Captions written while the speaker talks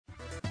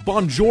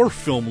Bonjour,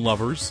 film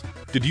lovers!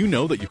 Did you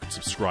know that you can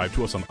subscribe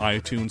to us on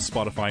iTunes,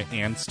 Spotify,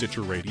 and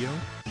Stitcher Radio?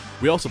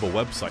 We also have a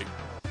website,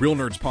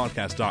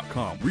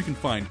 realnerdspodcast.com, where you can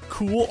find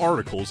cool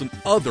articles and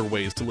other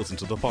ways to listen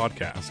to the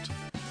podcast.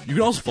 You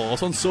can also follow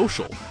us on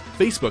social,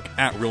 Facebook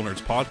at Real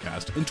Nerds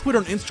Podcast, and Twitter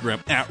and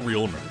Instagram at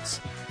Real Nerds.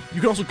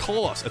 You can also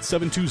call us at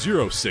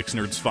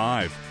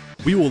 720-6nerds5.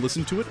 We will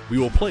listen to it, we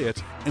will play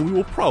it, and we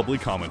will probably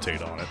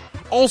commentate on it.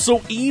 Also,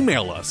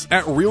 email us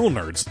at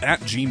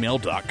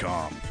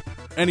realnerds@gmail.com.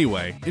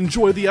 Anyway,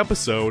 enjoy the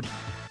episode.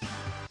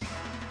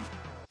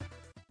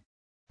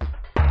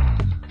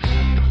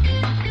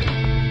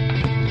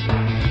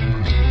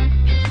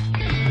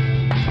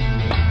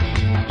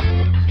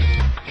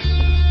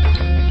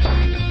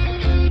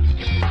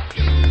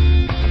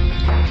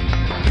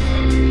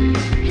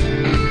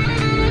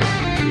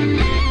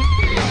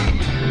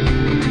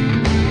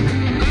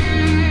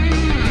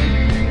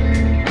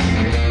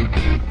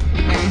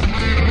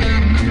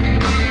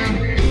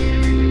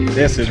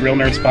 This is Real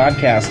Nerds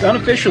Podcast,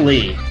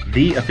 unofficially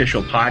the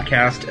official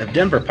podcast of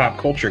Denver Pop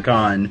Culture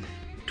Con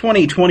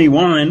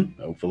 2021,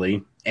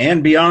 hopefully,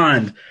 and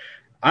beyond.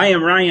 I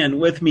am Ryan.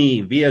 With me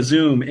via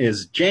Zoom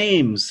is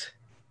James.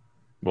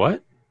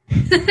 What?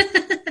 You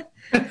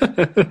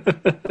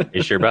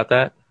sure about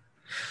that?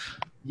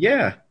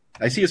 Yeah,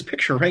 I see his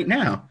picture right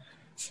now.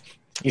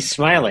 He's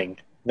smiling.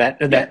 That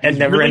He's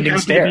never-ending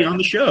really stare. happy to be on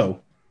the show.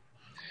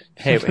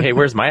 Hey,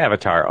 where's my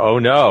avatar? Oh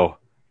no,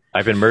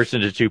 I've been merged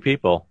into two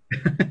people.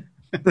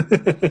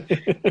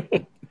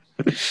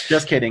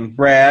 Just kidding.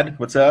 Brad,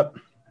 what's up?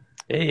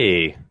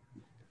 Hey,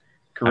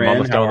 Corinne, I'm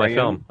almost done how with are my you?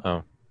 film.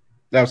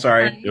 Oh,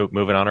 sorry.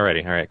 moving on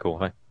already. All right, cool.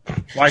 Bye.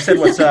 Well, I said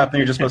what's up, and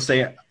you're just supposed to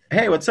say,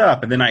 hey, what's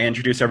up? And then I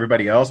introduce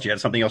everybody else. Do you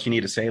have something else you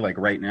need to say, like,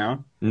 right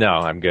now? No,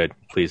 I'm good.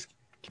 Please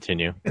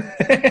continue.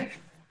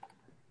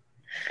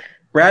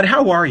 Brad,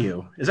 how are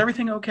you? Is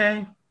everything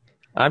okay?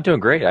 I'm doing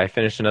great. I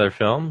finished another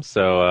film,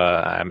 so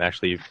I'm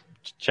actually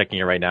checking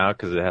it right now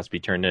because it has to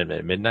be turned in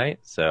at midnight.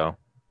 So,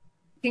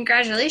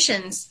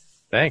 Congratulations.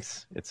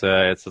 thanks. It's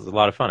a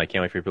lot of fun. I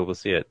can't wait for people to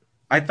see it.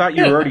 I thought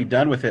you were already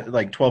done with it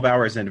like 12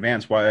 hours in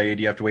advance. Why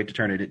do you have to wait to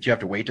turn it in? Do you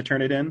have to wait to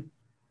turn it in?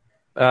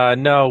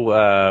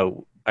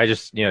 No, I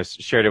just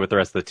shared it with the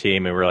rest of the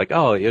team, and we were like,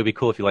 oh, it would be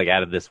cool if you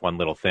added this one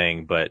little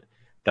thing, but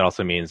that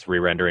also means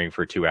re-rendering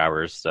for 2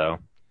 hours. So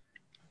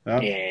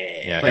Well,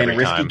 yeah, playing a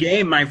every risky time.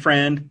 game, my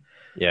friend.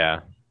 Yeah,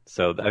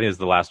 so I think it's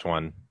the last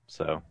one.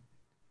 So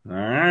All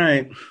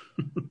right.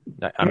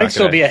 I'm You might not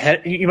still gonna, be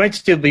ahead. You might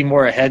still be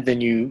more ahead than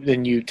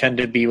you tend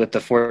to be with the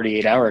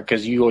 48-hour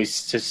because you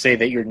always just say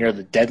that you're near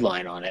the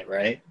deadline on it,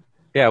 right?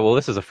 Yeah, well,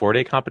 this is a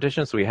 4-day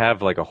competition, so we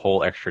have a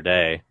whole extra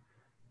day,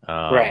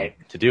 Right.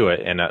 to do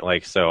it, and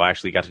so I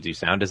actually got to do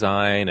sound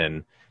design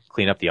and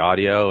clean up the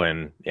audio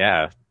and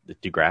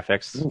do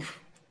graphics, Oof.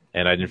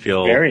 and I didn't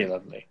feel Very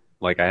lovely.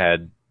 like I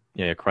had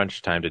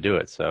crunch time to do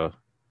it, so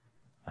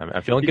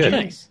I'm feeling Did good.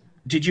 Nice.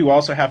 Did you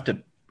also have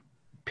to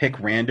pick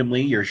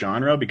randomly your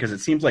genre? Because it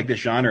seems like this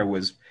genre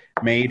was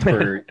made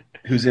for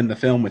who's in the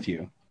film with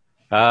you.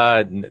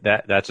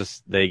 That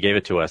just they gave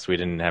it to us. We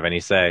didn't have any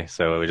say,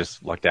 so we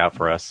just lucked out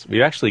for us.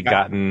 We've actually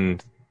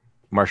gotten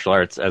martial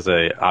arts as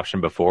a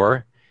option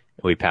before.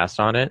 We passed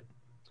on it.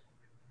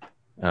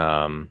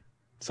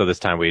 So this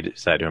time we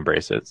decided to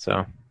embrace it.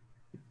 So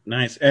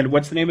Nice. And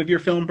what's the name of your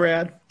film,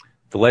 Brad?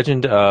 The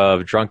Legend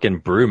of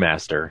Drunken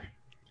Brewmaster.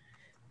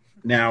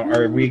 Now,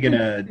 are we going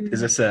to...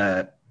 Is this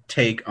a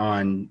take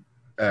on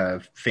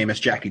a famous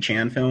Jackie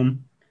Chan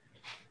film?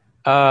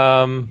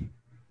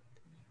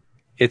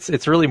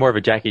 It's really more of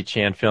a Jackie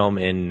Chan film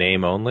in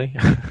name only.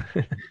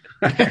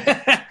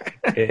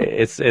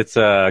 It's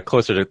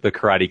closer to The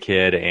Karate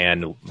Kid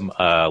and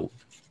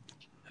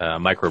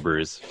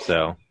microbrews.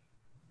 So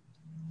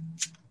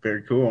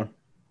Very cool.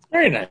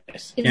 Very nice.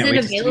 Is Can't it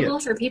wait to see available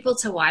it. for people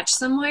to watch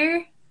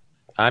somewhere?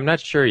 I'm not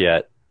sure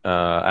yet.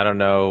 I don't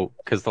know,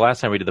 because the last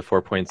time we did the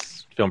 4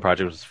 Points film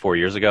project was 4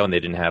 years ago, and they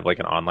didn't have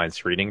an online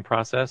screening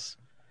process.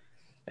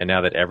 And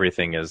now that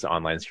everything is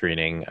online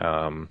screening,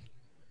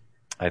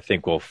 I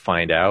think we'll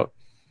find out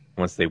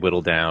once they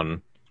whittle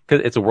down,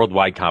 because it's a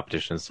worldwide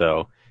competition,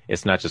 so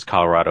it's not just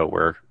Colorado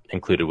we're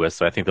included with.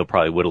 So I think they'll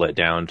probably whittle it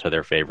down to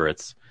their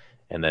favorites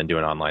and then do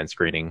an online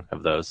screening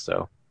of those.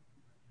 So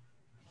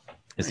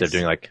instead of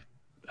doing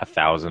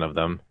 1,000 of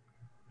them.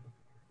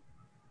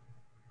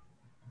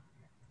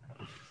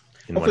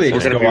 Hopefully they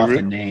just Is it go gonna off be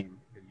the name.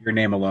 Your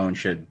name alone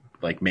should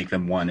make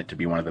them want it to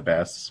be one of the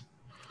best.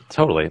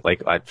 Totally.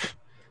 I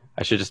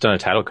should have just done a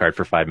title card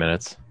for 5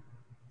 minutes.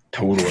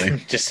 Totally.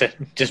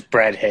 just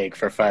Brad Haig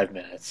for 5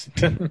 minutes.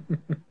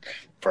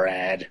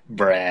 Brad.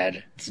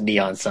 It's a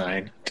neon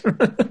sign.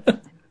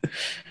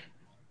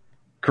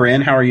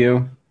 Corinne, how are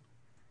you?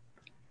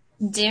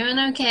 Doing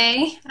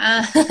okay.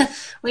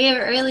 We have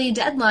early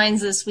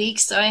deadlines this week,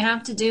 so I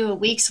have to do a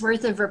week's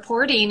worth of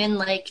reporting in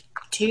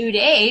 2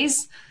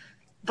 days.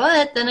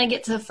 But then I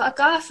get to fuck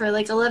off for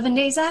 11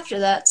 days after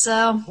that, so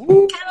I'm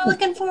kind of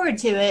looking forward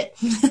to it.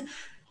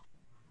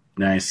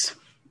 Nice.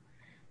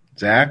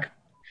 Zach?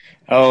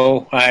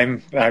 Oh,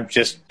 I've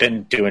just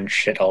been doing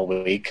shit all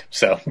week,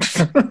 so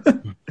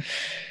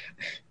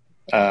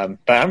But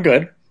I'm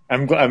good.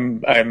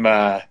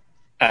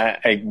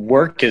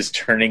 Work is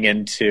turning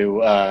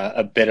into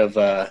a bit of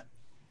a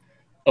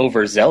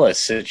overzealous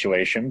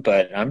situation,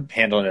 but I'm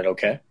handling it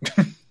okay.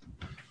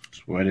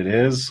 That's what it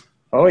is.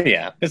 Oh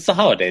yeah, it's the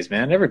holidays,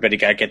 man. Everybody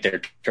got to get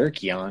their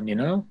turkey on, you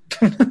know.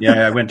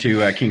 Yeah, I went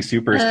to King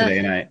Soopers today,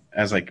 and I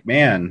was like,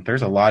 man,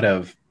 there's a lot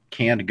of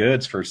canned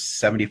goods for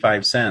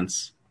 75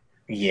 cents.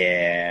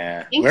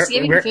 Yeah,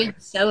 Thanksgiving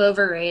food's so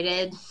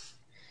overrated.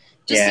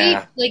 Just eat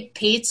like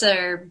pizza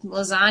or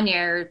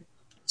lasagna or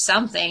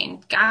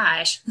something.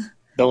 Gosh.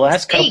 The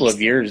last couple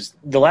of years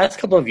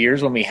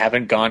when we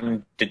haven't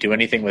gone to do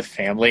anything with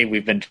family,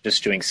 we've been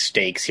just doing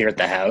steaks here at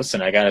the house,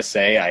 and I gotta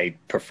say, I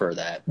prefer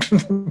that.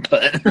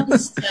 But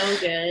Sounds so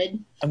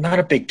good. I'm not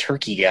a big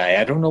turkey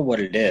guy. I don't know what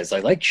it is. I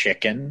like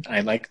chicken.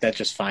 I like that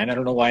just fine. I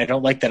don't know why I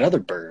don't like that other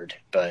bird,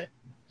 but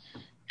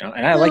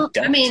and I like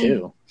duck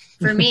too.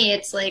 For me,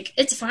 it's like,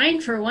 it's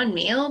fine for one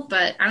meal,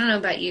 but I don't know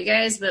about you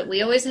guys, but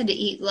we always had to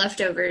eat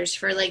leftovers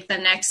for like the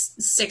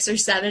next 6 or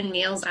 7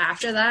 meals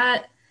after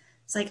that.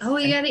 It's like, oh,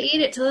 you got to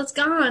eat it till it's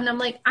gone. I'm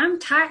like, I'm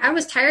tired. I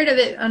was tired of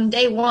it on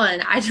day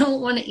 1. I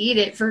don't want to eat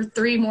it for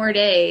 3 more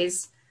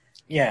days.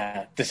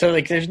 Yeah. So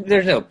like, there's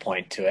no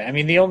point to it. I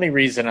mean, the only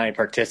reason I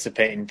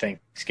participate in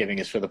Thanksgiving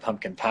is for the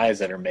pumpkin pies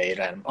that are made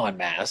en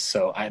masse.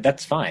 So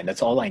that's fine.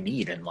 That's all I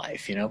need in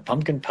life,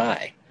 pumpkin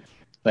pie.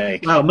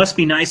 Like, well, it must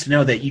be nice to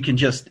know that you can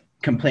just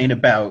complain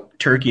about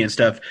turkey and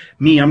stuff.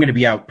 Me, I'm going to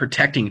be out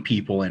protecting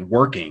people and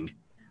working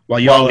while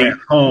y'all are at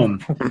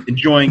home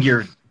enjoying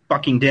your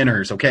fucking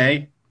dinners,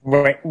 okay?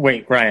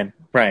 Wait, Ryan,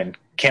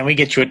 can we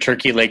get you a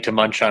turkey leg to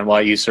munch on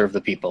while you serve the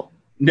people?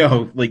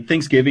 No, like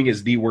Thanksgiving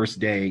is the worst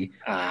day.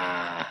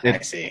 I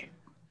see.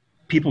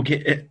 People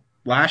get it.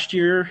 Last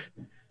year,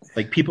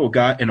 like people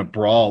got in a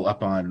brawl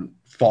up on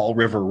Fall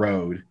River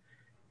Road.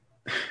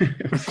 What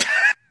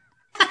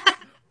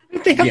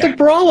did they have to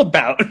brawl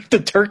about? The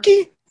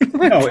turkey?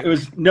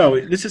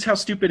 This is how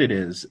stupid it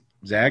is,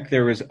 Zach.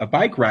 There was a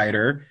bike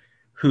rider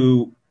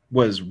who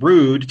was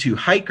rude to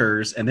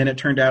hikers, and then it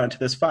turned into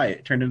this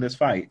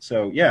fight.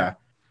 So yeah,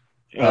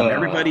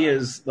 everybody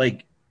is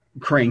like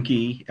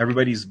cranky.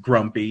 Everybody's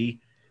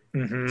grumpy.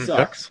 Mm-hmm.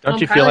 Sucks. Don't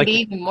you feel like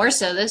be even more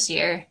so this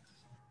year?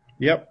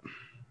 Yep.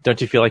 Don't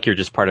you feel like you're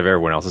just part of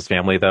everyone else's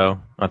family though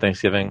on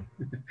Thanksgiving?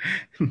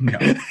 No.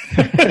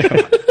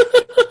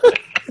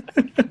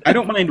 I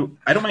don't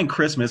mind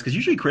Christmas, because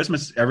usually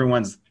Christmas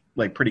everyone's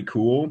like pretty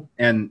cool.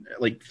 And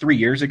like 3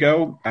 years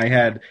ago, I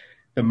had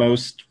the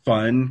most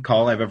fun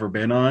call I've ever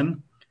been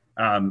on.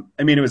 I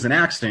mean, it was an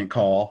accident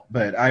call,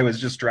 but I was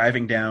just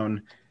driving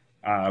down.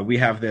 We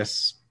have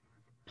this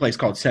place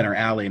called Center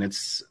Alley, and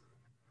it's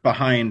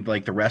behind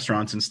like the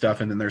restaurants and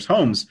stuff. And then there's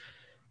homes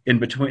in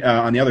between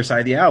on the other side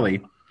of the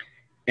alley.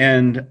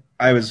 And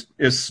it was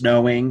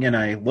snowing, and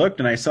I looked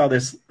and I saw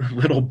this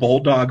little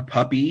bulldog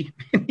puppy.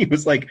 He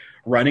was like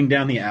running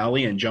down the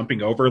alley and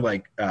jumping over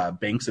like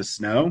banks of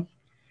snow.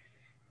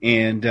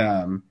 And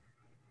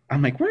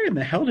I'm like, where in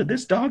the hell did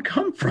this dog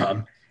come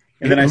from?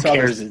 And then I saw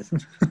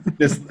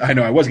this. I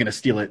know I was going to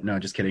steal it. No,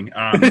 just kidding.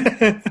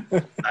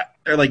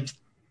 They're like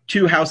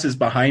 2 houses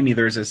behind me.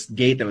 There's this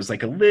gate that was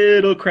like a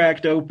little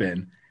cracked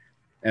open.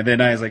 And then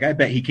I was like, I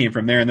bet he came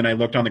from there. And then I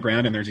looked on the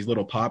ground, and there's these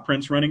little paw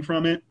prints running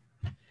from it.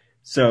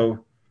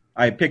 So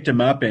I picked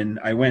him up, and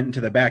I went into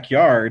the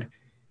backyard,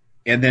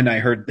 and then I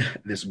heard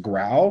this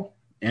growl,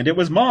 and it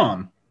was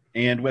Mom,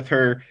 and with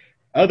her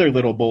other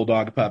little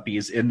bulldog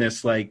puppies in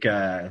this like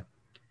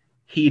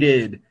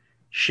heated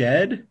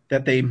shed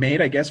that they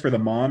made, I guess, for the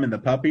mom and the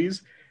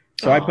puppies.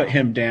 So I put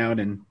him down,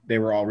 and they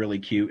were all really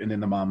cute, and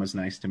then the mom was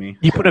nice to me.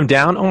 You put him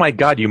down? Oh my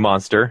God, you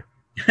monster.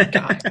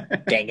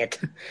 God, dang it.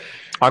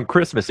 On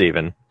Christmas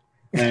even.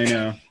 I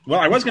know. Well,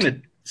 I was going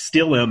to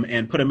steal him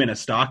and put him in a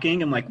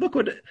stocking and like, look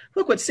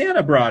what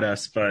Santa brought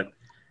us, but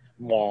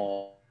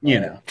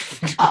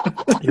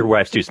your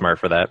wife's too smart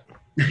for that.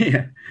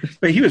 Yeah,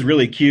 but he was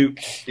really cute,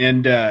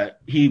 and the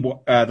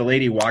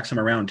lady walks him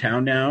around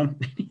town now.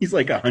 He's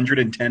like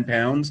 110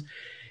 pounds,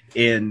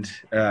 and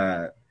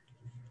a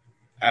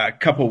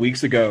couple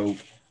weeks ago,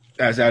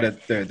 I was out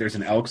at there's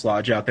an Elks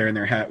Lodge out there, and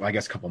I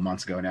guess a couple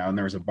months ago now, and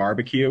there was a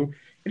barbecue,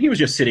 and he was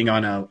just sitting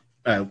on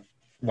a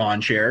lawn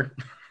chair.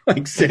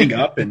 Like sitting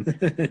up, and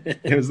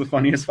it was the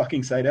funniest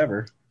fucking sight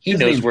ever. He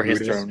knows where his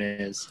throne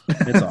is.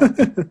 It's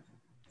awesome.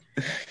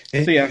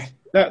 So yeah,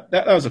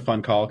 that was a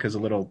fun call, because a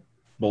little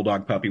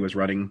bulldog puppy was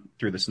running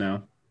through the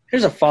snow.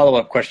 Here's a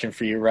follow-up question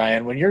for you,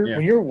 Ryan.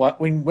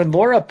 When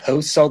Laura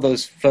posts all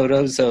those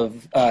photos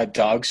of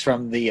dogs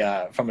from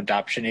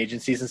adoption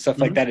agencies and stuff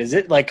like that, is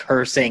it like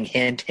her saying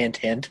hint, hint,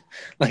 hint?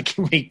 Like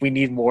we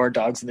need more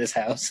dogs in this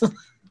house?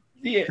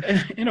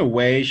 Yeah, in a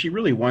way, she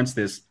really wants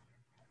this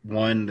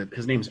one that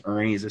his name's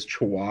Ernie. He's this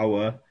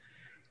Chihuahua.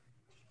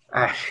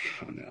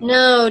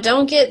 No,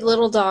 don't get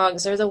little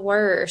dogs. They're the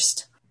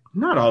worst.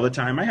 Not all the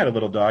time. I had a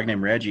little dog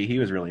named Reggie. He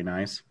was really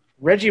nice.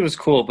 Reggie was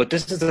cool, but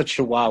this is a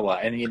Chihuahua,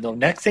 and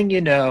next thing you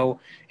know,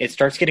 it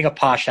starts getting a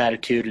posh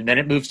attitude, and then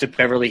it moves to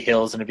Beverly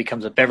Hills, and it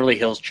becomes a Beverly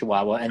Hills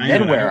Chihuahua, and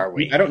then where are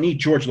we? I don't need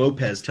George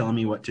Lopez telling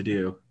me what to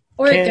do.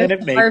 Or Can go it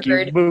to make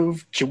Harvard. you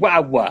move,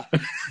 Chihuahua?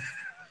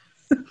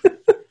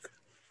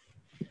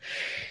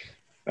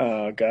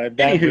 Oh, God,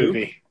 that Anywho.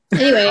 movie.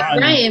 Anyway,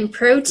 Ryan,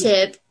 pro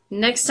tip,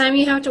 next time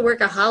you have to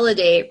work a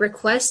holiday,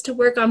 request to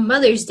work on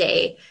Mother's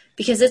Day,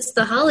 because it's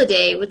the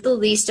holiday with the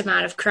least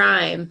amount of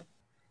crime.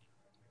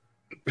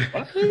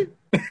 What?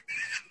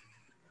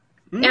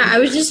 Yeah, I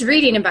was just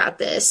reading about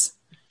this.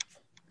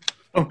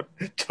 Oh,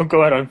 don't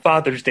go out on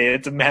Father's Day.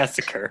 It's a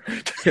massacre.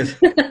 It's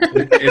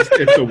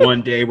the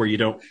one day where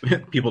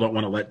people don't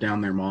want to let down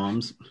their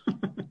moms.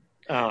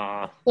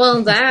 Aw.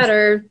 Well, that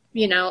or,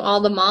 all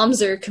the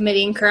moms are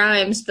committing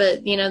crimes,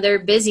 but, they're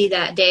busy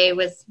that day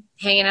with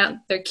hanging out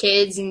with their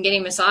kids and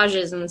getting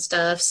massages and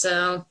stuff.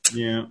 So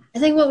Yeah, I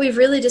think what we've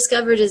really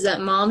discovered is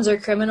that moms are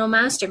criminal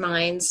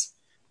masterminds.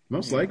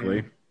 most likely.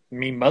 I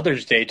mean,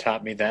 Mother's Day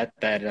taught me that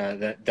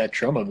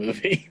Troma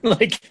movie.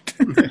 Like,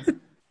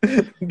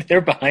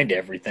 they're behind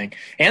everything.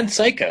 And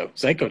Psycho.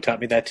 Psycho taught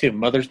me that too.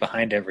 Mother's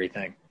behind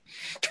everything.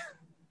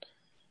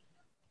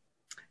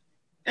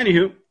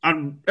 Anywho,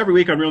 every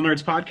week on Real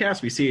Nerds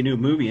Podcast, we see a new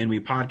movie and we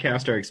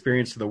podcast our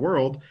experience to the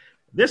world.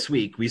 This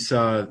week, we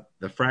saw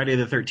the Friday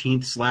the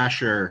 13th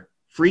slasher,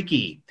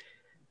 Freaky.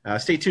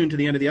 Stay tuned to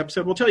the end of the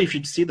episode. We'll tell you if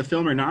you should see the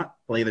film or not,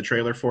 play the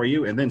trailer for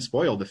you, and then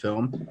spoil the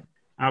film.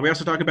 We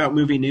also talk about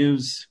movie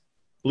news,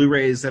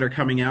 Blu-rays that are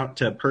coming out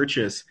to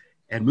purchase,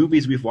 and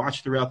movies we've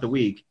watched throughout the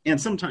week. And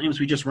sometimes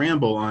we just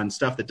ramble on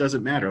stuff that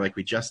doesn't matter, like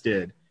we just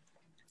did.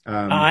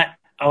 I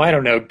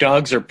don't know.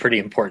 Dogs are a pretty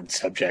important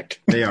subject.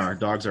 They are.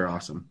 Dogs are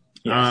awesome.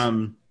 Yes.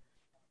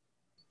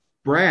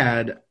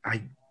 Brad,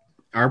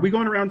 are we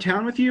going around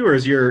town with you, or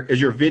is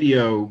your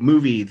video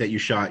movie that you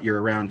shot,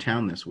 you're around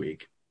town this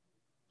week?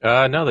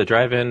 No, the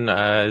drive-in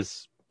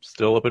is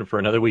still open for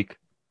another week.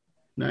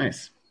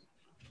 Nice.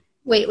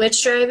 Wait,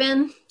 which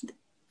drive-in?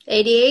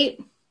 88?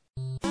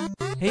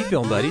 Hey,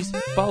 film buddies,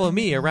 follow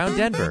me around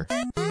Denver.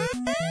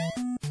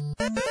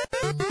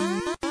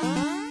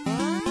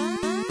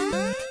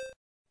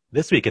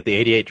 This week at the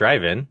 88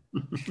 Drive-In,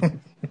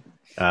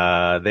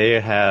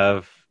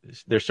 they're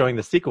showing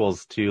the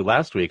sequels to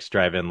last week's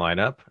drive-in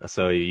lineup.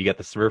 So you get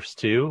the Smurfs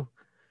 2,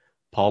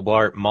 Paul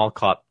Blart Mall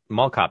Cop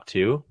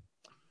 2,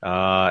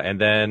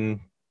 and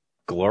then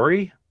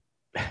Glory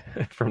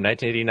from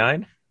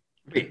 1989.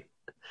 Wait,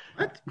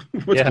 what?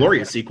 What's Glory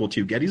a sequel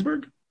to?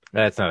 Gettysburg?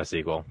 That's not a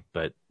sequel,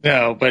 but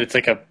No, but it's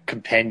like a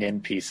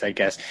companion piece, I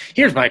guess.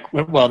 Here's my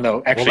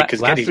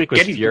because last week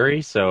was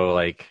Fury, so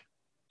like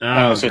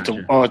Gotcha.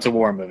 It's a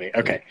war movie.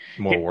 Okay,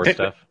 more war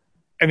stuff.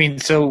 I mean,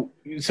 so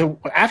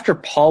after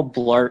Paul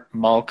Blart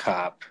Mall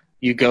Cop,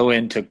 you go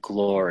into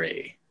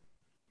Glory.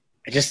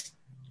 I just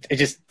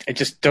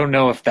don't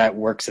know if that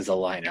works as a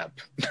lineup.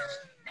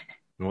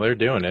 Well, they're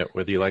doing it,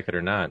 whether you like it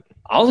or not.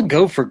 I'll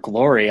go for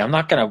Glory. I'm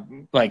not gonna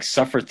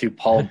suffer through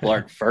Paul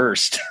Blart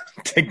first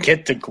to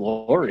get to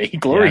Glory.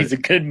 Glory's a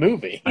good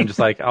movie. I'm just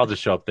like, I'll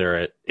just show up there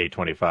at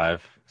 8:25.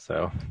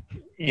 So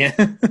yeah.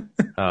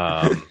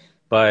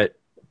 But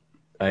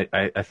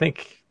I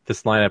think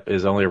this lineup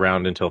is only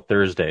around until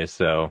Thursday.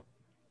 So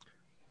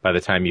by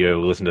the time you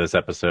listen to this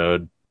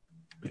episode,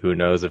 who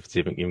knows if it's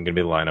even going to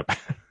be the lineup?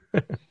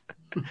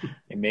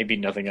 It may be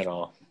nothing at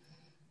all.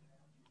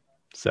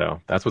 So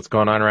that's what's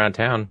going on around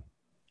town.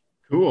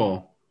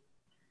 Cool.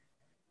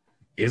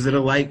 Is it a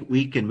light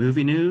week in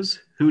movie news?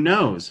 Who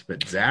knows?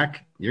 But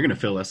Zach, you're going to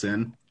fill us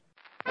in.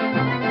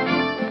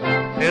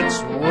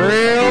 It's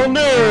real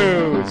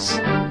news!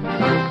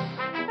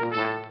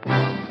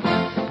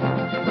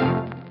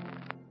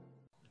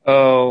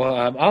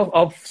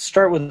 I'll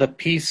start with the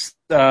piece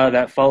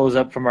that follows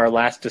up from our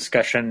last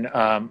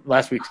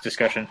week's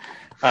discussion.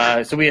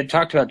 So we had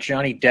talked about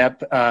Johnny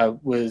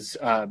Depp was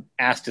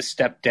asked to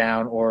step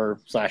down or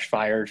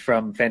 /fired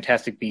from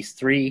Fantastic Beasts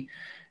 3,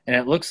 and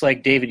it looks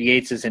like David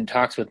Yates is in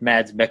talks with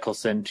Mads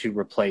Mikkelsen to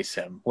replace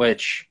him,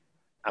 which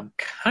I'm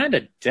kind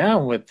of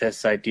down with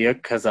this idea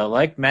because I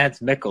like Mads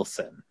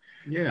Mikkelsen.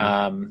 Yeah.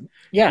 I mean,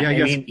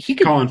 he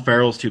could. Colin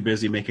Farrell's too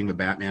busy making the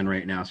Batman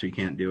right now, so he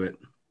can't do it.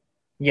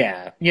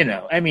 Yeah,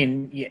 I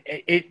mean,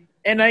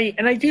 and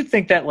I do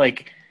think that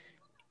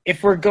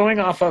if we're going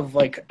off of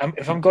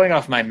if I'm going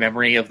off my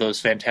memory of those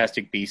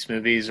Fantastic Beasts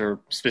movies, or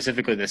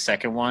specifically the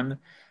second one,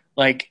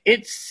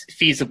 it's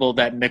feasible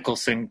that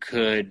Mikkelsen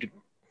could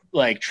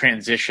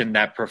transition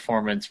that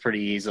performance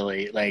pretty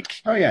easily.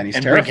 Oh yeah, and he's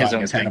and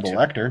terrifying as Hannibal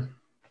Lecter.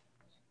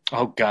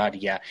 Oh God,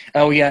 yeah.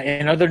 Oh yeah.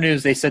 In other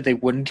news, they said they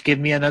wouldn't give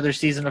me another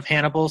season of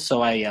Hannibal, so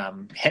I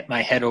hit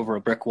my head over a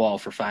brick wall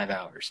for 5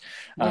 hours.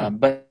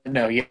 But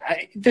no, yeah,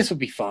 this would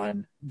be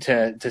fun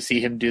to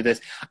see him do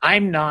this.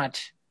 I'm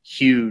not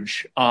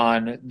huge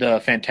on the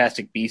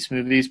Fantastic Beasts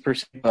movies per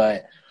se,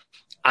 but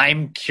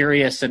I'm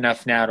curious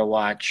enough now to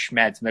watch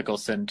Mads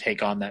Mikkelsen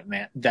take on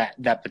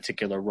that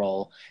particular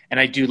role, and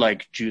I do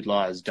like Jude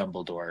Law as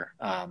Dumbledore.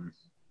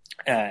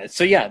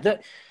 So yeah,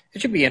 it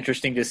should be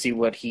interesting to see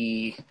what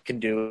he can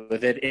do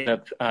with it. End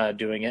up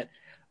doing it.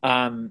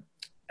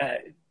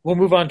 We'll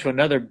move on to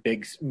another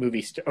big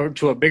movie or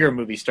to a bigger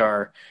movie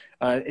star.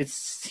 It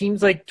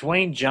seems like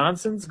Dwayne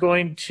Johnson's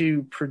going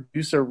to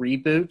produce a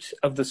reboot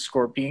of The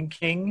Scorpion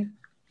King.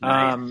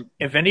 Nice.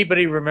 If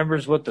anybody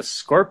remembers what the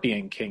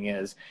Scorpion King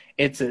is,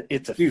 it's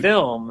a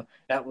film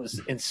that was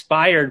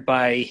inspired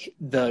by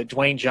the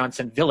Dwayne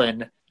Johnson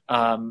villain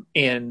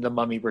in The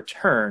Mummy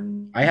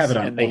Returns. I have it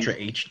on Ultra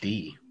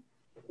HD.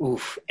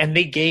 Oof. And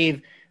they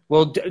gave...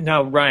 Well,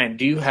 now, Ryan,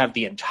 do you have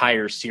the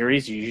entire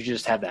series, or you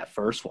just have that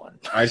first one?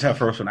 I just have the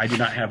first one. I do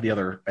not have the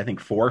other, I think,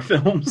 4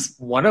 films.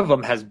 One of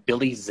them has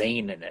Billy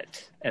Zane in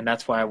it, and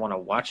that's why I want to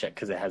watch it,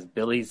 because it has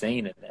Billy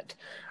Zane in it.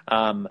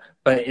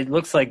 But it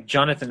looks like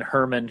Jonathan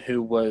Herman,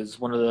 who was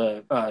one of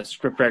the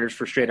scriptwriters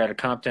for Straight Outta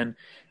Compton,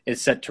 is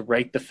set to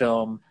write the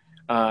film,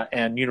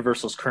 and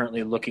Universal's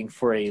currently looking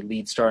for a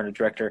lead star and a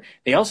director.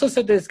 They also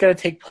said that it's got to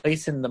take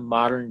place in the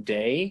modern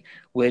day,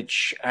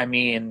 which, I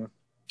mean...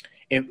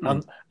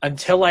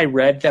 until I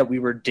read that we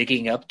were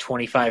digging up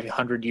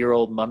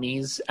 2,500-year-old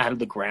mummies out of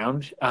the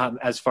ground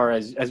as far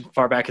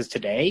back as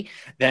today,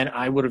 then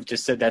I would have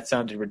just said that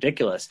sounded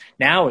ridiculous.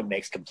 Now it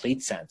makes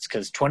complete sense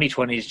because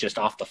 2020 is just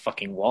off the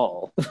fucking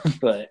wall.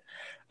 But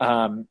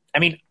I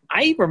mean,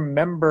 I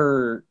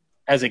remember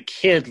as a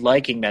kid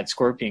liking that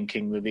Scorpion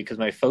King movie because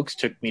my folks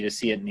took me to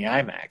see it in the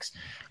IMAX.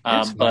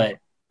 But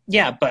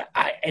yeah,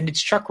 and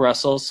it's Chuck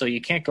Russell, so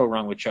you can't go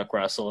wrong with Chuck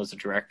Russell as a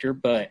director.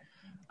 But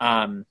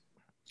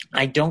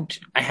I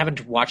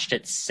haven't watched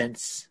it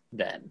since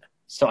then,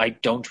 so I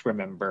don't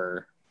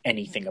remember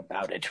anything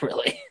about it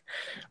really.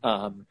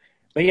 But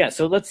yeah,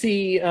 so let's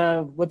see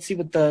what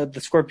the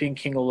Scorpion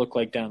King will look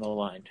like down the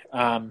line.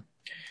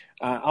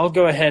 I'll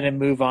go ahead and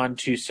move on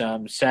to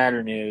some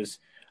sadder news.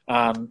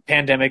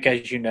 Pandemic,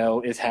 as you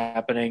know, is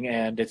happening,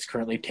 and it's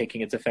currently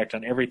taking its effect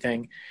on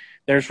everything.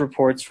 There's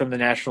reports from the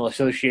National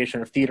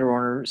Association of Theater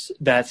Owners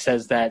that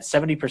says that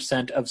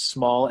 70% of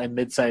small and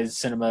mid-sized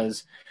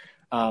cinemas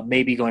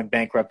may be going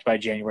bankrupt by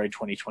January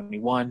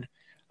 2021,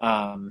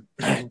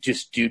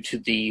 just due to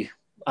the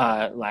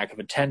lack of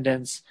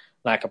attendance,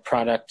 lack of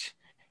product,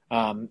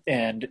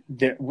 and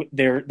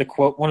the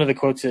quote. One of the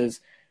quotes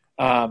is,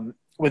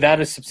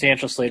 "Without a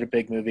substantial slate of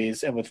big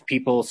movies, and with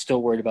people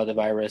still worried about the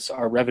virus,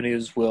 our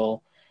revenues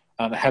will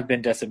have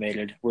been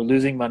decimated. We're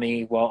losing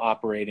money while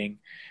operating,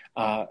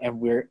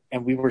 and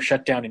we were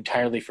shut down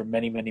entirely for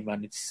many, many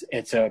months.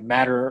 It's a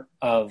matter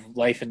of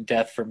life and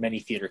death for many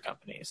theater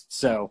companies."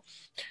 So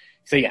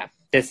yeah,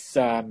 this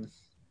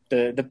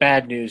the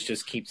bad news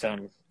just keeps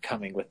on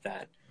coming with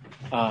that.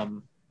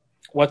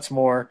 What's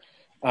more,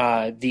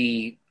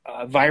 the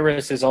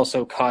virus is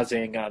also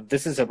causing.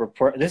 This is a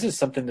report. This is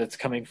something that's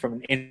coming from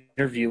an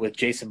interview with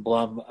Jason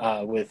Blum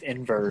with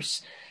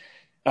Inverse.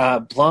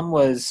 Blum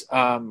was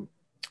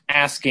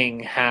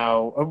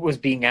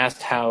being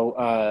asked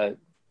how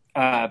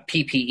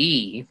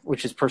PPE,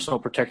 which is personal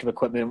protective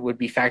equipment, would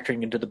be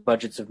factoring into the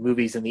budgets of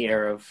movies in the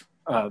era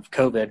of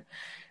COVID.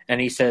 And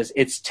he says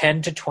it's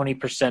 10 to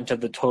 20% of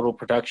the total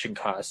production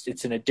cost.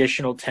 It's an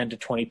additional 10 to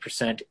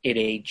 20%. It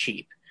ain't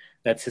cheap.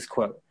 That's his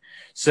quote.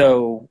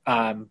 So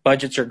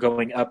budgets are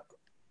going up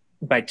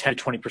by 10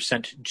 to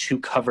 20% to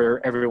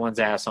cover everyone's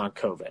ass on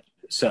COVID.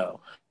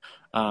 So,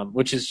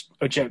 which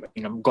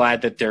I'm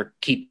glad that they're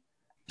keeping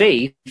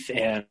safe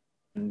and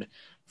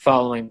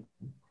following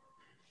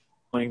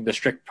the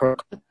strict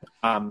protocol.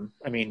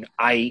 I mean,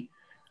 I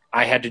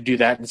had to do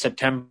that in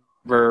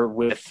September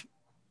with,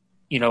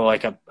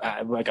 like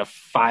a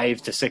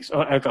 5 to 6,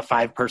 like a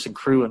 5-person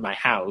crew in my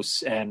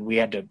house, and we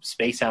had to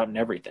space out and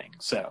everything.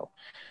 So,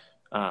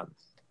 it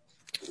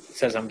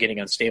says I'm getting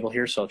unstable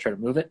here, so I'll try to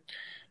move it.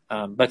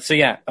 I'm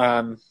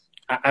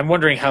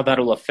wondering how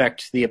that'll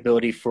affect the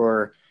ability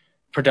for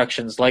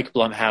productions like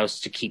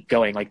Blumhouse to keep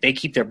going. Like, they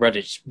keep their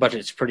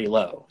budgets pretty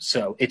low,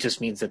 so it just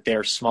means that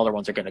their smaller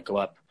ones are going to go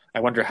up. I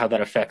wonder how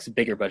that affects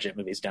bigger budget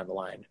movies down the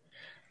line.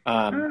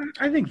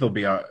 I think they'll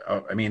be.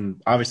 I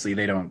mean, obviously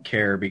they don't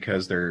care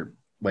because they're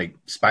like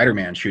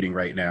Spider-Man shooting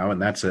right now, and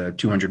that's a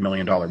 $200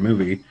 million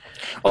movie.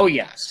 Oh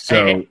yeah.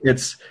 So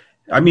it's.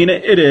 I mean,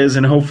 it is,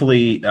 and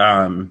hopefully,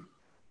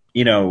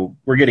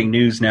 we're getting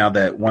news now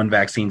that one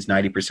vaccine's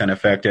 90%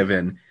 effective,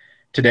 and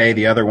today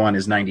the other one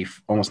is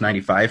almost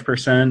 95%.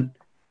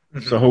 Mm-hmm.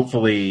 So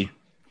hopefully,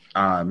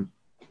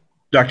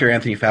 Dr.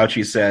 Anthony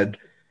Fauci said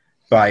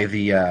by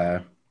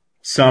the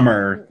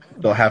summer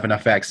they'll have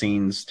enough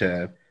vaccines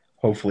to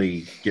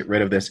hopefully get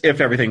rid of this if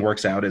everything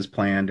works out as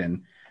planned,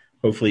 and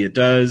hopefully it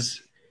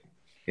does.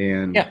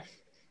 And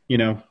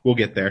we'll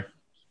get there.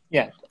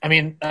 Yeah, I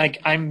mean,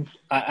 I'm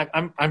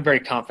very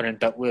confident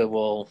that we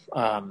will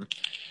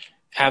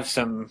have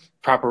some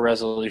proper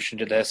resolution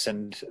to this,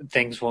 and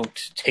things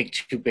won't take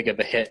too big of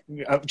a hit,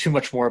 too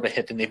much more of a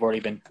hit than they've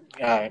already been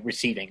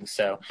receiving.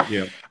 So,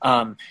 yeah.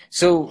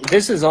 So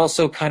this is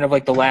also kind of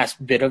like the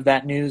last bit of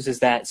that news. Is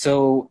that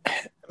so?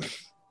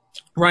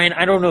 Ryan,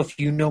 I don't know if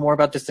you know more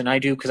about this than I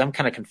do because I'm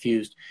kind of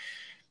confused.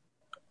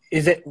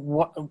 Is it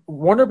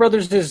Warner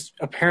Brothers is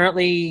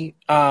apparently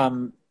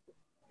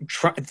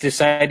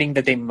deciding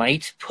that they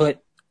might put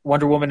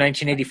Wonder Woman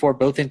 1984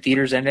 both in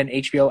theaters and in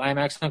HBO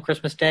IMAX on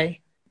Christmas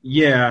Day?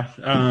 Yeah.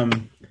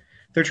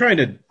 They're trying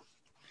to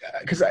 –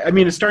 because, I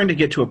mean, it's starting to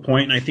get to a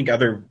point, and I think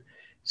other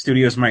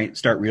studios might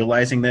start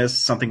realizing this.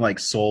 Something like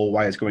Soul,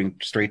 why it's going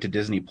straight to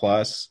Disney+.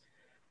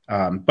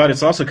 but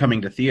it's also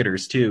coming to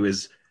theaters too.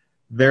 Is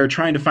they're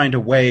trying to find a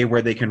way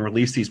where they can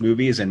release these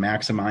movies and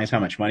maximize how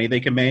much money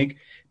they can make,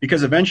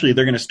 because eventually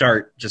they're going to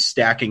start just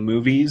stacking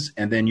movies,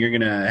 and then you're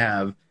going to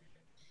have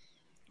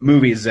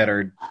movies that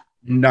are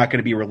not going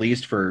to be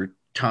released for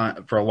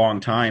a long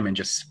time and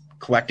just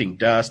collecting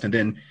dust. And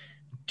then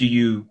do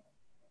you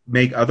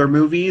make other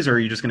movies, or are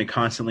you just going to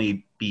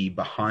constantly be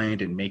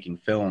behind in making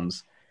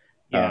films?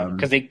 Yeah,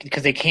 because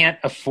they can't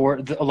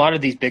afford, a lot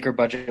of these bigger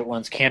budget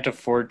ones can't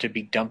afford to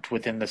be dumped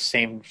within the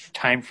same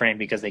time frame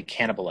because they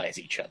cannibalize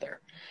each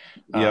other.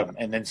 Yep.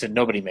 And then so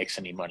nobody makes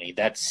any money.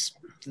 That's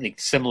like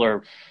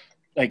similar.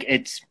 Like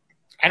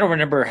I don't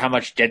remember how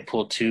much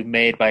Deadpool 2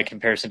 made by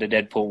comparison to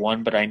Deadpool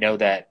 1, but I know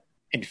that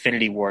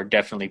Infinity War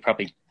definitely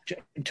probably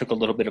took a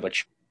little bit of a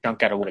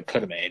chunk out of what it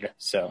could have made.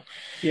 So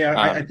yeah,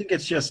 I think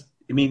it's just,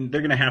 I mean, they're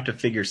going to have to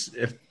figure,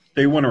 if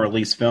they want to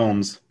release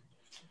films,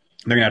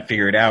 they're going to have to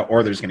figure it out,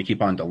 or they're just going to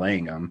keep on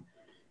delaying them.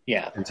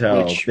 Yeah.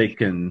 Until they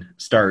can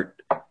start.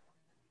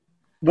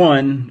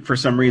 One, for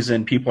some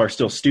reason, people are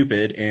still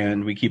stupid,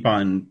 and we keep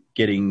on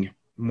getting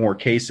more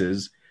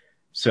cases.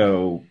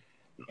 So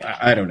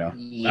I don't know.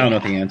 Yeah. I don't know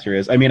what the answer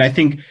is. I mean, I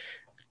think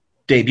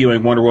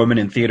debuting Wonder Woman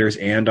in theaters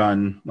and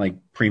on like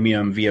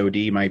premium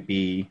VOD might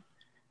be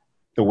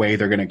the way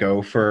they're going to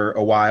go for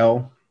a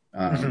while.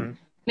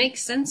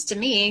 Makes sense to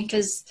me,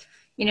 because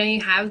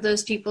you have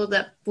those people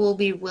that will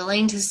be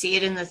willing to see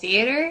it in the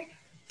theater,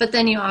 but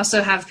then you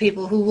also have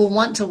people who will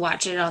want to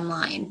watch it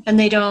online, and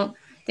they don't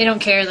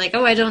care, like,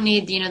 oh, I don't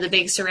need, the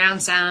big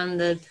surround sound,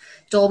 the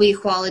Dolby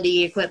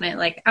quality equipment.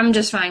 Like, I'm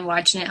just fine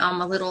watching it on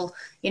my little,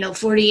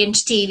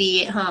 40-inch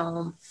TV at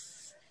home.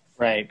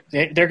 Right.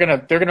 They're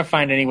gonna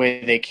find any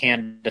way they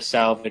can to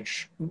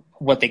salvage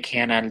what they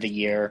can out of the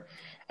year.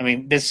 I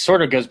mean, this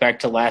sort of goes back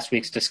to last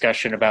week's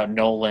discussion about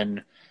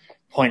Nolan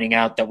pointing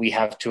out that we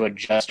have to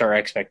adjust our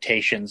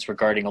expectations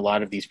regarding a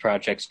lot of these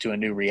projects to a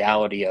new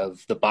reality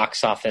of the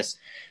box office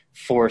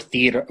for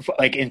theater,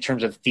 like in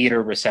terms of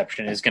theater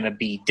reception, is going to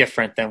be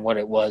different than what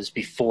it was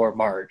before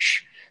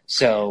March.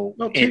 So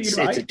it's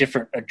a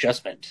different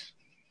adjustment.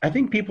 I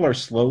think people are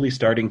slowly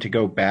starting to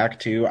go back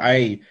to,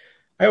 I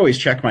always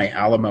check my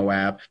Alamo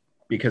app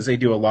because they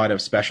do a lot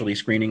of specialty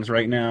screenings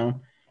right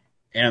now.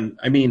 And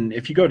I mean,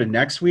 if you go to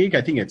next week,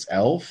 I think it's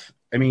Elf.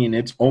 I mean,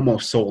 it's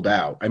almost sold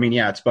out. I mean,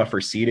 yeah, it's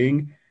buffer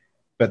seating,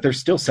 but they're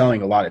still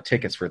selling a lot of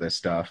tickets for this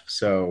stuff.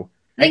 So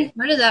I think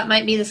part of that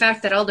might be the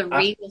fact that all the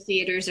Regal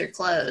theaters are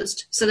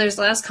closed. So there's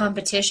less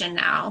competition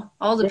now.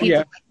 All the people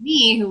like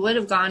me who would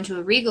have gone to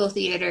a Regal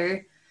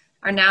theater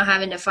are now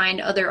having to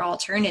find other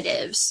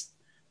alternatives.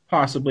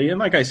 Possibly. And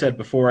like I said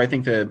before, I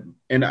think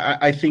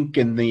I think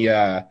in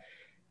the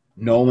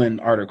Nolan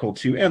article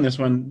too, and this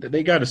one,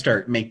 they got to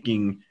start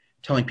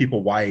telling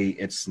people why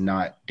it's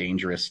not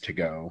dangerous to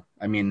go.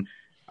 I mean,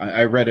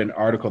 I read an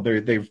article,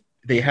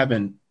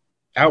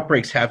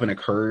 outbreaks haven't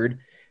occurred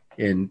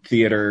in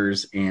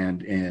theaters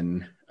and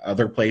in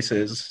other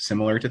places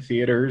similar to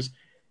theaters.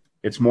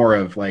 It's more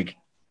of like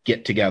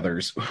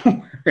get-togethers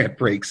where it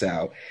breaks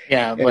out.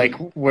 Yeah, like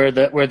where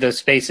the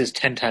space is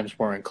 10 times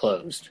more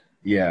enclosed.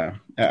 Yeah,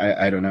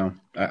 I don't know.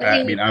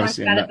 I mean,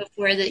 obviously, I've talked about it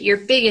before that your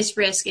biggest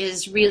risk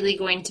is really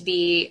going to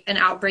be an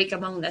outbreak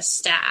among the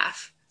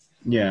staff.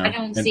 Yeah, I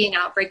don't see an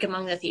outbreak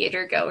among the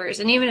theater goers,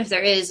 and even if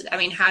there is, I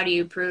mean, how do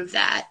you prove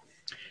that?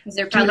 Because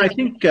they're probably I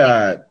think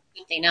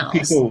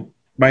people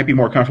might be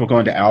more comfortable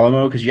going to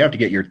Alamo because you have to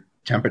get your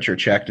temperature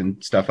checked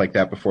and stuff like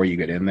that before you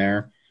get in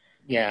there.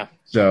 Yeah.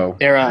 So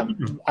there,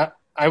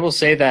 I will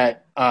say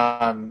that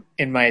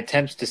in my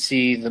attempts to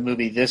see the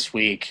movie this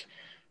week,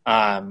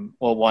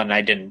 one,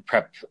 I didn't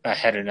prep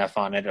ahead enough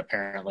on it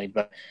apparently,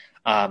 but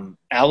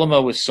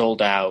Alamo was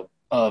sold out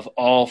of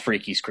all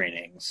freaky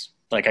screenings.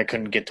 Like I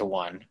couldn't get to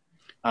one.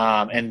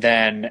 And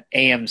then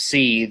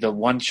AMC, the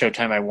one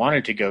showtime I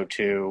wanted to go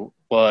to,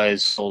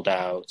 was sold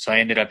out. So I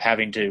ended up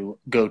having to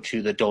go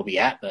to the Dolby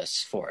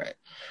Atmos for it,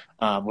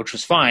 which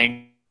was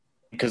fine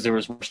because there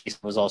was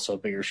also a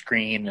bigger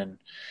screen and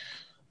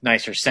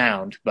nicer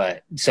sound.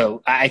 But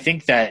so I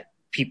think that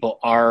people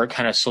are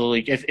kind of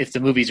slowly, if the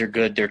movies are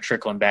good, they're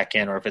trickling back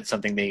in, or if it's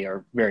something they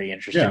are very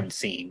interested in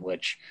seeing,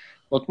 which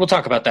we'll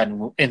talk about that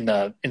in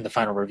the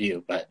final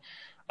review. But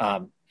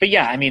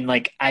yeah, I mean,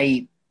 like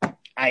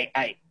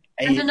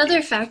and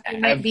another factor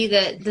might be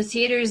that the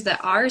theaters that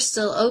are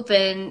still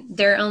open,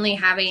 they're only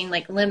having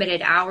like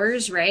limited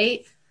hours,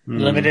 right?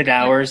 Limited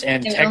hours,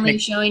 and they're only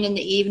showing in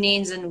the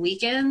evenings and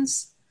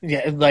weekends.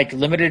 Yeah, like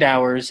limited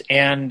hours,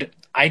 and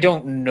I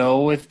don't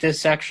know if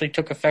this actually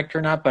took effect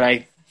or not, but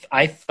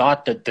I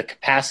thought that the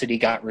capacity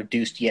got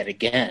reduced yet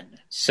again,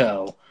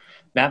 so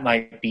that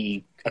might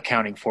be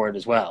accounting for it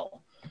as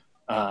well.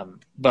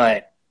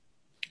 But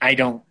I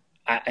don't.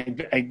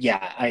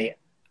 I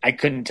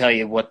couldn't tell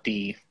you what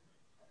the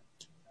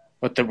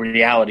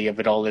reality of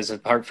it all is,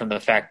 apart from the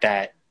fact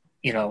that,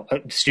 you know,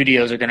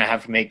 studios are going to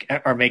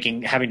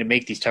having to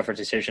make these tougher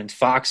decisions.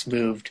 Fox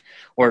moved,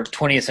 or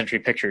 20th Century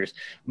Pictures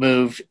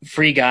moved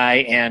Free Guy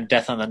and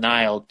Death on the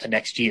Nile to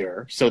next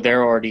year. So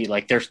they're already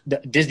like,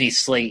 Disney's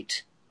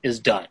slate is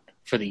done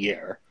for the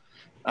year.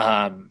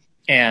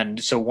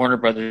 and so Warner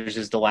Brothers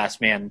is the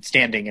last man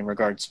standing in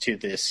regards to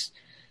this,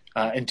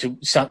 into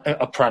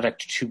a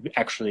product to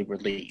actually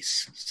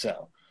release.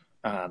 So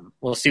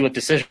we'll see what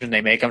decision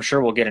they make. I'm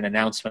sure we'll get an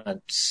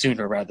announcement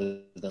sooner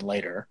rather than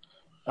later.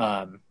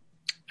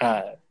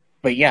 But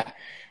yeah,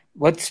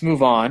 let's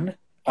move on.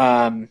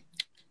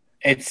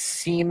 It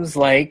seems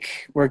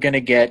like we're going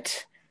to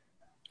get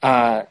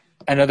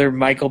another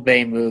Michael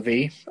Bay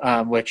movie,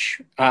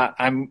 which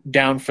I'm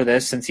down for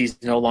this since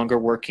he's no longer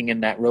working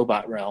in that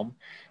robot realm.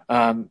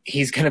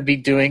 He's going to be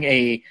doing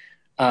a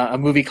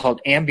movie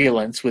called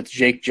Ambulance with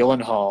Jake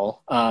Gyllenhaal,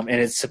 and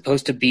it's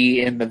supposed to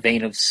be in the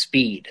vein of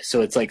Speed.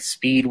 So it's like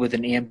Speed with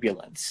an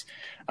ambulance.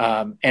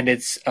 And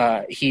it's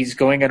he's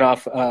going it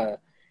off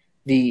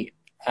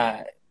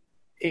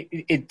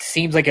it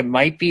seems like it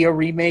might be a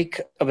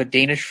remake of a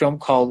Danish film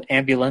called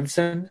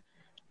Ambulancen.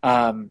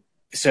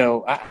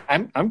 So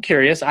I'm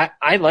curious.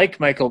 I like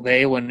Michael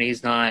Bay when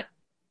he's not,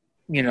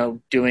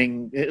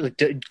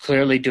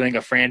 clearly doing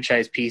a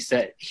franchise piece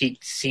that he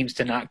seems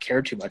to not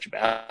care too much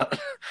about.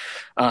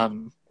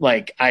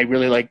 Like I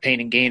really like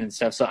Pain and Gain and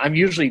stuff. So I'm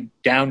usually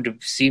down to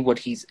see what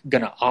he's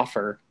going to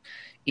offer,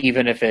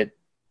 even if it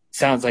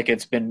sounds like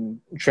it's been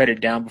treaded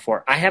down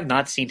before. I have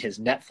not seen his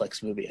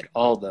Netflix movie at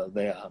all, though.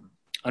 The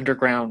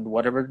Underground,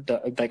 whatever,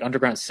 like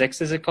Underground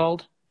 6, is it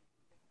called?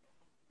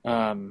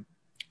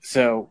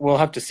 So we'll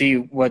have to see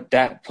what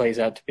that plays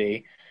out to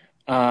be.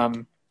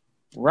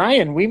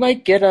 Ryan, we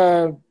might get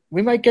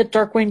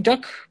Darkwing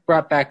Duck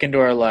brought back into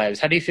our lives.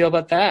 How do you feel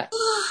about that?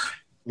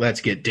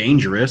 Let's get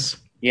dangerous.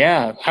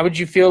 Yeah. How would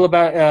you feel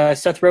about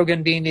Seth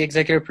Rogen being the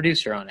executive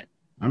producer on it?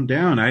 I'm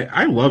down.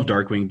 I love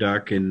Darkwing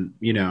Duck, and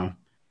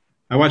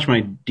I watch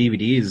my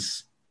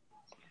DVDs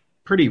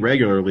pretty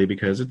regularly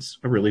because it's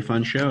a really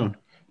fun show.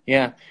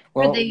 Yeah.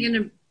 Well, are they going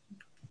to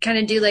kind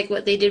of do like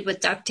what they did with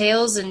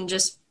DuckTales and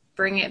just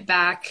bring it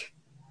back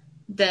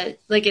that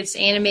like it's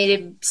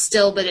animated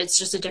still, but it's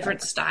just a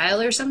different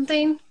style or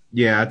something?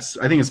 Yeah,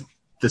 I think it's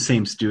the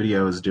same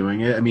studio as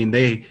doing it. I mean,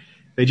 they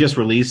just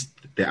released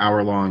the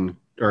hour-long,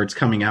 or it's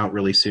coming out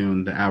really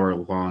soon, the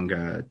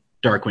hour-long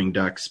Darkwing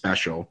Duck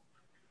special.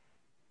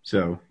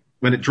 So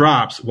when it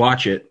drops,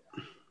 watch it.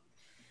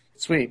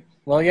 Sweet.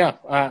 Well,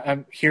 yeah.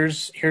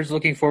 Here's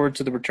looking forward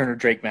to the return of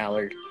Drake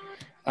Mallard.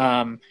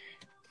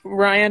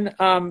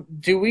 Ryan,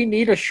 do we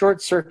need a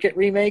Short Circuit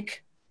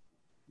remake?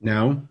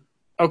 No.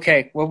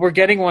 Okay, well, we're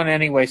getting one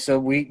anyway, so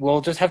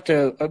we'll just have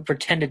to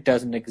pretend it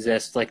doesn't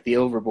exist, like the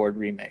Overboard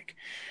remake.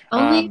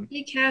 Only if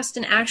they cast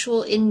an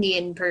actual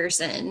Indian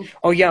person.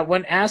 Oh, yeah,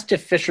 when asked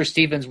if Fisher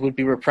Stevens would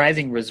be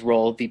reprising his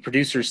role, the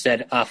producer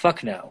said,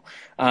 fuck no.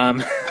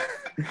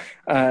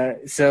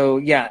 So,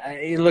 yeah,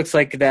 it looks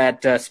like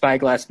that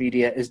Spyglass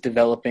Media is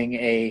developing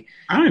a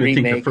I don't even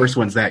remake. think the first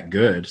one's that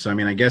good. So, I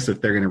mean, I guess if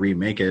they're going to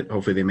remake it,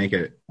 hopefully they make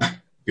it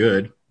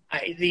good.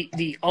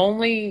 The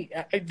only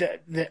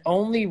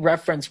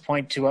reference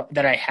point to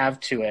that I have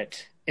to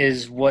it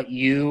is what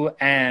you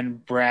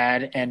and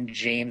Brad and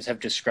James have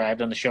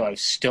described on the show. I've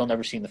still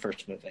never seen the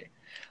first movie.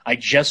 I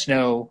just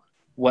know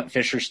what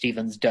Fisher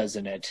Stevens does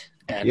in it.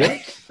 And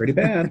yep, pretty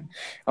bad.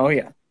 Oh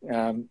yeah,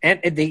 and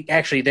they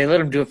let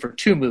him do it for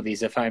 2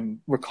 movies, if I'm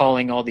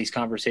recalling all these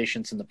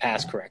conversations in the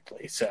past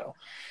correctly. So,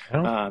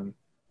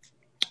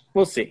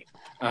 we'll see.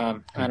 I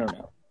don't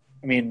know.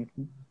 I mean,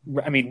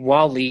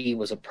 Wall-E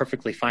was a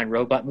perfectly fine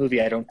robot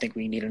movie. I don't think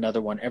we need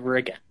another one ever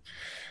again.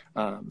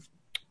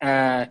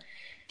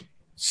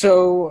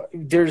 So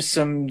there's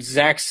some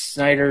Zack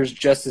Snyder's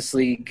Justice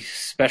League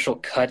special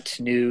cut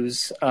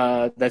news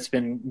that's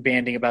been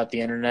banding about the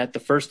internet. The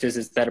first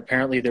is that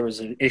apparently there was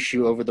an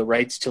issue over the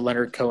rights to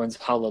Leonard Cohen's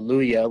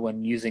Hallelujah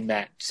when using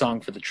that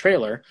song for the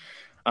trailer.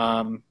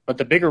 But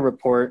the bigger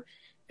report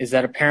is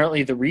that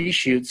apparently the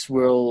reshoots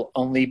will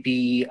only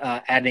be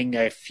adding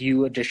a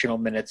few additional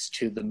minutes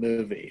to the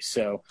movie.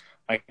 So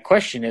my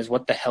question is,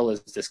 what the hell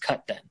is this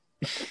cut then?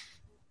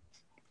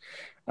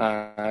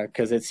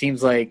 Because it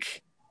seems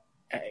like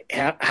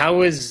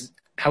how is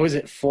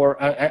it for?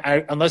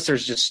 Unless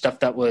there's just stuff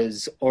that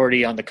was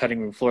already on the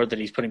cutting room floor that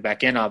he's putting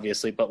back in,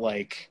 obviously. But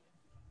like,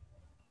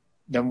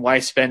 then why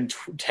spend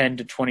 $10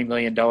 to $20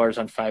 million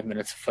on 5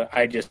 minutes?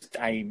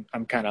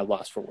 I'm kind of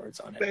lost for words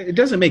on it. It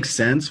doesn't make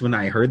sense when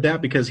I heard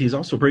that because he's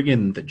also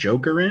bringing the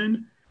Joker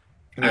in.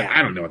 Yeah.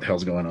 I don't know what the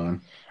hell's going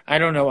on. I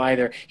don't know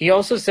either. He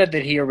also said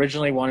that he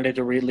originally wanted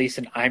to release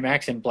an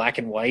IMAX in black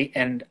and white,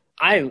 and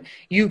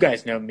you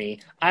guys know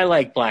me. I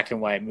like black and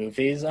white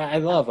movies. I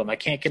love them. I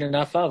can't get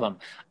enough of them.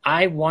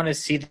 I want to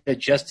see the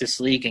Justice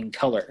League in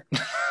color.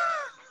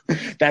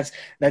 That's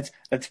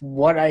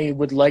what I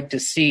would like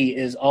to see,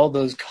 is all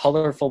those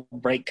colorful,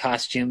 bright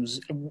costumes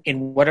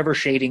in whatever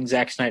shading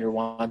Zack Snyder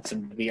wants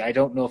them to be. I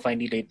don't know if I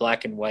need a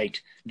black and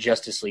white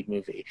Justice League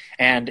movie,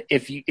 and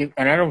and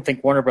I don't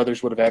think Warner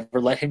Brothers would have ever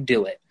let him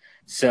do it.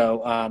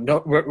 So,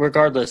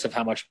 regardless of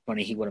how much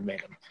money he would have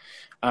made him.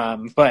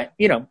 But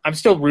I'm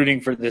still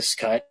rooting for this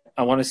cut.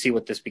 I want to see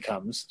what this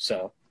becomes.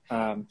 So,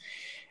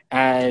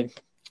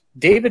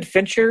 David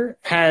Fincher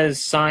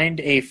has signed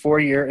a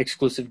 4-year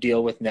exclusive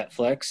deal with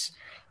Netflix.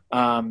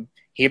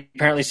 He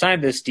apparently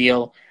signed this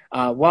deal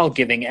while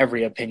giving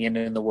every opinion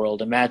in the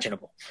world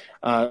imaginable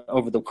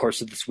over the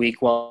course of this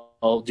week while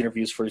doing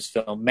interviews for his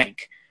film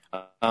Mank.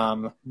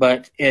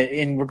 But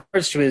in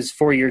regards to his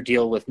 4-year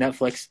deal with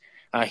Netflix,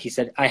 he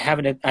said, I have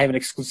an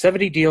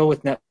exclusivity deal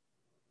with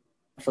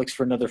Netflix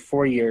for another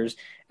 4 years,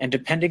 and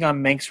depending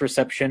on Mank's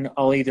reception,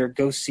 I'll either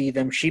go see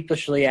them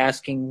sheepishly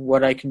asking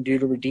what I can do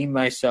to redeem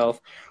myself,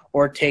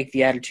 or take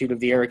the attitude of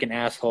the arrogant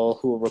asshole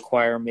who will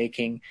require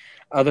making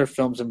other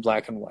films in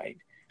black and white.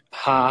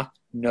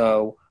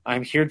 No.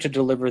 I'm here to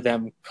deliver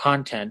them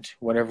content,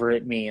 whatever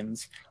it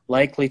means,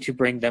 likely to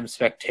bring them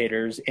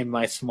spectators in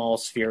my small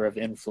sphere of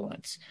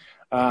influence.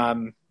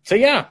 So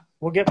yeah,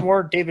 we'll get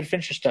more David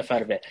Fincher stuff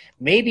out of it.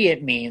 Maybe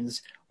it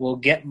means we'll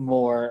get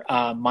more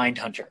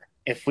Mindhunter.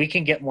 If we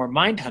can get more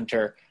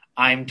Mindhunter,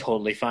 I'm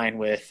totally fine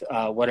with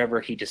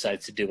whatever he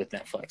decides to do with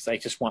Netflix. I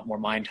just want more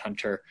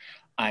Mindhunter.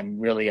 I'm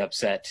really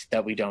upset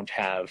that we don't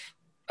have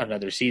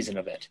another season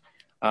of it.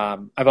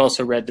 I've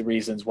also read the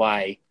reasons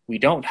why we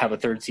don't have a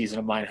third season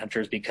of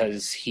Mindhunters,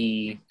 because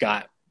he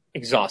got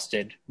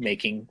exhausted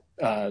making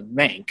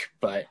Mank.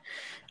 But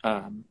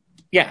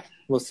yeah,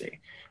 we'll see.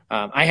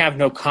 I have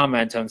no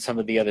comment on some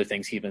of the other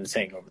things he's been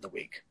saying over the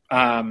week.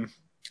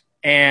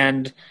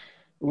 And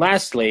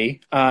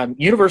lastly,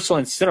 Universal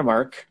and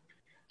Cinemark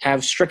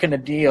have stricken a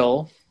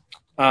deal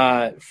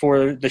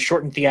for the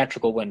shortened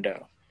theatrical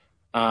window.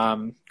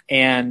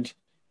 And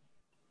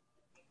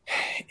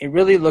it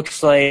really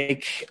looks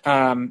like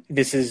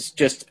this is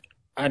just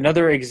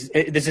another.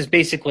 This is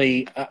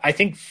basically, I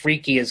think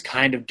Freaky is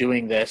kind of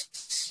doing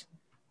this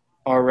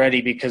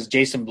already, because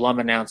Jason Blum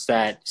announced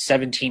that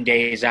 17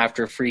 days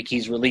after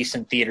Freaky's release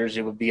in theaters,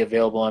 it would be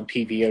available on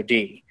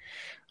PVOD.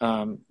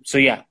 So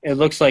yeah, it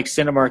looks like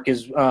Cinemark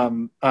is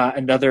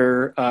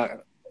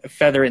another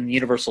feather in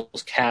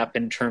Universal's cap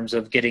in terms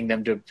of getting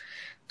them to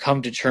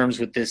come to terms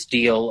with this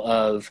deal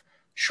of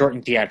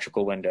shortened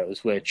theatrical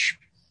windows, which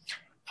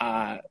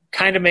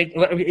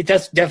it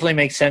does definitely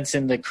make sense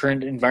in the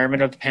current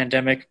environment of the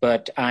pandemic,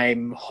 but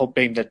I'm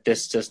hoping that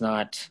this does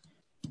not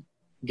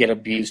get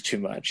abused too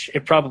much.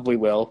 It probably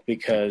will,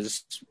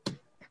 because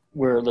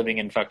we're living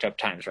in fucked up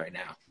times right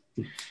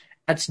now.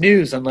 That's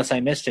news, unless I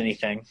missed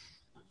anything.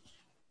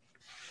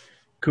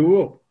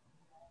 Cool.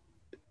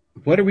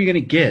 What are we going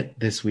to get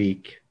this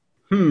week?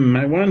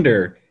 I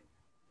wonder.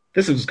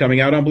 This is coming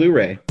out on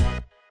Blu-ray.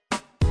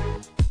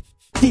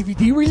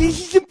 DVD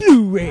releases and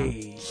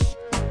Blu-rays.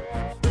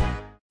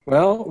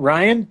 Well,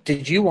 Ryan,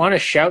 did you want a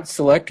Shout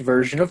Select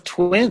version of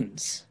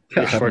Twins?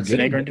 The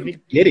Schwarzenegger interview?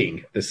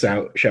 Getting the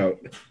Shout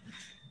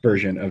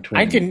version of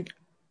Twins.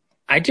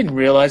 I didn't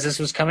realize this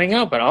was coming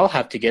out, but I'll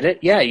have to get it.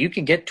 Yeah, you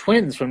can get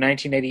Twins from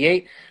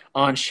 1988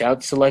 on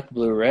Shout Select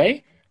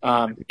Blu-ray.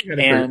 And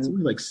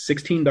like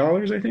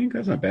 $16, I think.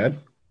 That's not bad.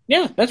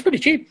 Yeah, that's pretty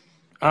cheap.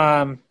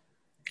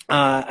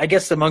 I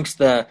guess amongst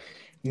the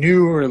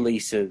new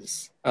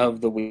releases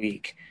of the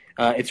week,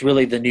 it's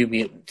really the New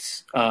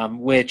Mutants,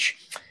 which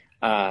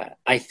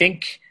I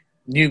think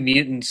New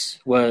Mutants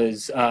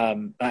was.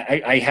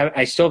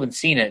 I still haven't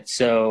seen it,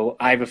 so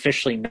I've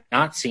officially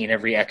not seen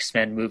every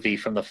X-Men movie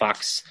from the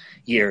Fox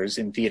years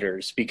in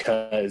theaters,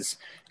 because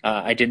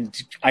I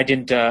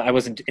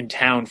wasn't in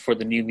town for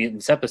the New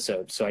Mutants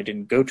episode, so I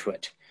didn't go to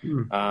it.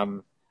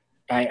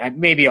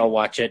 Maybe I'll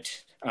watch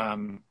it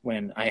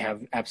when I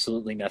have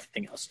absolutely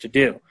nothing else to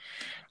do.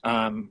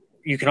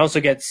 You can also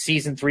get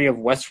season 3 of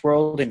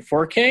Westworld in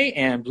 4K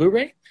and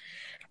Blu-ray.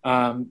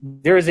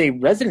 There is a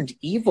Resident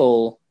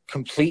Evil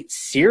complete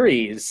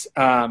series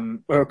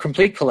or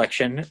complete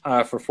collection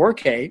for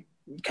 4K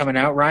coming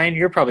out. Ryan,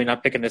 you're probably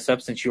not picking this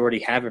up since you already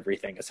have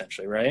everything,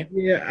 essentially, right?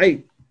 Yeah,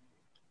 I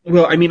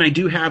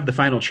do have the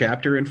final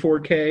chapter in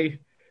 4K.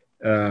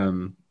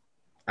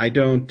 I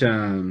don't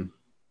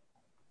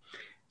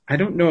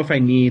know if I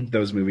need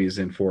those movies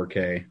in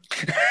 4K.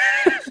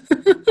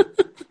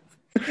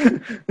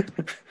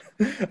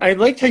 I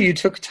liked how you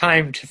took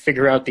time to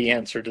figure out the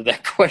answer to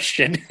that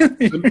question.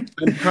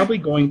 I'm probably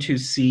going to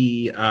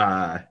see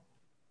the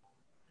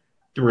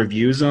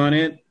reviews on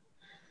it,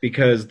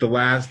 because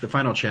the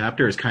final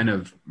chapter is kind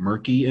of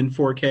murky in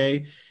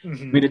 4K.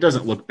 Mm-hmm. I mean, it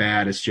doesn't look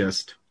bad. It's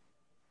just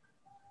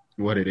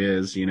what it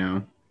is, you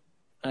know.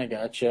 I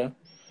gotcha.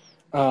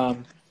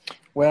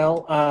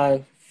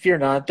 Fear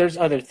not. There's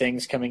other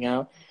things coming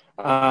out.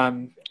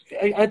 I'll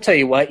tell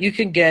you what. You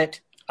can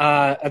get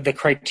the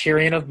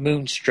Criterion of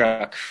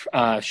Moonstruck,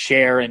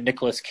 Cher and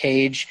Nicolas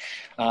Cage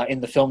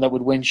in the film that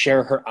would win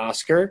Cher her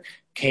Oscar.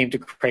 Came to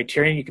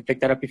Criterion. You can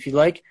pick that up if you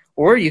like.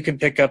 Or you can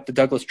pick up the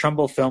Douglas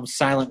Trumbull film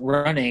Silent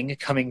Running,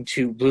 coming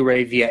to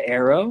Blu-ray via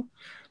Arrow.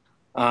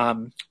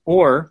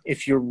 Or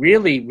if you're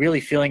really, really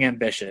feeling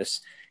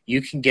ambitious,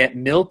 you can get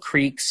Mill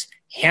Creek's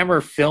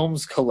Hammer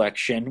Films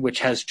collection,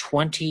 which has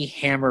 20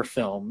 Hammer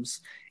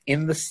films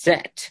in the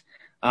set.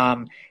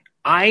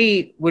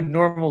 I would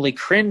normally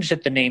cringe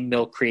at the name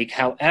Mill Creek.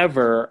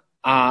 However,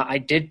 I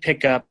did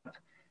pick up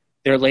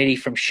their Lady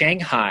from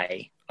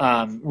Shanghai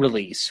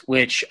release,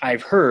 which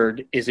I've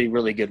heard is a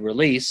really good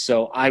release.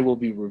 So I will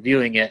be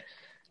reviewing it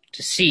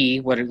to see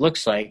what it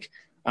looks like.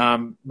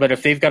 But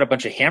if they've got a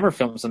bunch of Hammer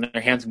films on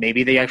their hands,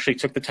 maybe they actually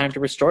took the time to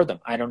restore them.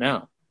 I don't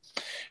know.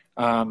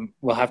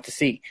 We'll have to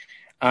see.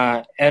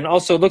 And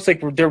also, it looks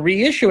like they're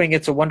reissuing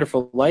It's a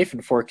Wonderful Life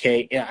in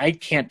 4K. I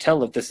can't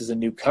tell if this is a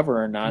new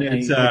cover or not.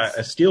 It's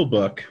a steel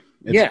book.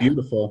 It's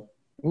beautiful.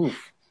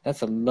 Oof,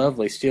 that's a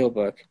lovely steel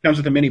book. Comes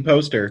with a mini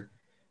poster.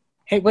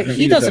 Hey, wait,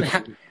 he doesn't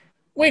have...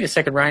 Wait a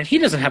second, Ryan. He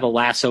doesn't have a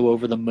lasso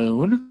over the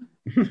moon.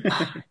 This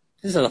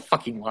is a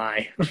fucking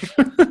lie.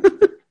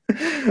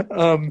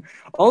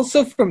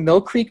 Also from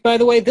Mill Creek, by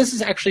the way, this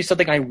is actually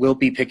something I will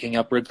be picking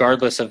up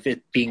regardless of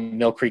it being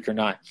Mill Creek or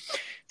not.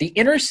 The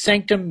Inner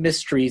Sanctum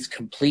Mysteries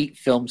Complete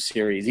Film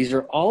Series. These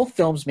are all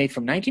films made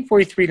from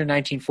 1943 to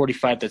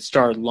 1945 that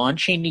star Lon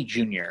Chaney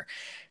Jr.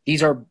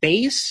 These are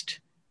based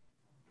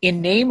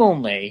in name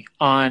only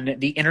on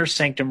the Inner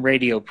Sanctum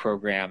radio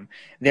program.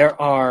 They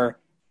are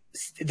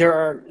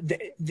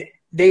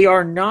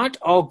not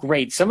all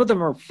great. Some of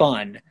them are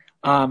fun.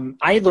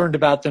 I learned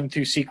about them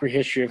through Secret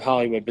History of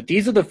Hollywood, but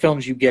these are the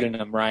films you get in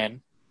them,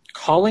 Ryan.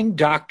 Calling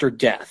Dr.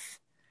 Death,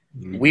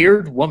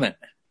 Weird Woman,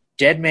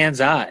 Dead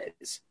Man's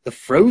Eyes, The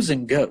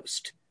Frozen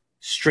Ghost,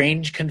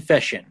 Strange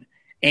Confession,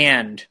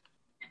 and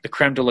the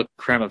creme de la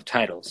creme of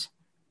titles,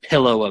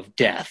 Pillow of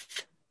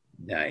Death.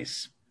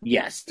 Nice.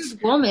 Yes. This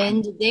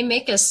woman, did they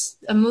make a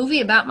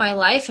movie about my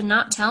life and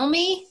not tell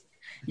me?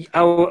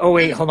 Oh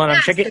wait, hold on.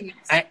 I'm checking.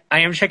 I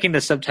am checking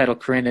the subtitle,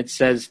 Corinne. It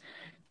says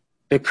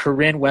The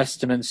Corinne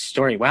Westerman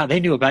Story. Wow, they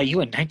knew about you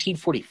in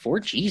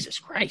 1944? Jesus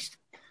Christ.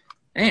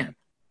 Man,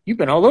 you've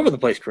been all over the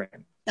place,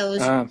 Corinne.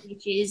 Those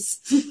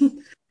bitches.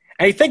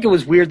 I think it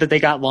was weird that they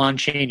got Lon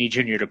Chaney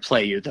Jr. to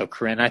play you, though,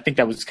 Corinne. I think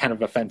that was kind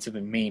of offensive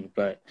and mean,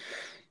 but,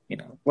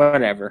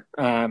 whatever.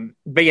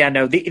 But yeah,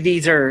 no,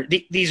 these are,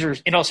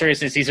 in all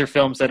seriousness, these are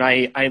films that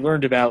I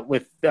learned about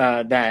with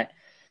the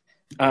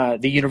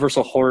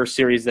Universal Horror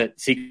series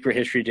that Secret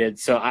History did.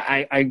 So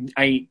I've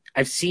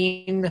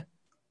seen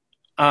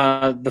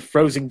The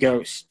Frozen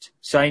Ghost,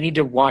 so I need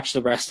to watch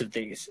the rest of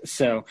these.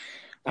 So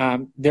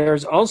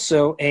there's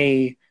also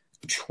a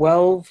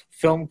 12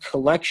 film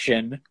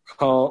collection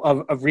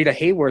of Rita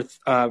Hayworth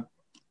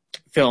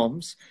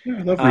films,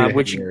 I love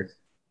Rita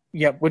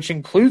Hayworth. Which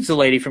includes The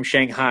Lady from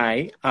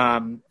Shanghai.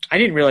 I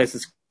didn't realize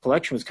this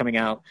collection was coming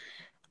out,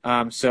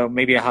 so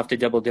maybe I'll have to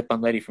double dip on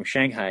Lady from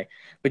Shanghai.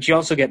 But you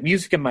also get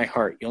Music in My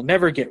Heart, You'll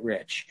Never Get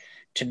Rich,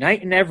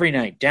 Tonight and Every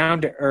Night,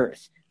 Down to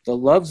Earth, The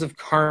Loves of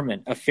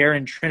Carmen, Affair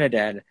in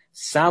Trinidad,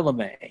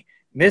 Salome,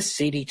 Miss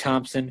Sadie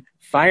Thompson,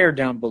 Fire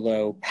Down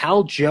Below,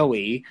 Pal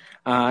Joey,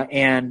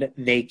 and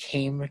They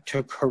Came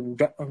to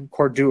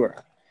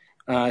Cordura.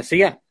 So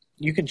yeah,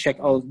 you can check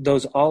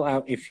those all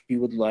out if you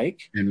would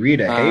like. And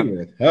Rita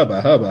Hayworth,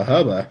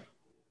 hubba.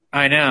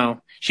 I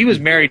know. She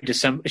was married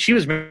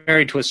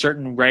to a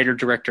certain writer,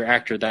 director,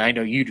 actor that I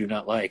know you do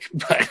not like,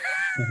 but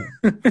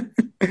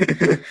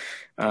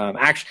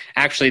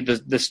actually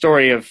the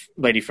story of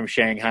Lady from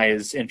Shanghai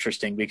is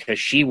interesting because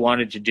she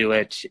wanted to do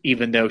it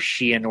even though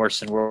she and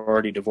Orson were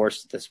already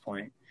divorced at this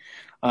point.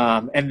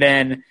 And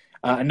then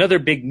another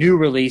big new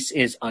release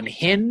is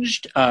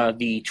Unhinged,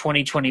 the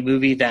 2020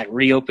 movie that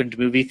reopened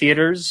movie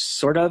theaters,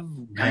 sort of,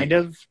 kind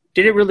of.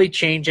 Did it really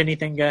change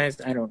anything,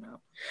 guys? I don't know.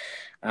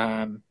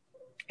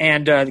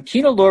 And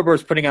Kino Lorber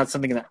is putting out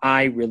something that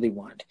I really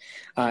want.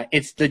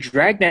 It's the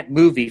Dragnet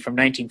movie from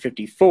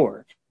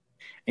 1954.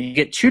 And you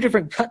get two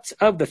different cuts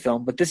of the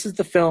film, but this is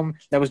the film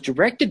that was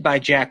directed by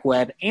Jack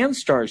Webb and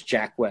stars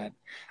Jack Webb,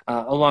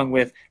 along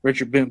with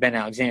Richard Boone, Ben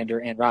Alexander,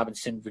 and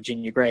Robinson,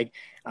 Virginia Gregg.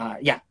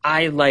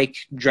 I like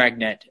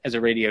Dragnet as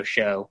a radio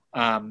show.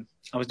 I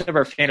was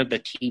never a fan of the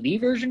TV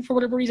version for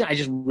whatever reason. I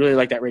just really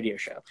like that radio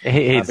show.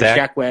 Hey, Zach,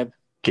 Jack Webb.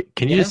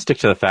 Can you just stick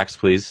to the facts,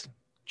 please?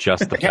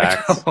 Just the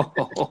facts.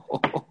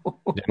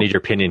 I need your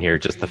opinion here.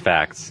 Just the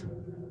facts.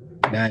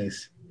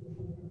 Nice.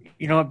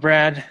 You know what,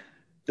 Brad?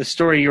 The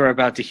story you're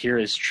about to hear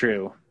is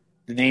true.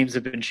 The names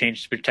have been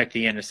changed to protect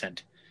the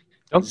innocent.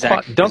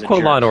 Don't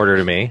quote Law and Order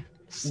to me.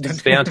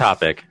 Stay on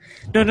topic.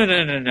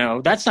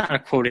 No. That's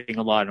not quoting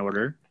a Law and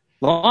Order.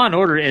 Law and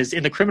Order is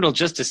in the criminal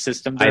justice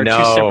system. I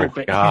know.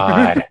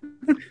 God.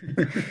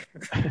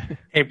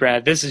 Hey,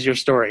 Brad, this is your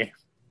story.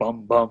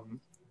 Bum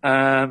bum.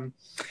 And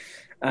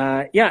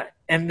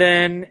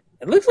then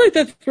it looks like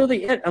that's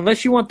really it.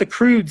 Unless you want the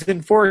Croods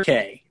in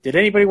 4K. Did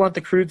anybody want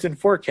the Croods in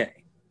 4K?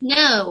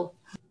 No.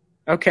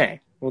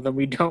 Okay. Well, then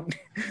we don't.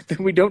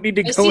 Then we don't need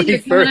to go any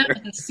further. further. Out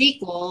with a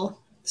sequel.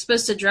 It's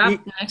supposed to drop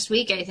next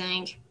week, I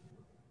think.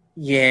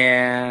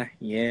 Yeah,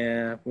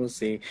 we'll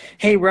see.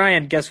 Hey,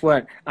 Ryan, guess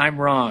what? I'm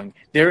wrong.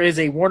 There is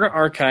a Warner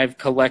Archive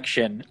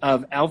collection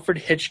of Alfred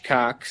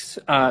Hitchcock's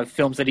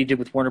films that he did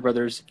with Warner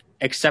Brothers,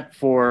 except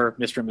for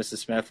Mr. and Mrs.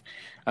 Smith.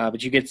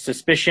 But you get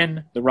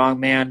Suspicion, The Wrong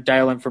Man,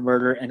 Dial M for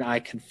Murder, and I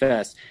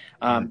Confess.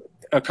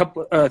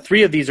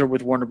 Three of these are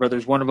with Warner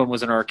Brothers. One of them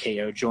was an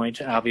RKO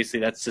joint. Obviously,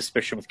 that's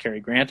Suspicion with Cary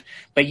Grant.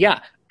 But yeah,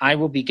 I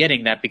will be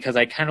getting that because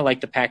I kind of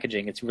like the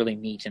packaging. It's really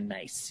neat and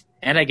nice.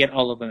 And I get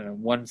all of them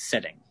in one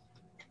setting.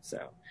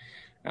 So,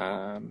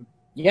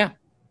 yeah.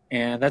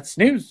 And that's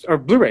news. Or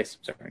Blu-rays,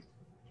 sorry.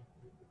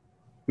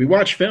 We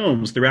watch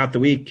films throughout the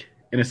week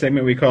in a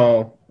segment we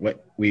call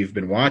What We've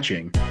Been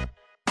Watching.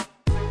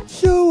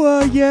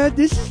 So, yeah,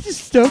 this is the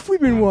stuff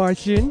we've been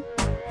watching.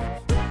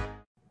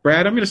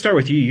 Brad, I'm going to start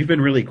with you. You've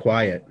been really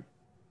quiet.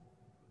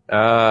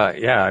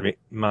 Yeah, I mean,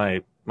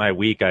 my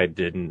week, I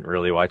didn't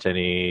really watch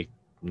any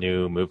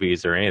new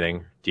movies or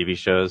anything, TV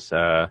shows.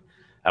 I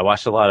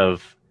watched a lot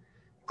of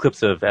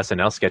clips of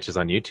SNL sketches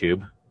on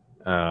YouTube,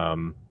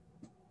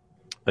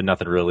 but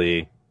nothing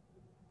really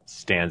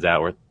stands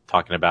out worth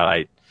talking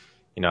about.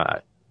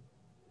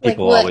 Like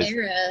what always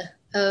era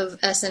of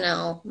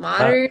SNL?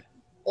 Modern?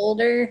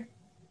 Older?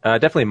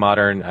 definitely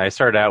modern. I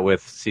started out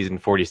with season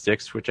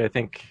 46, which I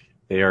think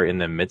they are in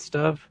the midst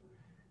of.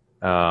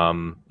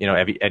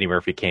 Eddie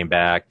Murphy came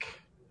back,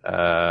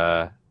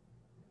 but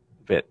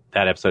that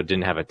episode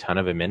didn't have a ton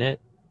of him in it.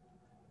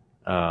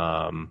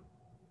 And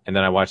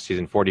then I watched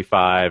season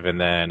 45, and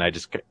then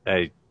it's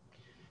on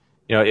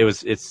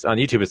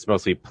YouTube. It's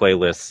mostly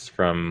playlists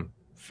from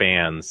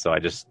fans, so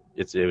it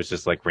was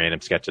just like random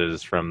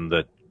sketches from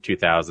the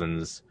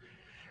 2000s,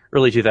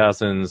 early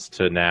 2000s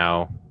to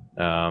now.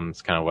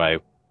 It's kind of what I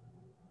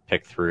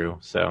picked through.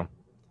 So,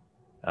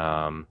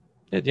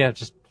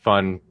 just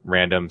fun,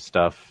 random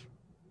stuff.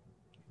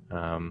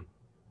 And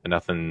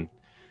nothing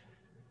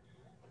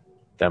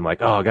that I'm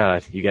like, oh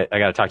god, I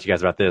got to talk to you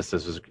guys about this.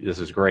 This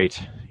is great.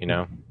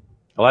 A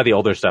lot of the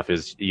older stuff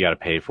is you got to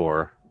pay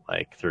for,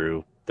 like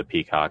through the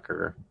Peacock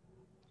or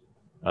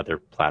other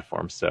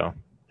platforms. So I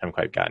haven't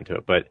quite gotten to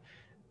it, but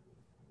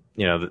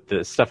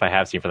the stuff I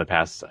have seen from the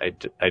past,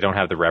 I don't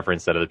have the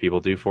reference that other people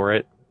do for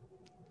it.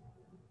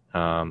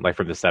 Like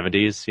from the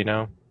 70s,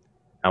 I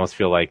almost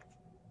feel like,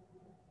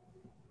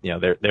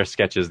 their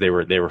sketches, they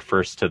were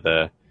first to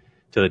the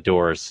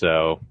doors.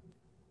 So,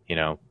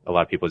 a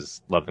lot of people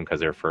just love them because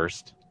they're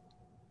first.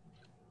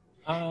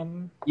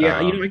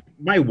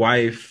 My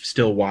wife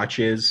still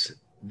watches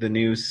the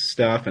new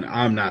stuff, and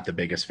I'm not the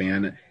biggest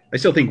fan. I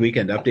still think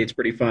Weekend Update's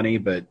pretty funny,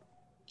 but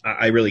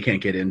I really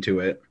can't get into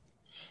it.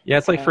 Yeah,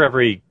 it's like for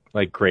every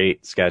like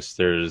great sketch,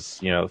 there's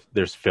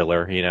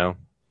filler, Yeah.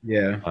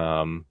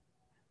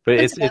 But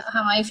That's about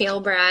how I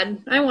feel,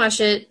 Brad. I watch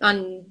it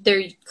on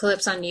their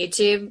clips on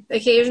YouTube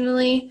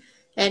occasionally,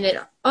 and it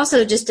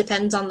also just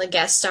depends on the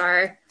guest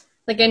star.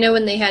 Like, I know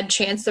when they had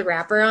Chance the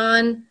Rapper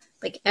on,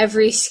 like,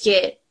 every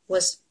skit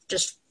was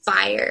just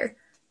fire.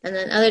 And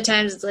then other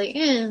times it's like,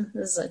 this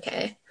is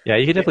okay. Yeah,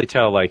 you can definitely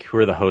tell, like, who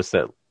are the hosts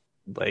that,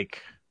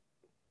 like,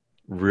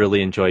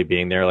 really enjoy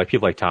being there. Like,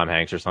 people like Tom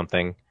Hanks or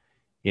something,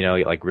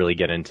 like, really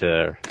get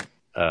into,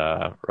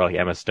 or like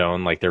Emma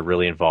Stone, like, they're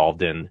really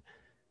involved in,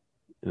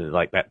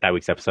 like, that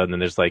week's episode. And then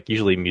there's, like,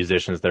 usually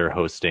musicians that are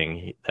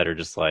hosting that are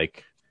just,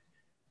 like,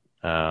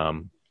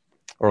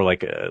 or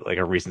like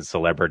a recent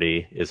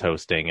celebrity is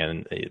hosting,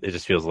 and it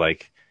just feels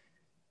like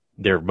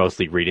they're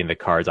mostly reading the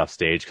cards off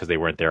stage because they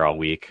weren't there all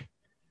week.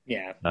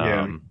 Yeah.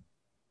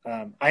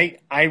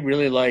 I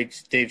really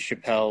liked Dave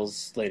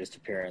Chappelle's latest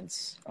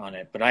appearance on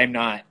it, but I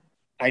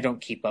don't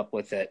keep up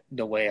with it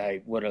the way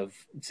I would have,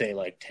 say,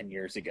 like 10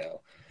 years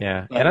ago.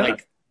 Yeah. But I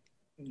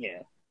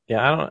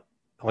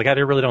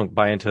really don't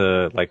buy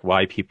into like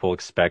why people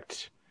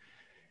expect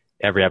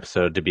every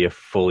episode to be a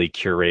fully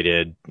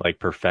curated, like,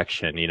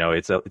 perfection.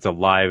 It's a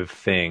live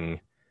thing.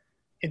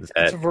 It's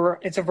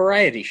a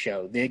variety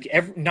show.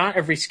 Not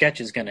every sketch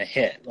is going to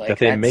hit. Like, that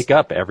they make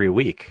up every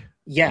week.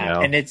 Yeah,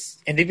 and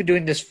they've been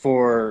doing this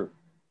for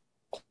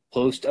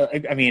close to,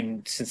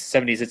 since the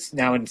 70s. It's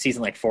now in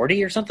season like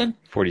 40 or something.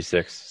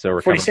 46. So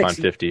we're coming up on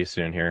 50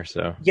 soon here.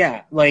 So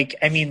yeah,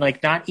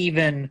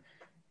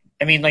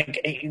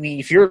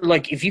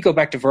 if you go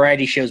back to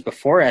variety shows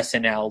before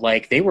SNL,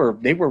 like they were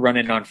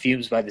running on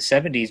fumes by the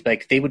 70s.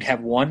 Like they would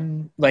have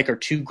one or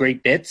two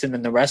great bits, and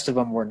then the rest of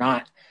them were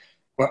not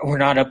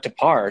up to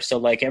par. So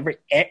like every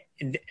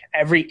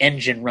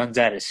engine runs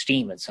out of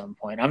steam at some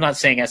point. I'm not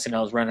saying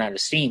SNL's run out of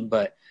steam,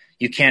 but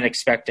you can't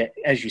expect it,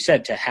 as you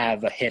said, to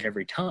have a hit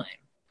every time.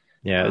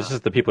 Yeah, it's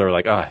just the people are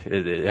like,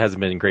 it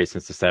hasn't been great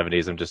since the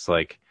 70s. I'm just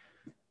like,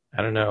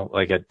 I don't know,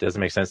 like it doesn't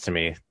make sense to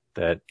me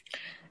that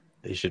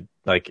they should,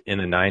 like, in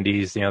the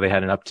 90s, they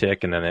had an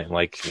uptick, and then it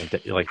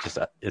just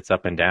it's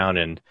up and down.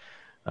 And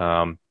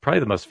probably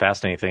the most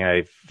fascinating thing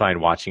I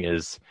find watching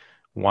is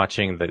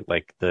watching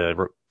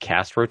the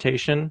cast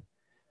rotation.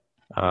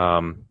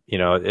 I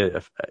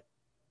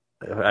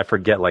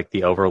forget like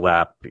the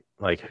overlap,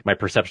 like my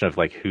perception of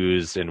like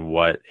who's in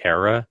what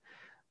era.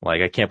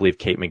 Like I can't believe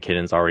Kate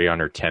McKinnon's already on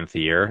her 10th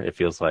year. It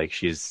feels like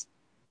she's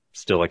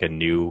still like a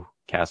new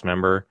cast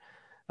member.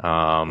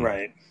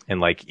 Right. And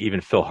like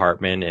even Phil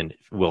Hartman and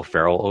Will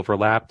Ferrell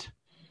overlapped.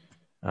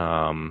 That's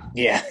kind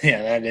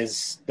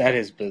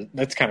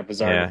of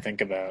bizarre to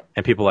think about.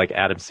 And people like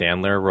Adam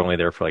Sandler were only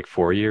there for like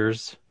 4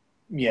 years.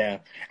 Yeah,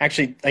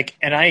 actually,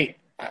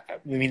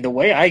 the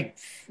way I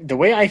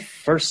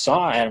first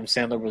saw Adam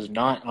Sandler was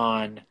not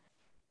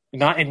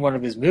in one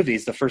of his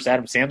movies. The first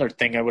Adam Sandler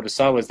thing I would have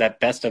saw was that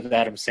Best of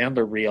Adam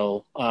Sandler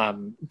reel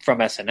from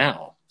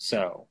SNL.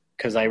 So,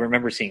 because I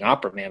remember seeing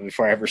Opera Man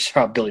before I ever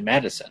saw Billy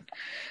Madison.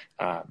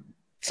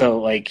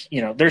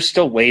 There's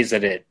still ways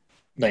that it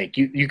Like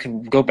you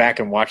can go back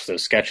and watch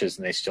those sketches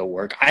and they still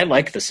work. I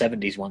like the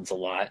 70s ones a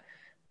lot.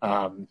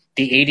 The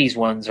 80s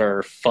ones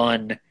are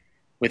fun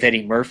with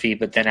Eddie Murphy,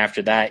 but then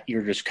after that,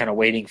 you're just kind of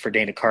waiting for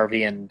Dana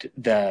Carvey and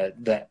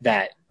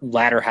that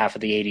latter half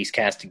of the 80s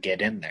cast to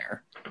get in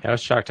there. I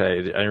was shocked. I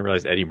didn't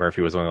realize Eddie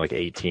Murphy was only like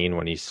 18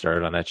 when he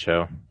started on that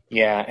show.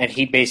 Yeah, and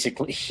he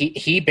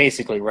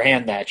basically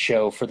ran that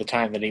show for the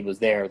time that he was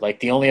there. Like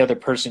the only other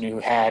person who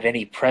had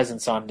any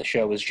presence on the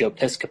show was Joe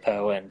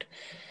Piscopo, and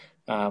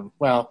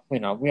well,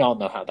 we all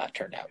know how that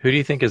turned out. Who do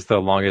you think is the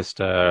longest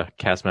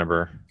cast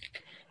member?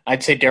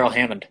 I'd say Daryl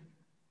Hammond.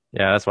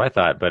 Yeah, that's what I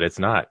thought, but it's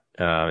not.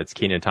 It's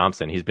Kenan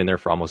Thompson. He's been there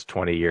for almost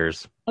 20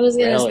 years. I was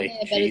going to Really?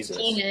 say, but it's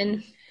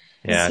Kenan.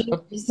 Yeah.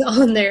 He's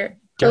on there.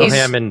 Daryl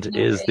Hammond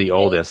is the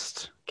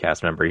oldest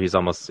cast member. He's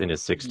almost in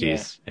his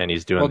 60s, and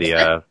he's doing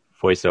the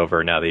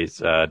voiceover now that he's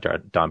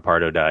Don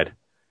Pardo died.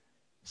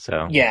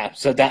 So yeah,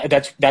 so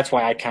that's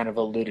why I kind of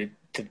alluded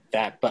to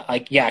that. But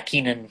like, yeah,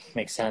 Kenan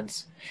makes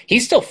sense.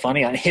 He's still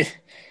funny on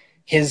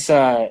his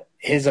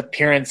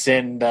appearance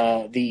in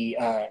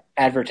the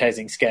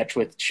advertising sketch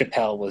with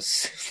Chappelle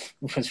was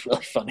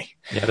really funny.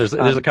 Yeah, there's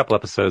a couple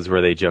episodes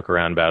where they joke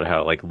around about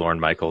how like Lorne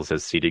Michaels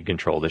has ceded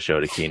control of the show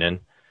to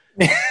Kenan.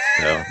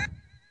 So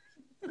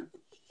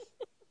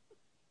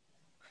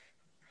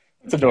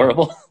it's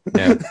adorable.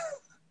 Yeah.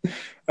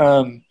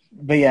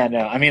 But yeah,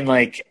 no, I mean,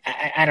 like,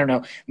 I don't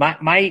know.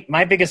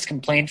 My biggest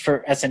complaint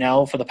for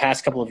SNL for the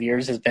past couple of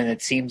years has been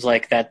it seems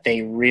like that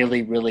they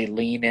really, really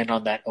lean in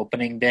on that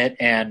opening bit,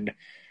 and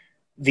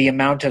the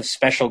amount of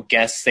special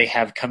guests they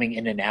have coming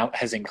in and out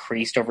has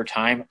increased over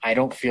time. I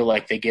don't feel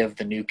like they give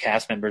the new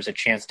cast members a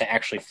chance to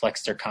actually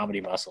flex their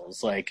comedy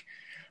muscles. Like,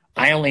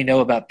 I only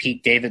know about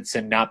Pete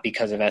Davidson not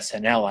because of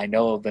SNL. I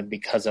know of him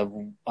because of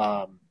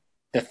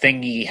the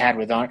thing he had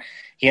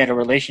he had a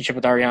relationship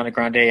with Ariana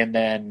Grande, and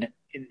then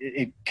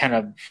it kind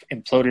of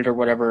imploded or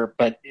whatever.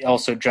 But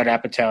also Judd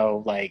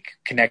Apatow like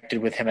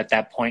connected with him at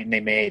that point, and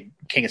they made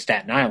King of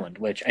Staten Island,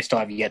 which I still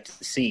have yet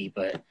to see.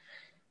 But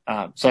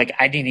so like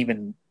I didn't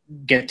even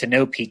get to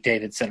know Pete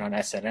Davidson on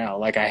SNL.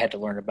 Like I had to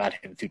learn about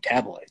him through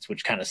tabloids,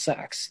 which kind of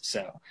sucks.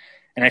 So,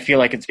 and I feel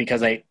like it's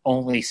because I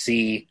only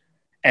see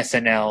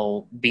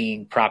SNL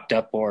being propped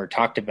up or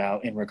talked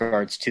about in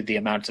regards to the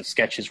amounts of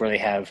sketches where they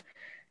have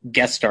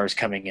guest stars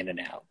coming in and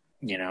out,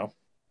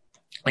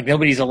 like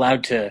nobody's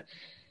allowed to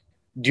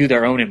do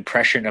their own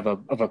impression of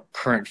a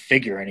current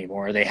figure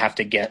anymore. They have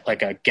to get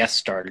like a guest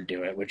star to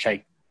do it, which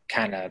I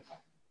kind of,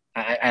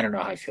 I don't know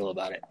how I feel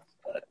about it.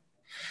 But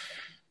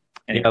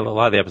anyway. Yeah, a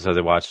lot of the episodes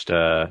I watched,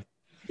 there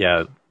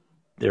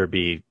would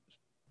be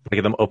like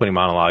in the opening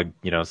monologue,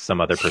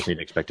 some other person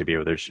you'd expect to be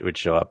over there would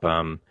show up.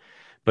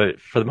 But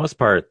for the most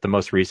part, the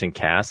most recent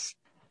cast,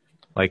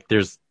 like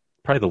there's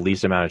probably the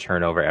least amount of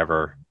turnover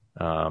ever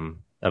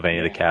of any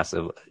of the casts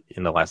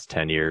in the last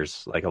 10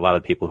 years. Like a lot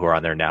of the people who are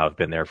on there now have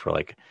been there for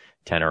like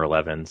 10 or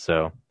 11.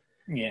 So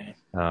yeah.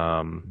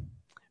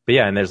 But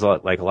yeah, and there's a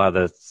lot of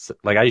the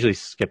like I usually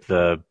skip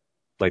the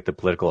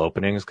political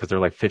openings because they're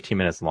like 15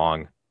 minutes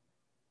long.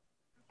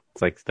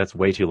 It's like that's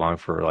way too long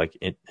for like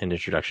an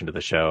introduction to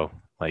the show.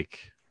 Like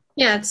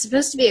yeah, it's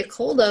supposed to be a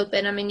cold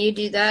open. I mean, you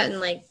do that in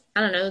like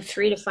I don't know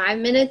 3 to 5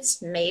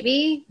 minutes,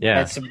 maybe.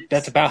 Yeah,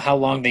 that's about how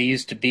long they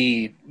used to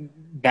be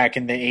back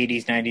in the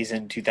 80s, 90s,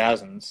 and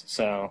 2000s.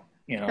 So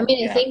I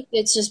mean, I think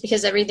it's just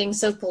because everything's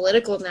so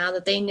political now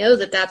that they know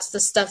that that's the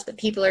stuff that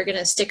people are going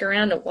to stick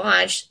around to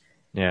watch.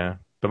 Yeah,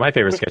 but my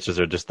favorite sketches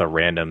are just the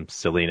random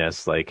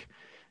silliness. Like,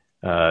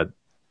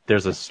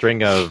 there's a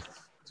string of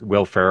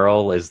Will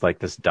Ferrell is like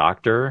this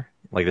doctor,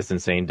 like this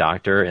insane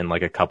doctor, and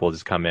like a couple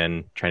just come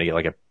in trying to get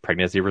like a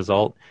pregnancy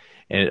result,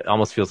 and it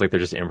almost feels like they're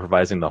just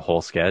improvising the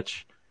whole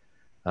sketch.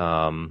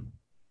 Yeah,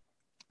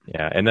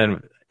 and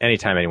then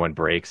anytime anyone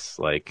breaks,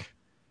 like,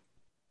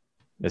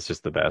 it's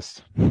just the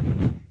best.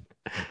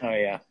 Oh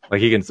yeah,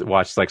 like you can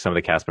watch like some of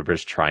the cast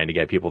members trying to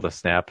get people to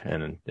snap,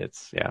 and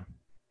it's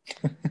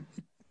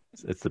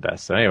it's the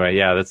best. So anyway,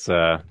 yeah, that's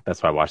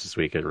what I watched this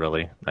week. I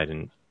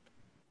didn't.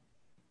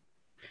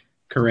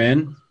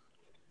 Corinne?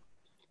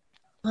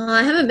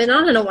 I haven't been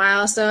on in a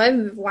while, so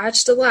I've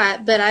watched a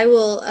lot, but I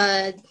will.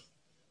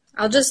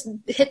 I'll just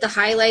hit the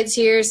highlights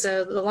here.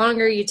 So the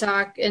longer you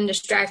talk and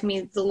distract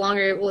me, the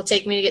longer it will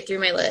take me to get through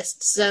my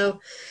list. So,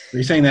 are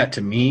you saying that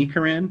to me,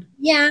 Corinne?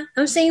 Yeah,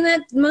 I'm saying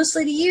that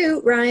mostly to you,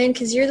 Ryan,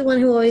 because you're the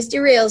one who always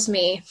derails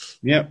me.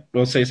 Yep,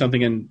 we'll say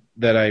something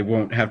that I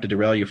won't have to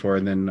derail you for,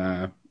 and then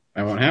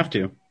I won't have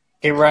to.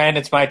 Hey, Ryan,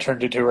 it's my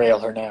turn to derail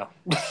her now.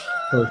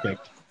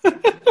 Perfect.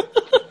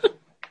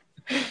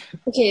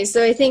 Okay,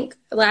 so I think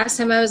last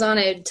time I was on,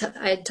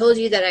 I told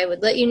you that I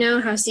would let you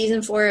know how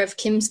season 4 of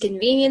Kim's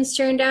Convenience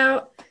turned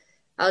out.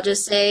 I'll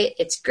just say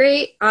it's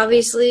great,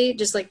 obviously,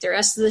 just like the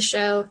rest of the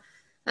show.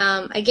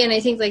 Again, I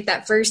think like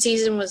that first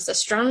season was the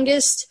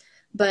strongest,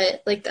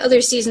 but like the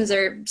other seasons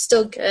are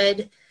still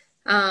good.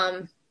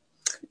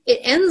 It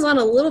ends on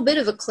a little bit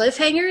of a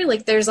cliffhanger.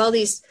 Like there's all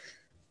these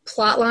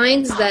plot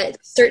lines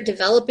that start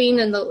developing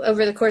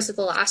over the course of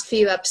the last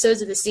few episodes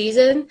of the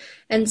season.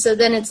 And so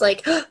then it's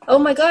like, oh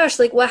my gosh,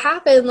 like what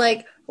happened?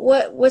 Like,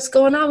 what's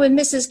going on with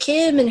Mrs.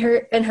 Kim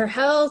and her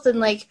health, and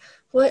like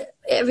what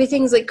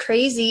everything's like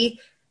crazy.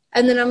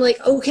 And then I'm like,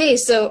 okay,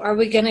 so are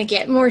we going to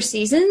get more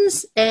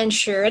seasons? And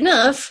sure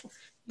enough,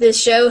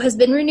 this show has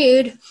been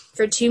renewed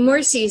for 2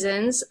 more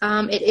seasons.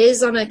 It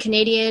is on a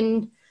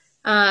Canadian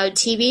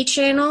TV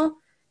channel,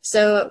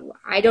 so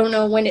I don't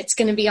know when it's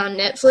going to be on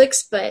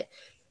Netflix, but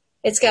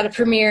it's got to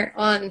premiere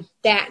on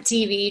that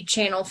TV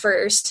channel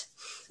first.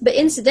 But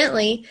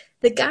incidentally,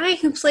 the guy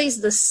who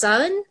plays the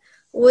son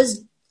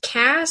was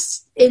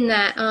cast in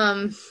that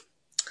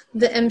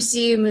the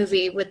MCU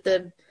movie with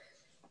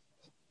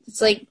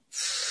it's like,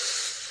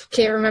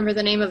 can't remember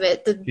the name of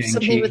it.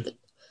 Something with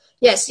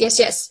yes.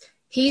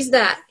 He's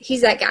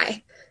that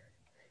guy.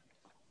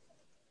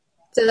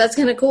 So that's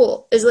kind of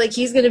cool. Is like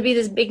he's going to be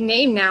this big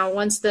name now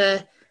once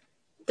the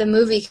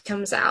movie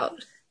comes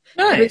out.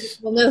 Nice.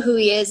 We'll know who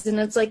he is, and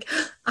it's like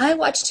I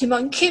watched him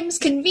on Kim's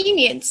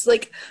Convenience.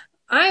 Like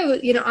I'm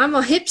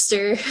a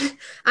hipster.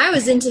 I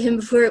was into him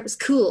before it was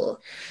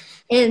cool,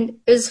 and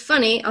it was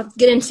funny. I'll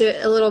get into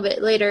it a little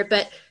bit later,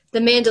 but The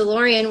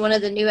Mandalorian, one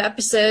of the new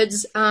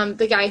episodes,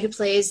 the guy who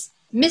plays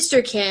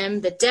Mr.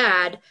 Kim, the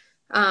dad,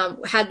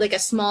 had like a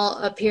small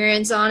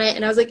appearance on it,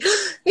 and I was like,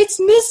 it's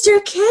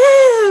Mr.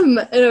 Kim!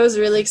 And I was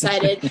really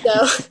excited.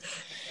 So,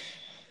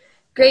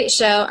 great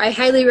show. I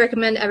highly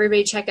recommend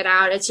everybody check it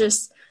out. It's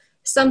just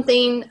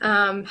something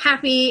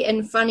happy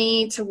and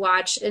funny to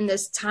watch in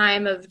this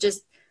time of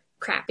just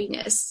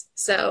crappiness.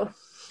 So,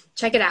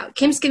 check it out.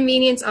 Kim's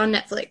Convenience on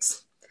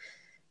Netflix.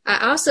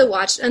 I also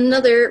watched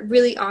another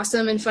really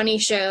awesome and funny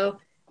show.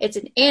 It's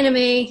an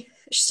anime,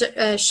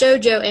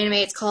 shoujo anime.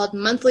 It's called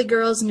Monthly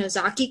Girls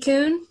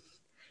Nozaki-kun.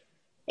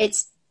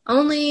 It's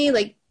only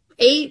like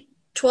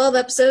 12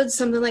 episodes,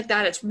 something like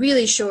that. It's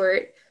really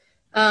short,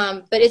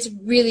 but it's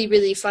really,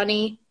 really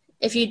funny.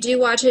 If you do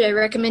watch it, I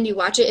recommend you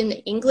watch it in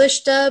the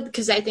English dub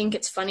because I think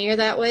it's funnier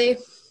that way.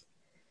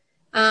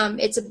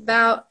 It's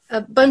about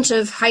a bunch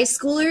of high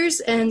schoolers,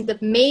 and the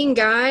main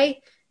guy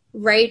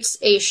writes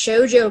a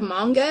shoujo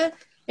manga,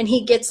 and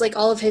he gets like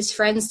all of his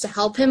friends to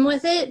help him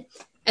with it.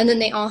 And then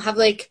they all have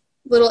like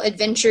little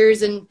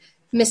adventures and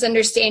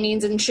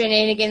misunderstandings and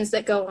shenanigans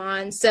that go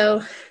on.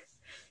 So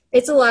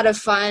it's a lot of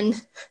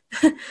fun.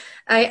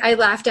 I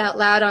laughed out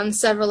loud on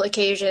several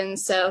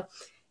occasions. So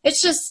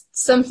it's just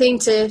something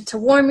to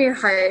warm your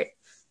heart.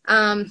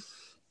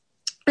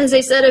 As I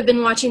said, I've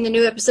been watching the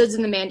new episodes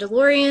in The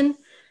Mandalorian.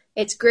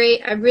 It's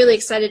great. I'm really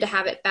excited to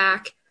have it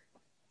back.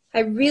 I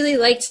really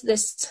liked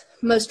this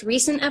most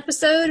recent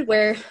episode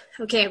where,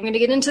 okay, I'm going to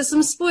get into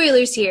some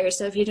spoilers here.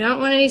 So if you don't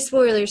want any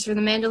spoilers for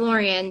The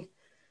Mandalorian.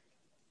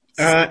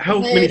 How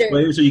many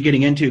spoilers are you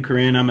getting into,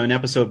 Corinne? I'm an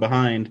episode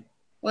behind.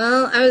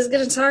 Well, I was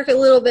going to talk a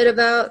little bit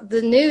about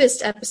the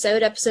newest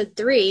episode, episode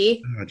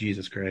 3. Oh,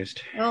 Jesus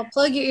Christ. Well,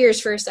 plug your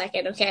ears for a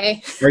second,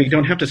 okay? Or you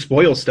don't have to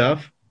spoil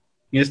stuff.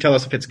 You just tell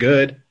us if it's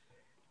good.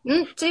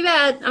 Too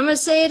bad. I'm going to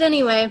say it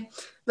anyway.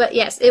 But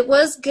yes, it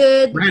was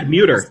good. Brad,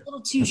 mute her. It was a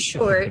little too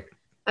short.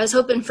 I was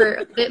hoping for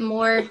a bit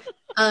more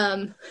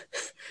time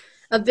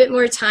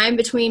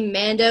between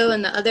Mando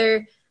and the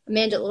other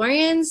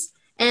Mandalorians.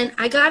 And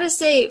I gotta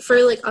say,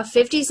 for like a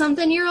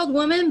 50-something-year-old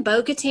woman,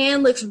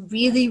 Bo-Katan looks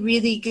really,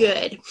 really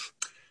good.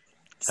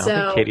 I don't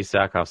think Katie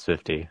Sackhoff's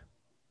 50.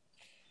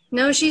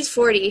 No, she's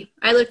 40.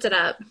 I looked it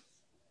up.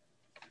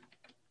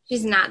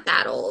 She's not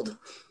that old.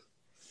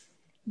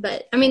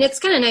 But, I mean, it's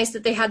kind of nice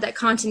that they had that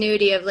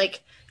continuity of,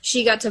 like,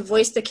 she got to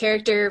voice the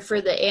character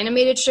for the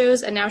animated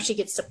shows, and now she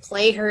gets to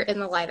play her in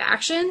the live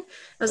action.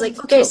 I was like,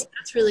 okay, so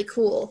that's really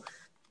cool.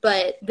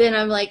 But then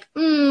I'm like,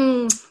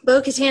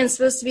 Bo-Katan's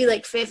supposed to be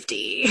like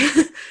 50.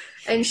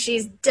 And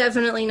she's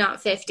definitely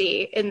not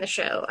 50 in the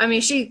show. I mean,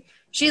 she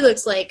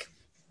looks like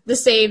the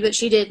same that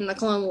she did in the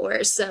Clone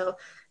Wars. So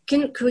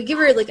can we give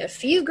her like a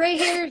few gray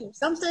hairs or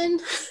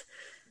something?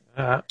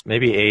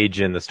 Maybe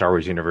age in the Star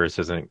Wars universe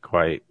isn't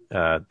quite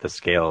the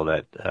scale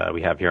that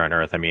we have here on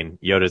Earth. I mean,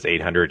 Yoda's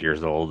 800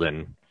 years old,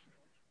 and,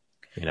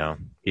 you know,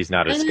 he's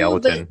not a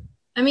skeleton. But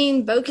I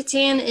mean,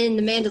 Bo-Katan in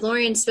The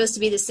Mandalorian is supposed to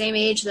be the same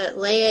age that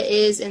Leia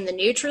is in the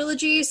new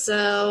trilogy,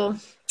 so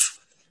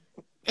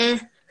I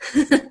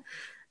don't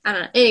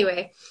know.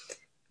 Anyway,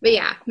 but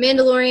yeah,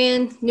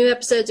 Mandalorian, new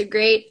episodes are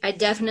great. I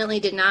definitely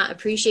did not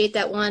appreciate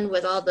that one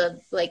with all the,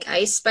 like,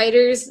 ice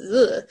spiders.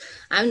 Ugh.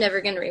 I'm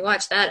never going to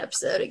rewatch that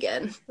episode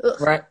again.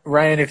 Ugh.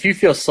 Ryan, if you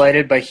feel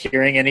slighted by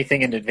hearing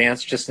anything in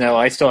advance just now,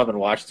 I still haven't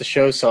watched the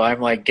show, so I'm,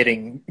 like,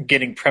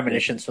 getting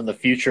premonitions from the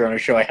future on a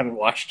show I haven't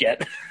watched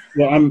yet.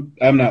 Well,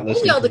 I'm not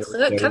listening.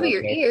 Y'all cover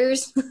your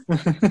ears.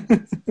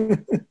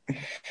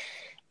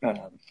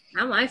 Not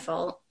my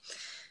fault.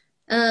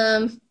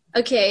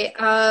 Okay,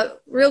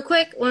 real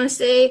quick, want to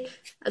say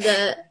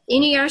the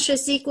Inuyasha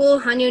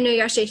sequel, Hanyo no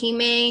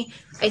Yashahime,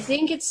 I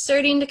think it's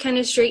starting to kind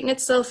of straighten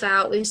itself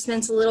out. We've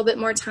spent a little bit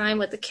more time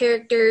with the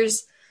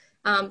characters.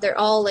 They're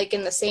all, like,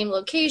 in the same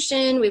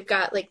location. We've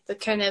got, like, the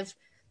kind of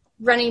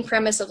running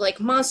premise of,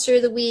 like, monster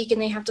of the week,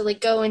 and they have to, like,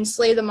 go and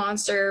slay the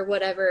monster or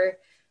whatever.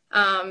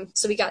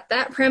 So we got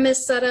that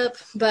premise set up,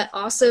 but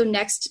also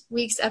next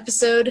week's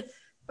episode,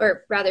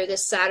 or rather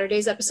this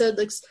Saturday's episode,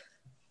 looks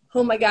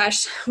oh my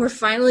gosh, we're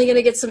finally going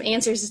to get some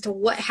answers as to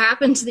what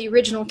happened to the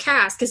original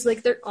cast, because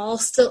like they're all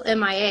still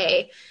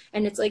MIA,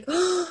 and it's like,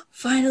 oh,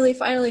 finally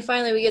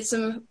we get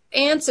some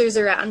answers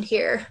around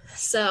here.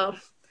 So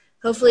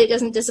hopefully it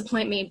doesn't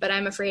disappoint me, but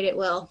I'm afraid it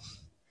will.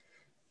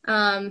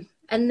 And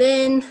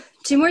then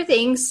 2 more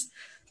things.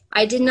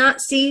 I did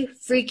not see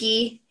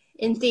Freaky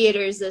in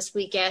theaters this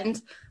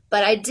weekend,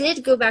 but I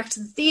did go back to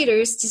the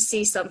theaters to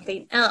see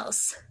something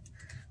else.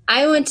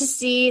 I went to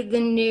see the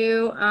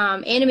new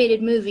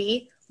animated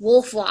movie,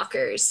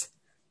 Wolfwalkers,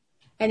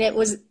 and it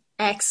was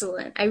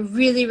excellent. I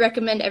really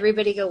recommend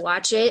everybody go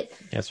watch it.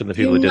 Yeah, from the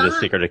people who did The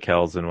Secret of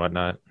Kells and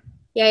whatnot.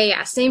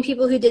 Yeah. Same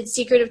people who did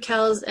Secret of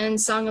Kells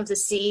and Song of the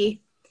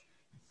Sea.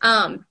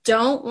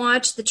 Don't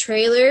watch the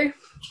trailer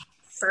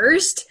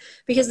first,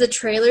 because the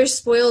trailer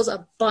spoils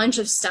a bunch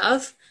of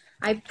stuff.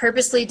 I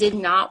purposely did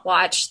not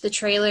watch the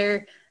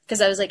trailer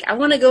because I was like, I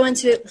want to go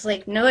into it with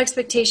like no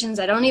expectations.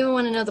 I don't even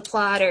want to know the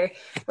plot or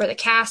the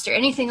cast or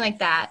anything like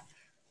that.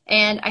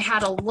 And I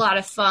had a lot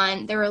of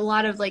fun. There were a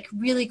lot of like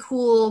really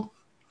cool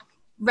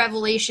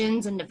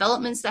revelations and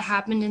developments that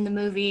happened in the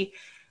movie.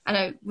 And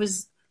I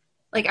was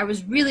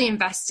really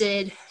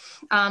invested.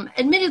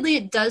 Admittedly,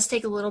 it does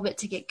take a little bit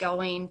to get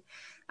going.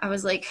 I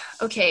was like,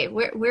 okay,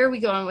 where are we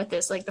going with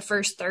this? Like the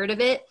first third of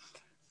it.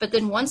 But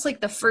then once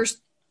like the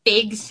first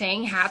big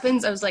thing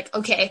happens, I was like,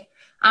 okay,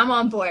 I'm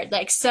on board.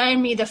 Like,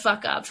 sign me the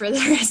fuck up for the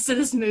rest of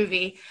this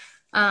movie.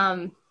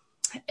 The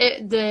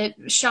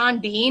Sean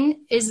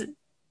Bean is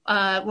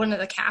one of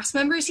the cast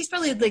members. He's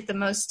probably like the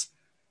most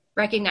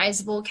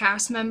recognizable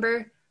cast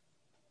member.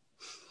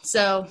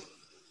 So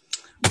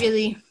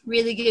really,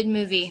 really good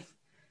movie.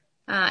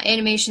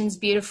 Animation's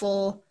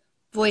beautiful.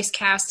 Voice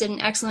cast did an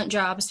excellent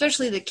job,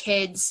 especially the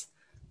kids.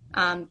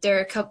 There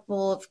are a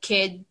couple of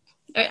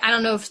I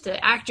don't know if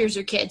the actors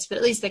are kids, but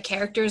at least the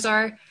characters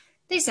are.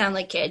 They sound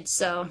like kids.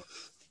 So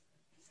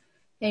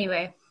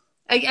anyway,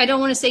 I don't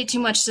want to say too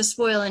much to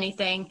spoil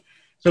anything.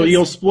 So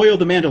you'll spoil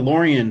The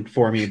Mandalorian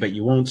for me, but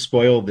you won't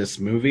spoil this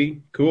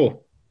movie?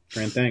 Cool.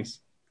 Fran, thanks.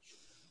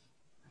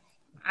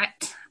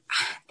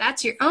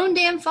 That's your own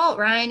damn fault,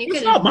 Ryan.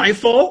 It's not my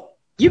fault.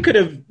 You could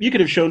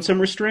have shown some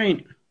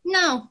restraint.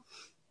 No.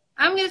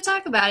 I'm going to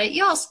talk about it.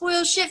 Y'all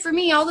spoil shit for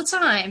me all the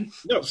time.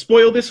 No,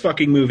 spoil this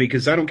fucking movie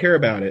because I don't care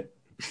about it.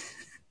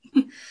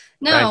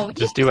 No.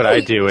 Just do what I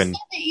do. You And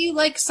said that you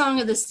like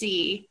Song of the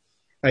Sea.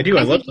 I do.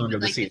 I love Song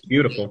of the Sea. It's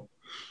beautiful.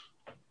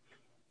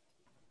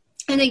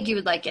 I think you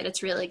would like it.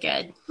 It's really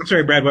good. I'm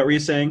sorry, Brad, what were you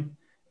saying?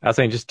 I was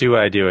saying just do what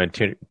I do and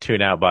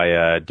tune out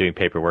by doing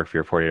paperwork for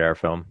your 48-hour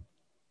film.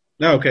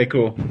 Oh, okay,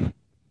 cool.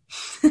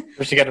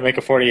 First you got to make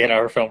a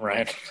 48-hour film,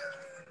 Ryan.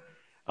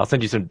 I'll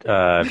send you some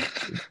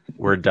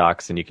Word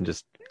docs, and you can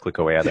just click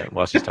away at it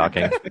while she's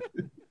talking. All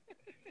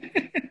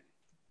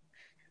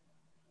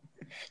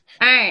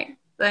right.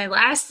 The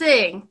last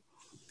thing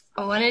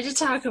I wanted to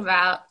talk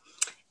about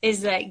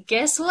is that,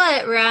 guess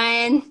what,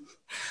 Ryan?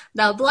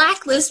 The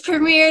Blacklist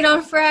premiered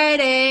on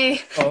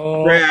Friday.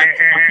 Oh,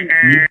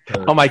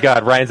 Oh my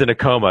God, Ryan's in a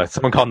coma.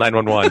 Someone call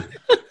 911.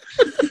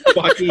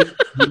 Fucking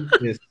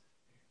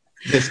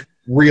this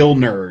real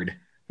nerd.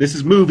 This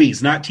is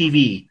movies, not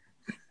TV.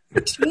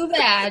 Too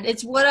bad.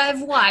 It's what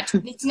I've watched.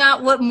 It's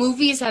not what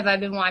movies have I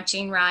been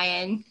watching,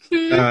 Ryan.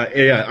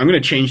 Yeah, I'm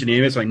going to change the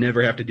name of it so I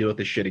never have to deal with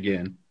this shit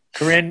again.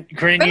 Corinne,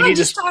 I you don't need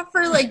just to talk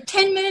for like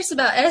 10 minutes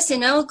about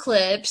SNL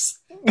clips.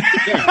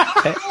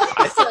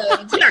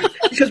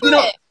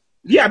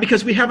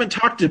 Because we haven't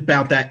talked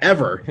about that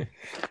ever.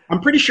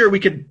 I'm pretty sure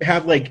we could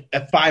have like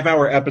a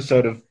 5-hour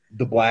episode of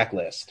The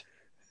Blacklist.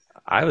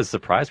 I was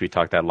surprised we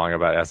talked that long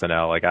about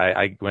SNL. Like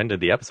I went into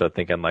the episode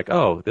thinking like,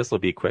 oh, this will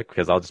be quick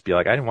because I'll just be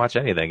like, I didn't watch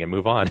anything and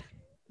move on.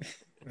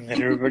 And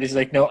then everybody's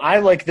like, no, I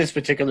like this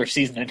particular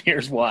season, and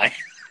here's why.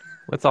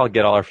 Let's all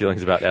get all our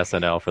feelings about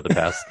SNL for the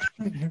past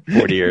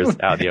 40 years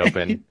out in the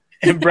open.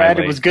 And Brad,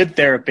 Finally. it was good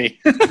therapy.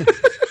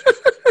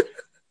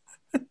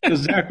 So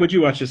Zach, what'd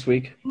you watch this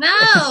week? No,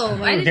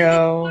 I didn't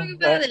talk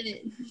about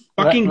it.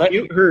 Fucking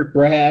mute her,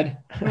 Brad.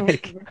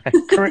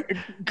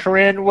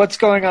 Corinne, what's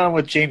going on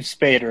with James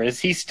Spader? Is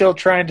he still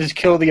trying to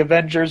kill the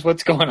Avengers?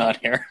 What's going on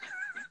here?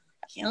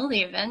 Kill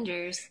the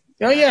Avengers.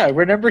 Oh, yeah.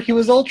 Remember he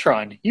was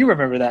Ultron. You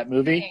remember that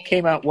movie. Right.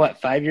 Came out,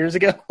 5 years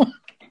ago?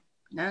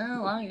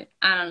 No, longer.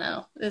 I don't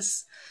know.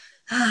 This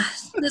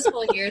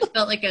whole year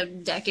felt like a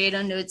decade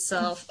unto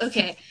itself.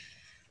 Okay,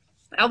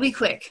 I'll be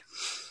quick.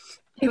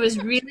 It was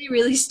really,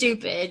 really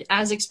stupid,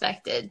 as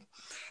expected.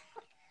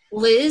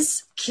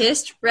 Liz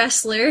kissed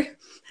wrestler.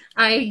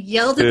 I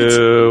yelled at the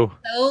TV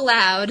so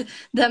loud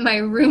that my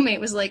roommate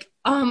was like,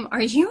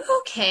 are you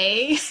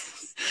okay?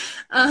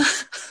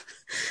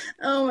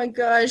 Oh my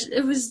gosh.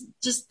 It was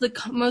just the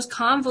most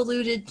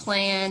convoluted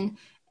plan.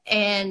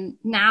 And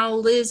now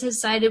Liz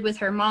has sided with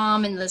her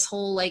mom in this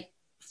whole like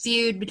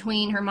feud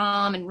between her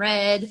mom and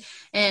Red.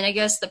 And I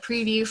guess the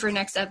preview for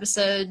next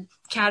episode,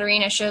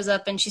 Katarina shows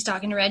up and she's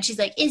talking to Red. She's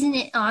like, isn't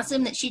it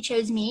awesome that she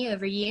chose me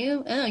over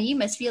you? Oh, you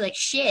must feel like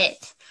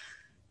shit.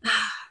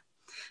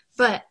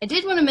 But I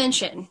did want to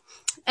mention,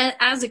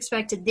 as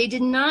expected, they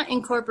did not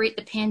incorporate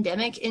the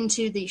pandemic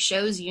into the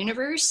show's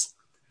universe.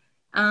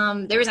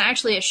 There was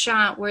actually a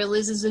shot where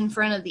Liz is in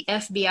front of the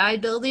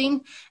FBI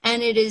building,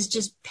 and it is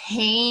just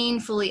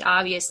painfully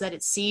obvious that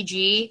it's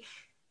CG.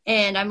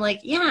 And I'm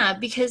like, yeah,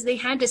 because they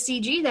had to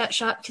CG that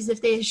shot, because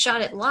if they had shot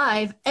it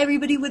live,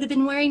 everybody would have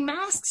been wearing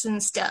masks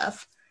and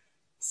stuff.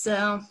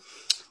 So,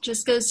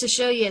 just goes to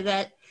show you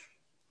that,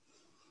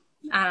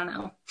 I don't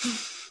know.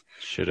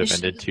 Should have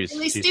ended two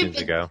seasons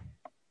ago.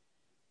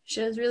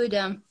 Show's really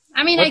dumb.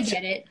 I mean, I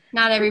get it.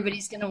 Not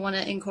everybody's going to want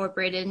to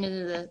incorporate it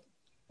into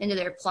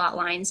their plot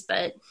lines,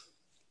 but...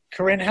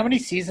 Corinne, how many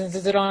seasons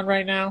is it on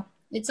right now?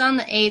 It's on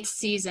the 8th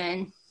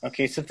season.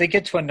 Okay, so if they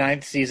get to a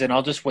 9th season,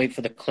 I'll just wait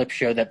for the clip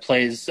show that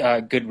plays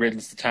Good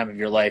Riddance, The Time of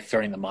Your Life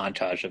during the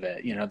montage of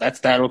it. You know,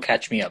 that'll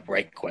catch me up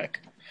right quick.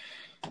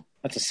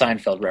 That's a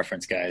Seinfeld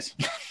reference, guys.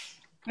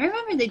 I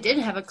remember they did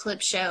have a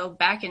clip show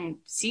back in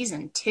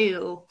season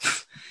 2.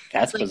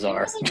 That's bizarre.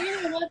 There wasn't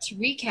really a lot to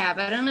recap.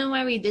 I don't know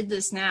why we did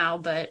this now,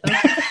 but...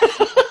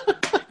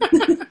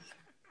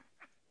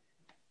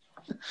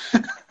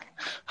 Okay.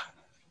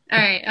 All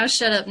right, I'll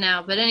shut up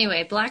now. But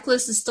anyway,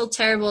 Blacklist is still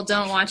terrible.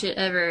 Don't watch it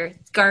ever.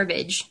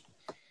 Garbage.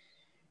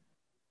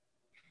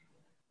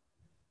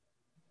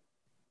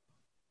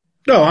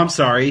 No, I'm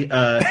sorry.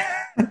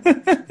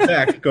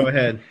 Zach, go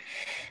ahead.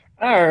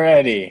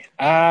 Alrighty.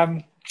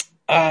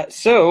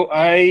 So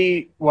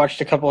I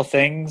watched a couple of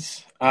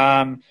things.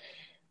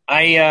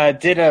 I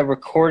did a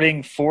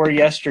recording for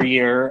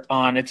Yesteryear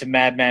on It's a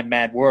Mad, Mad,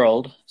 Mad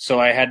World.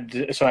 So I had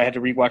to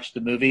rewatch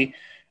the movie.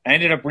 I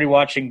ended up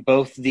rewatching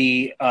both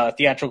the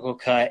theatrical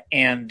cut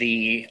and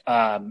the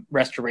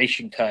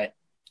restoration cut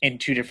in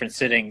 2 different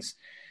sittings,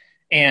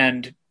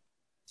 and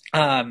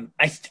I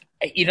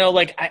Wait,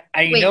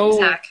 know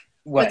Zach,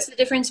 what? What's the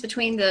difference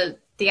between the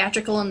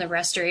theatrical and the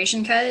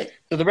restoration cut?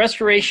 So the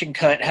restoration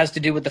cut has to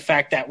do with the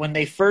fact that when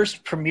they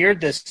first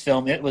premiered this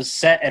film, it was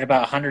set at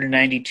about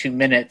 192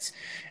 minutes,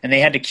 and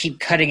they had to keep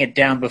cutting it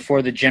down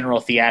before the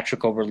general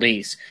theatrical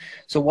release.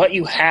 So what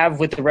you have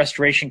with the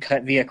restoration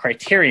cut via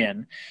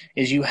Criterion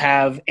is you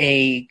have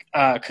a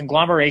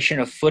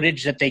conglomeration of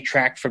footage that they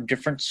tracked from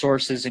different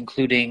sources,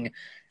 including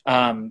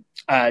different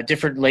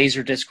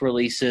Laserdisc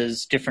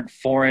releases, different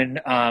foreign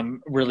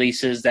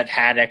releases that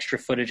had extra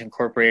footage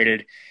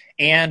incorporated,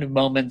 and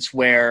moments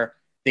where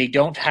they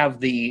don't have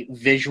the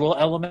visual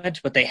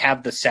element, but they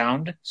have the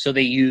sound. So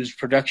they used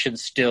production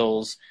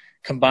stills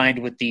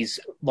combined with these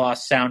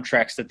lost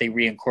soundtracks that they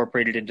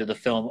reincorporated into the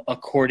film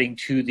according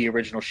to the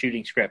original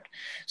shooting script.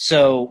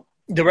 So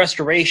the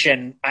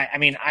restoration,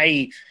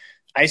 I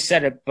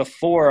said it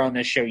before on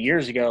this show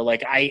years ago,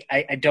 like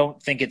I don't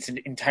think it's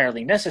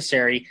entirely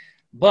necessary,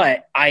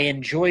 but I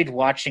enjoyed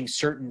watching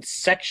certain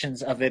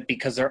sections of it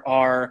because there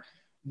are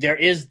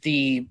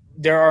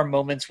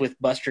moments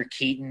with Buster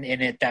Keaton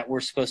in it that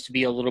were supposed to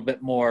be a little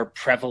bit more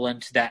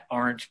prevalent that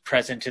aren't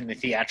present in the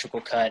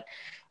theatrical cut.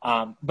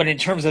 But in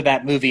terms of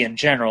that movie in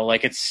general,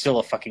 like, it's still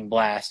a fucking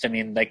blast. I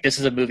mean, like, this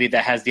is a movie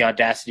that has the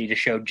audacity to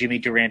show Jimmy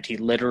Durante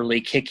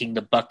literally kicking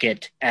the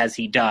bucket as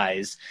he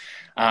dies.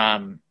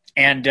 And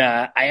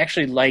I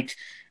actually liked,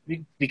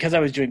 because I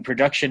was doing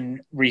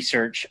production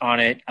research on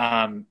it,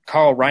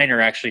 Carl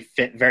Reiner actually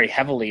fit very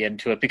heavily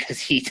into it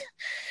because he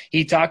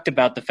talked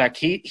about the fact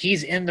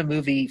he's in the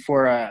movie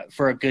for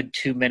a good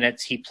 2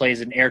 minutes. He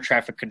plays an air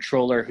traffic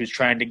controller who's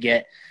trying to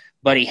get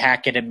Buddy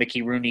Hackett and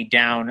Mickey Rooney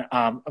down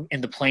in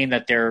the plane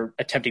that they're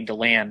attempting to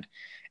land.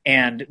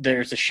 And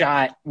there's a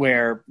shot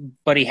where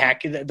Buddy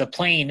Hackett, the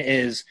plane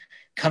is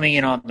coming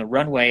in on the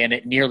runway and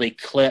it nearly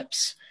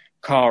clips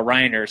Carl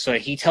Reiner. So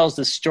he tells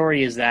the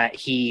story is that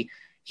he's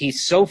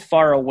so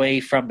far away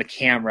from the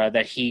camera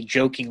that he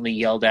jokingly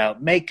yelled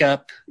out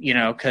makeup,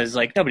 because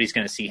like nobody's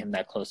going to see him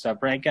that close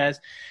up, right, guys?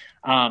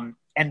 And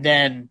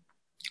then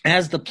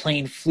as the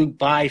plane flew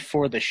by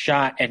for the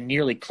shot and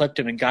nearly clipped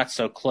him and got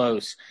so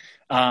close,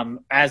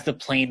 as the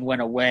plane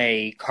went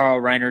away,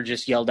 Carl Reiner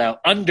just yelled out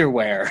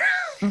underwear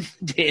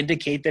to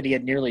indicate that he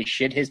had nearly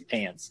shit his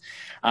pants.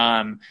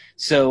 It's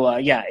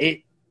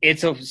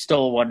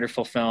still a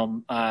wonderful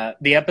film.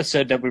 The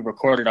episode that we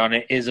recorded on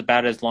it is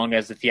about as long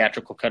as the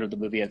theatrical cut of the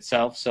movie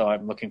itself, so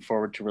I'm looking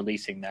forward to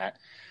releasing that.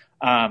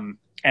 And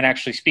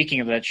actually,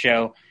 speaking of that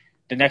show,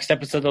 the next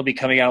episode that'll be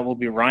coming out will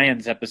be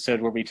Ryan's episode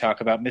where we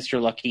talk about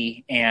Mr.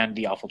 Lucky and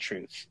The Awful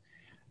Truth.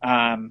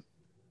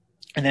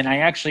 And then I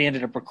actually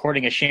ended up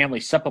recording a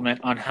Shamley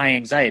supplement on High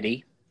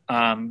Anxiety,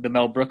 the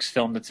Mel Brooks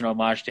film that's an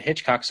homage to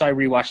Hitchcock. So I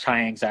rewatched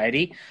High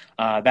Anxiety.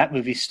 That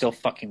movie's still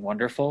fucking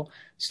wonderful.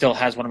 Still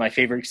has one of my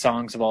favorite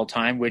songs of all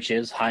time, which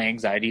is High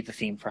Anxiety, the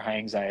theme for High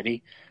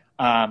Anxiety.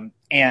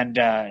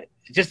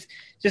 Just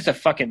a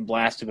fucking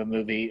blast of a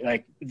movie.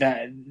 Like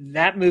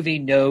that movie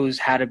knows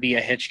how to be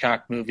a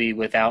Hitchcock movie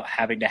without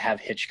having to have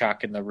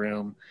Hitchcock in the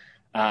room.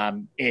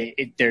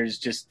 There's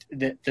just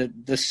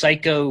the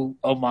Psycho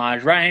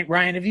homage.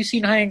 Ryan, have you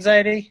seen High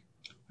Anxiety?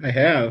 I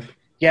have.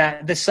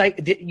 Yeah, the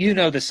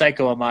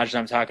Psycho homage that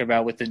I'm talking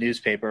about with the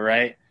newspaper,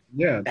 right?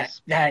 Yeah.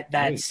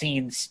 That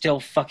scene still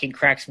fucking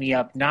cracks me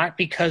up. Not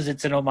because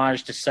it's an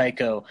homage to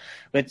Psycho,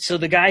 but so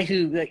the guy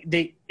who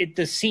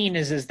the scene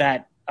is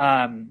that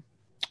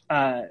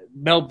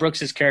Mel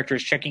Brooks's character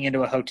is checking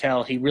into a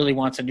hotel. He really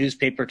wants a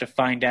newspaper to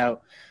find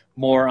out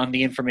more on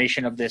the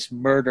information of this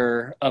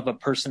murder of a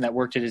person that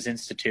worked at his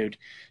institute.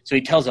 So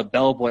he tells a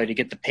bellboy to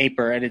get the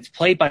paper, and it's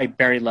played by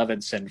Barry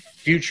Levinson,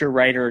 future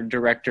writer and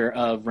director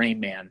of Rain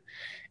Man.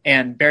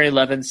 And Barry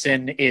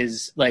Levinson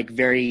is like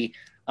very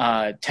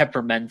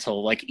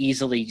temperamental, like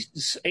easily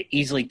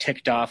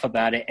ticked off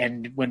about it.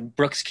 And when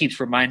Brooks keeps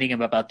reminding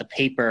him about the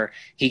paper,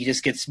 he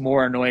just gets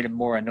more annoyed and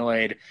more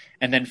annoyed.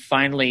 And then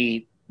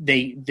finally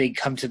they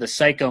come to the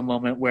psycho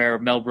moment where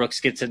Mel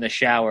Brooks gets in the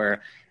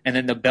shower, and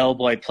then the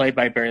bellboy, played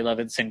by Barry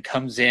Levinson,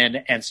 comes in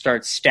and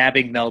starts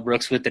stabbing Mel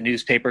Brooks with the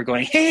newspaper,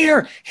 going,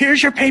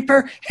 here's your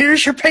paper,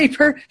 here's your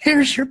paper,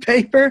 here's your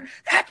paper.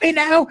 Happy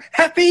now,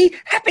 happy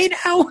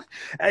now.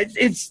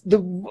 It's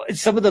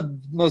some of the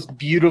most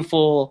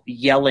beautiful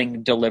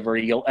yelling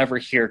delivery you'll ever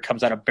hear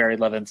comes out of Barry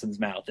Levinson's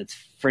mouth. It's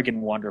friggin'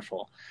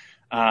 wonderful.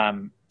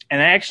 And it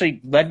actually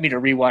led me to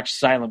rewatch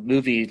Silent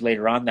Movie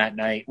later on that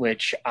night,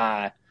 which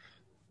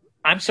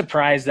I'm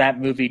surprised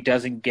that movie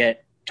doesn't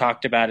get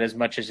talked about as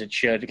much as it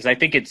should, because I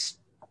think it's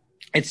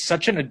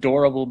such an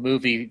adorable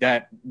movie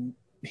that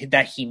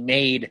he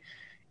made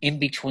in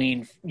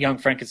between Young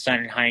Frankenstein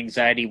and High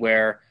Anxiety,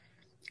 where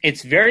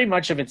it's very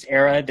much of its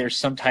era. There's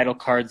some title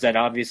cards that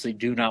obviously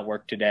do not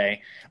work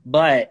today,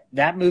 but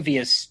that movie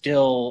is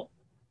still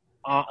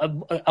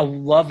a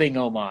loving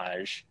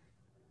homage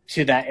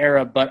to that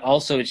era, but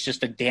also it's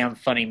just a damn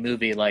funny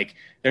movie. Like,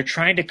 they're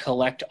trying to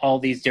collect all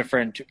these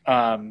different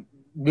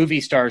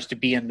movie stars to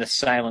be in the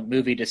silent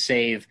movie to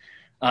save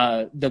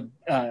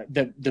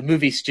the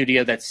movie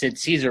studio that Sid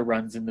Caesar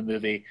runs in the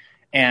movie.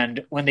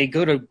 And when they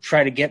go to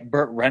try to get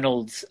Burt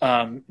Reynolds,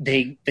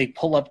 they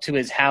pull up to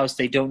his house.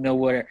 They don't know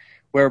where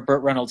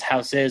Burt Reynolds'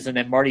 house is. And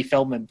then Marty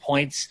Feldman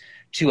points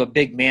to a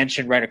big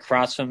mansion right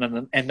across from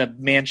him, and the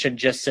mansion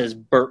just says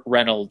Burt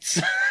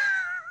Reynolds.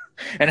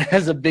 And it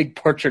has a big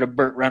portrait of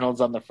Burt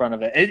Reynolds on the front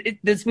of it.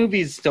 This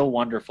movie is still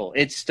wonderful.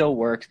 It still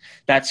works.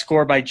 That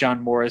score by John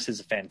Morris is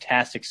a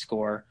fantastic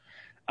score.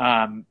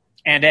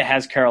 And it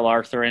has Carol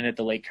Arthur in it,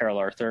 the late Carol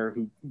Arthur,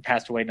 who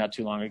passed away not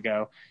too long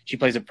ago. She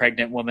plays a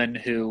pregnant woman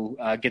who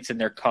gets in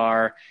their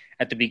car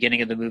at the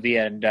beginning of the movie,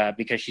 and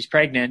because she's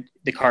pregnant,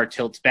 the car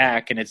tilts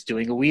back and it's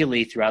doing a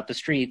wheelie throughout the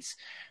streets.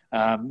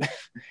 And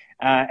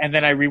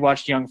then I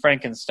rewatched Young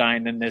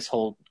Frankenstein and this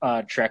whole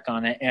trek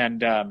on it,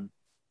 and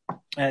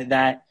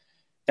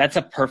that's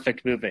a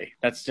perfect movie.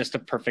 That's just a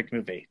perfect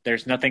movie.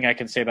 There's nothing I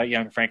can say about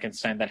Young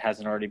Frankenstein that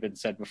hasn't already been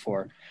said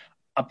before.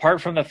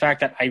 Apart from the fact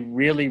that I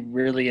really,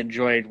 really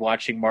enjoyed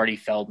watching Marty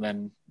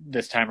Feldman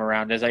this time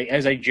around, as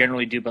I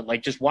generally do, but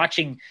like just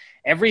watching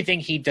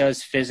everything he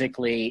does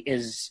physically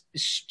is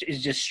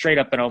just straight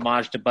up an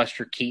homage to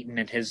Buster Keaton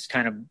and his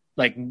kind of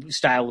like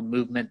style of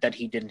movement that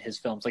he did in his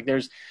films. Like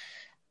there's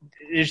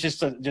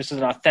just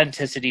an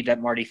authenticity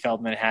that Marty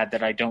Feldman had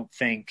that I don't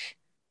think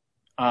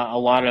a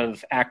lot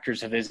of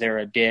actors of his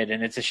era did,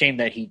 and it's a shame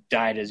that he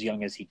died as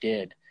young as he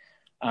did.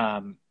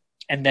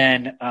 And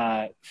then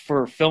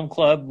for Film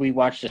Club, we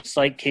watched A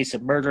Slight Case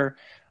of Murder.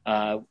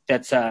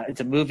 It's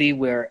a movie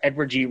where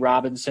Edward G.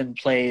 Robinson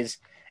plays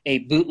a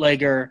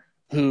bootlegger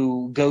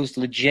who goes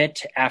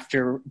legit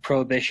after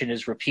Prohibition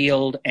is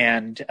repealed,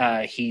 and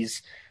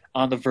he's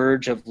on the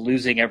verge of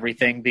losing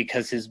everything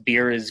because his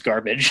beer is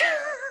garbage.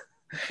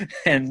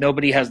 And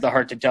nobody has the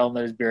heart to tell him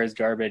that his beer is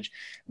garbage.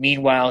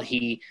 Meanwhile,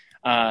 he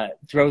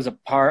throws a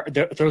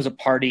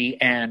party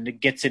and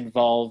gets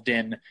involved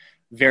in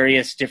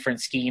various different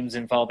schemes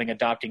involving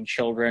adopting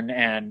children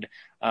and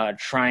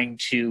trying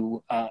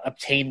to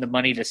obtain the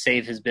money to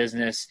save his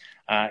business.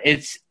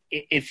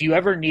 If you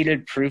ever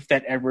needed proof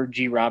that Edward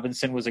G.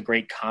 Robinson was a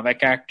great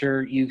comic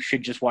actor, you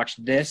should just watch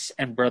this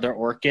and Brother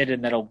Orchid,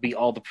 and that'll be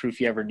all the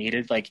proof you ever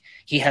needed. Like,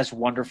 he has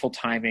wonderful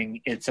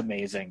timing. It's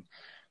amazing.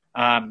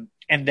 And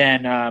I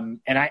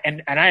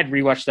had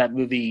rewatched that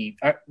movie.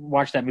 I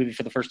watched that movie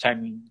for the first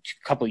time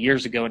a couple of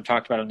years ago and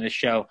talked about it on this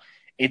show.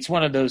 It's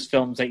one of those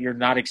films that you're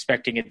not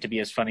expecting it to be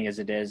as funny as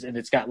it is, and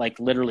it's got like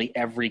literally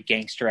every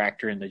gangster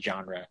actor in the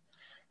genre.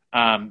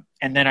 And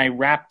then I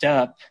wrapped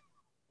up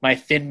my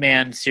Thin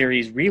Man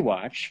series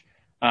rewatch.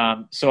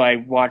 So I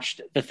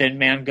watched The Thin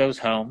Man Goes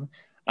Home.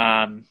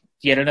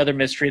 Yet another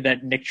mystery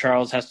that Nick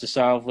Charles has to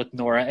solve with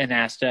Nora and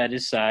Asta at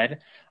his side.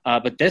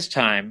 But this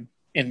time,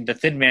 in The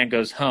Thin Man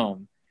Goes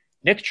Home,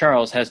 Nick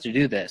Charles has to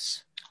do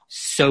this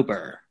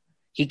sober.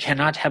 He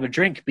cannot have a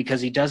drink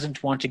because he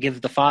doesn't want to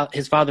give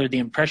his father the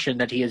impression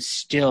that he is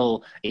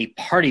still a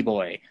party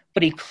boy,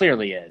 but he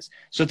clearly is.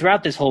 So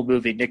throughout this whole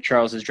movie, Nick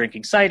Charles is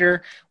drinking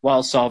cider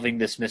while solving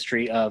this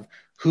mystery of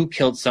who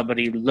killed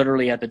somebody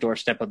literally at the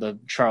doorstep of the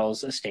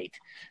Charles estate.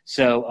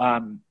 So,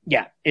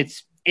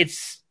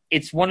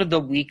 it's one of the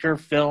weaker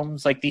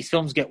films. Like, these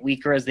films get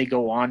weaker as they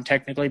go on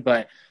technically,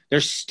 but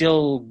there's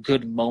still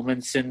good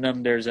moments in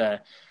them. There's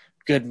a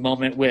good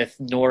moment with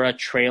Nora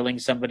trailing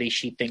somebody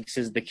she thinks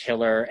is the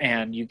killer,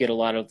 and you get a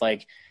lot of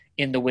like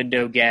in the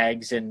window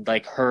gags and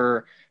like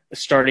her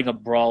starting a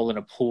brawl in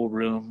a pool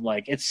room.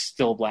 Like, it's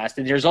still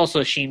blasted. There's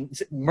also a scene,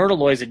 Myrtle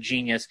Loy's a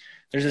genius.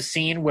 There's a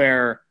scene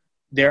where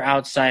they're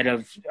outside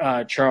of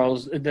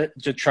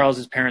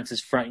Charles's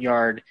parents' front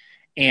yard,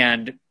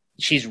 and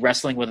she's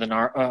wrestling with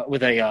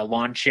a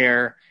lawn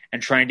chair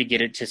and trying to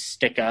get it to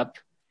stick up.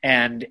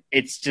 And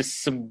it's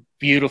just some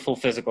beautiful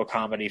physical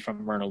comedy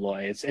from Myrna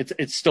Loy.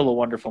 It's still a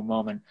wonderful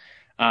moment.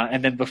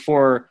 And then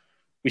before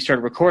we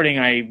started recording,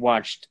 I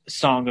watched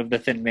Song of the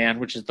Thin Man,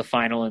 which is the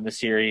final in the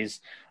series.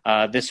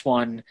 This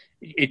one,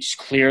 it's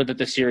clear that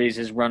the series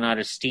has run out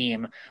of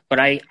steam, but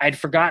I'd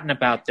forgotten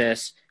about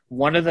this.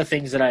 One of the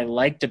things that I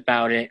liked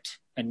about it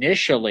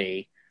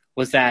initially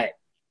was that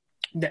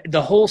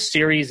the whole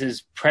series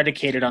is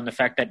predicated on the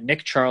fact that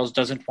Nick Charles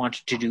doesn't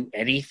want to do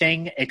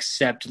anything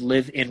except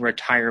live in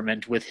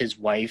retirement with his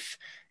wife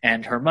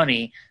and her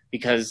money,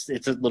 because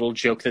it's a little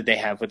joke that they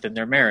have within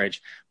their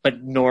marriage.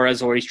 But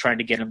Nora's always trying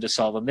to get him to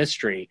solve a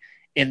mystery.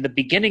 In the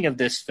beginning of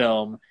this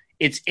film,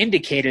 it's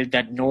indicated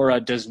that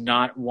Nora does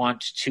not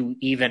want to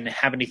even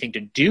have anything to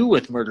do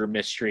with murder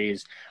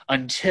mysteries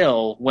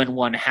until when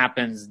one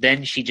happens,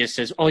 then she just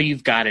says, oh,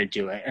 you've got to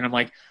do it. And I'm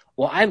like,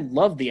 well, I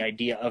love the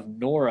idea of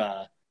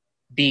Nora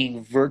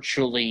being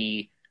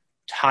virtually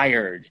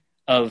tired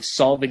of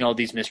solving all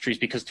these mysteries,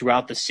 because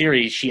throughout the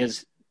series, she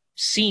has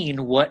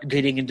seen what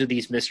getting into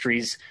these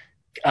mysteries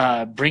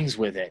brings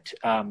with it.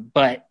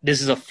 But this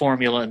is a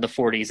formula in the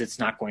 40s. It's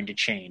not going to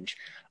change.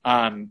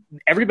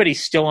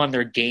 Everybody's still on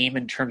their game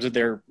in terms of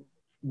their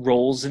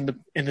roles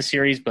in the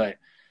series, but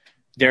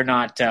they're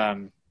not.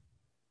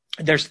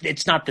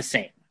 It's not the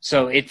same.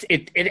 So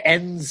it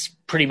ends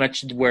pretty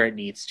much where it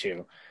needs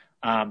to.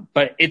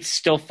 But it's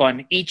still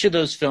fun. Each of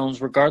those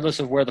films, regardless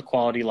of where the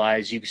quality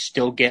lies, you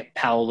still get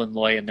Powell and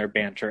Loy in their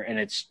banter, and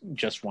it's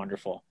just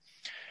wonderful.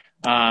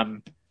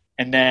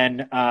 And then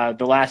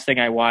the last thing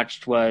I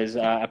watched was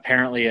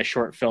apparently a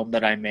short film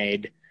that I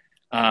made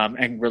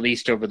and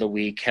released over the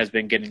week has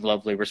been getting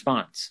lovely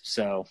response.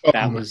 So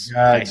that was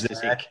nice to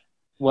see.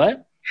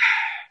 What?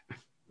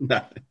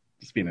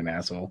 Just being an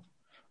asshole.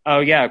 Oh,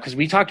 yeah, because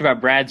we talked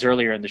about Brad's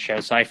earlier in the show,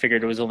 so I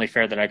figured it was only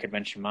fair that I could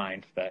mention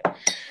mine. But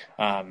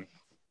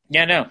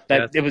yeah, no,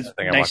 it was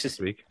nice to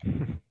see. Week.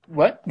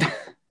 What?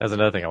 That's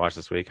another thing I watched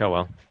this week. Oh,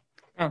 well.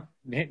 Oh,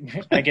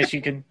 I guess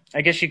you can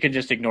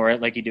just ignore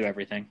it like you do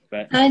everything.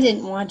 But I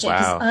didn't watch it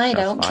because I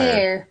don't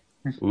care.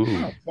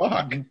 Ooh. Oh,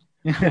 fuck.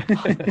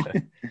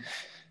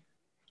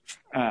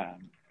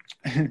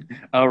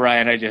 Oh,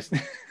 Ryan, I just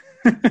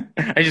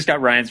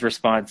got Ryan's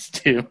response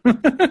to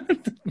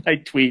my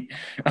tweet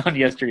on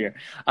yesteryear.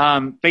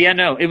 But yeah,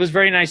 no, it was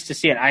very nice to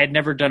see it. I had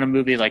never done a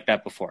movie like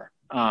that before.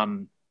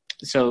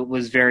 So it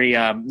was very,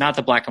 not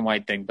the black and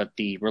white thing, but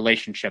the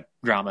relationship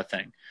drama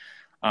thing.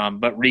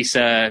 But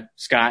Risa,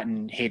 Scott,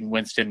 and Hayden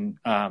Winston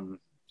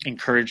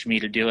encouraged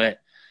me to do it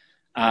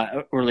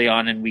early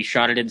on, and we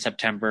shot it in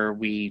September.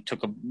 We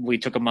took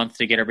a month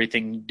to get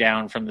everything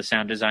down from the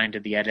sound design to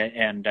the edit,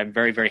 and I'm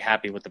very, very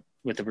happy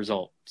with the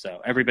result.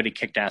 So everybody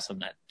kicked ass on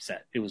that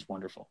set. It was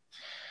wonderful.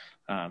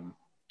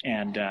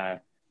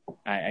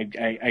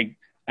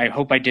 I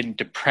hope I didn't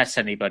depress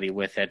anybody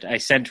with it. I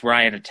sent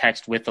Ryan a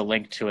text with a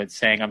link to it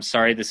saying, I'm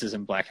sorry this is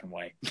in black and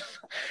white.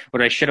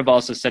 What I should have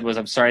also said was,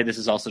 I'm sorry this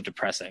is also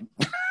depressing.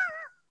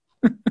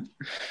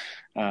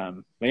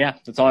 But yeah,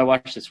 that's all I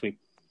watched this week.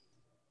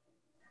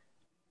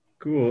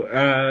 Cool.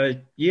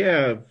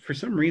 Yeah, for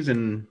some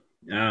reason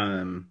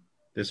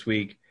this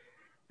week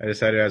I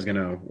decided I was going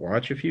to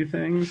watch a few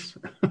things.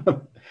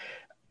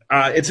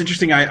 It's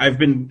interesting.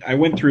 I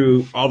went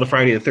through all the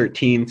Friday the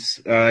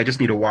 13th. I just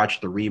need to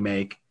watch the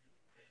remake.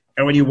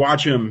 And when you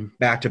watch them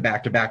back to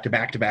back to back to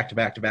back to back to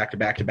back to back to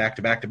back to back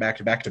to back to back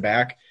to back to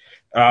back,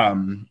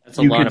 that's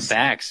a lot of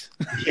backs.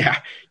 Yeah,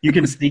 you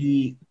can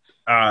see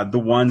the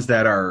ones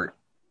that are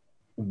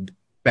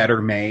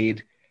better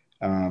made,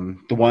 the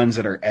ones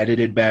that are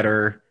edited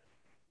better,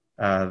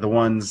 the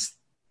ones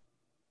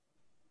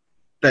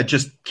that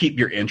just keep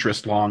your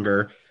interest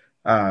longer.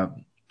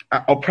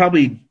 I'll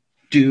probably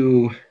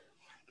do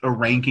a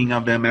ranking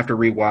of them after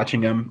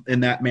rewatching them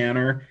in that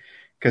manner.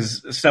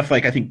 Because stuff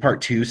like, I think part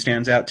 2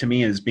 stands out to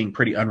me as being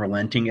pretty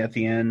unrelenting at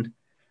the end.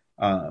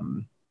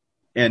 And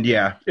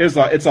yeah, it's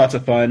lots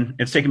of fun.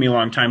 It's taken me a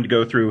long time to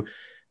go through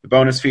the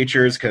bonus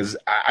features because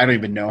I don't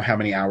even know how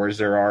many hours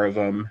there are of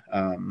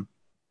them.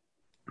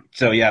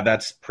 So yeah,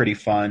 that's pretty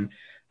fun.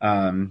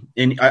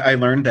 And I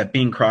learned that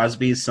Bing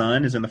Crosby's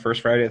son is in the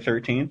first Friday the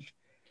 13th.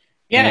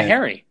 Yeah, and,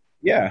 Harry.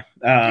 Yeah.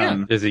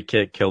 Is he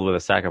killed with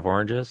a sack of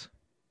oranges?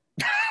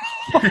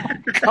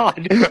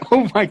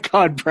 Oh my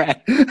God,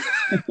 Brad.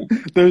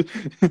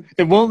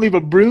 It won't leave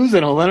a bruise,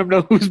 and I'll let him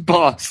know who's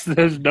boss.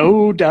 There's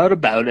no doubt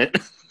about it.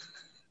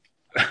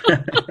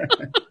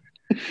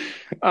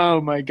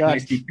 Oh my God.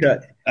 Nice deep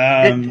cut.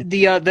 On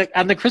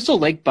the Crystal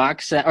Lake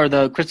box set, or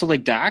the Crystal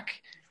Lake doc,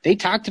 they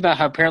talked about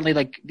how apparently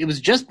it was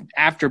just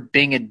after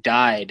Bing had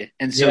died,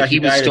 and so he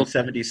was died still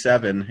in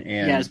 1977,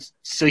 and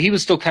so he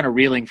was still kind of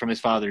reeling from his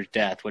father's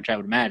death, which I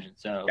would imagine.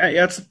 So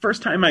yeah, it's the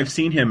first time I've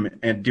seen him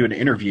do an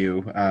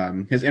interview.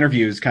 His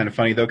interview is kind of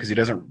funny though because he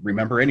doesn't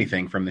remember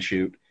anything from the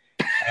shoot.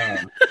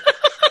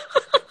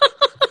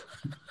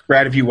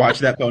 Brad, have you watched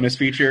that bonus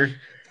feature?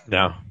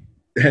 No.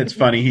 it's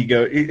funny.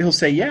 He'll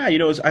say, "Yeah, I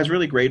was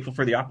really grateful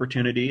for the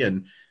opportunity,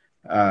 and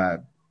yeah,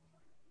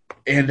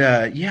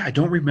 I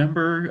don't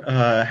remember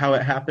how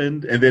it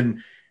happened." And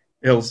then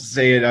he'll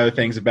say other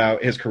things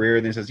about his career,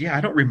 and then he says, "Yeah,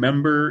 I don't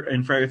remember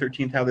in Friday the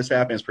 13th how this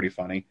happened." It's pretty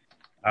funny.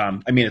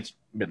 I mean, it's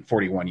been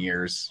 41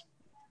 years,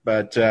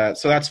 but so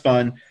that's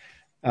fun.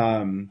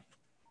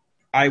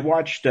 I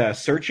watched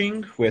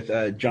Searching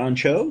with John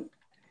Cho.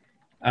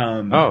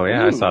 Oh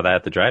yeah, I saw that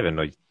at the drive-in.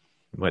 Like,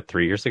 what,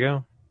 3 years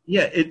ago?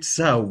 Yeah, it's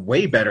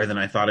way better than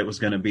I thought it was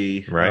going to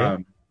be.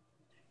 Right.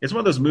 It's one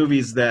of those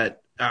movies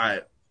that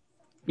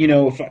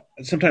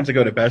sometimes I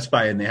go to Best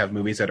Buy and they have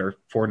movies that are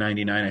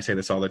 $4.99. I say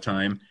this all the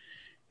time,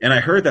 and I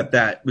heard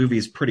that movie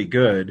is pretty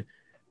good,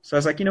 so I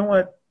was like, you know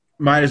what,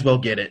 might as well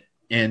get it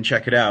and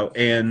check it out.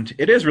 And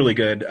it is really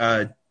good.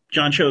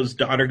 John Cho's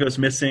daughter goes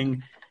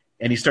missing,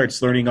 and he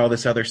starts learning all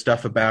this other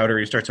stuff about her.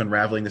 He starts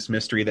unraveling this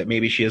mystery that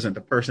maybe she isn't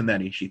the person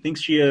that she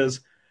thinks she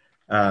is.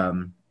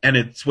 And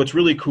what's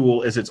really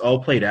cool is it's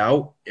all played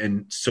out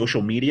in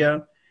social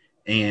media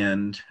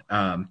and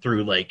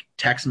through like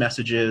text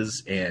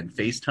messages and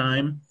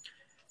FaceTime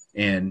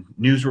and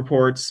news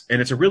reports.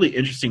 And it's a really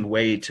interesting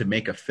way to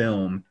make a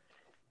film.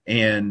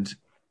 And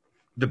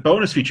the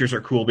bonus features are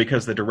cool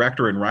because the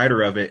director and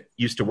writer of it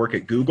used to work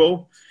at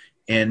Google,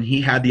 and he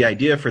had the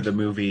idea for the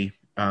movie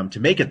to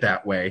make it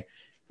that way.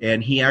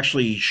 And he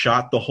actually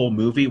shot the whole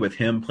movie with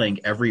him playing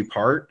every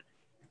part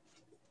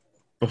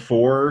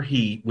before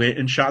he went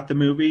and shot the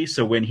movie.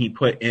 So when he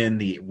put in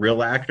the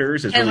real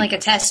actors, and like a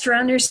test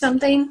run or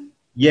something.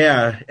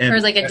 Yeah, or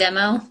like a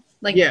demo.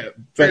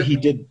 But he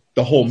did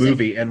the whole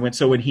movie, and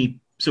so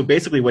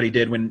basically what he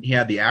did when he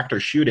had the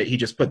actors shoot it, he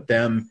just put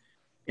them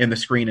in the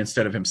screen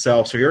instead of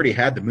himself. So he already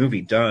had the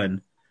movie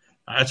done.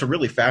 It's a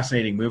really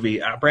fascinating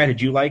movie. Brad,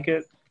 did you like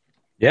it?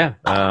 Yeah,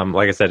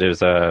 like I said, it was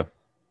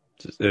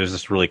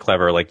just really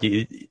clever. Like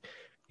you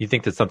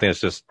think that something that's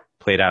just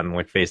played out in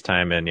like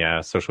FaceTime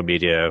and social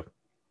media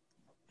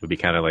would be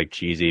kind of like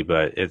cheesy,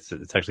 but it's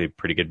actually a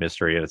pretty good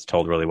mystery, and it's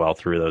told really well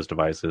through those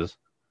devices.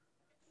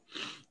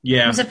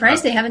 Yeah, I'm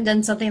surprised they haven't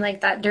done something like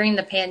that during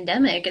the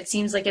pandemic. It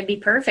seems like it'd be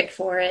perfect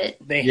for it.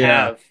 They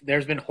have.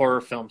 There's been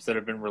horror films that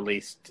have been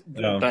released,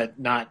 but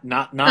not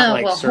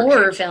like Searching.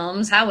 Horror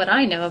films. How would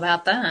I know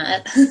about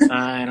that?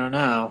 I don't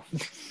know.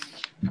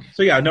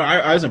 So yeah, no,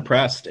 I was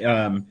impressed.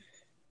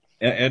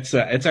 It's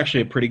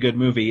actually a pretty good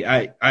movie.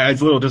 I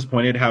was a little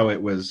disappointed how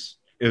it was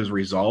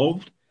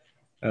resolved.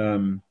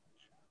 I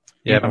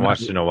haven't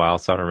watched it in a while,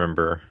 so I don't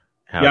remember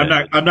how.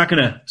 Yeah, I'm not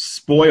going to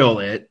spoil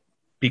it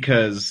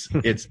because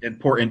it's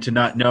important to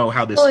not know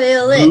how this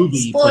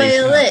movie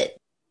plays out.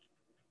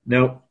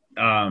 Nope.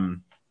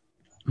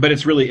 But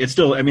it's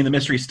still. I mean, the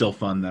mystery's still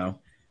fun though.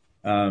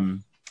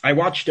 I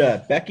watched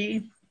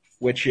Becky,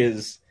 which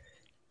is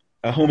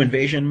a home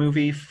invasion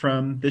movie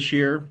from this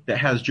year that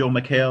has Joel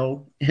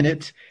McHale in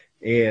it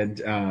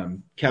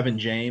and Kevin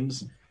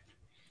James,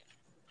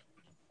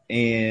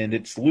 and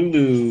it's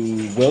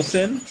Lulu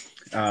Wilson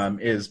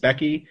is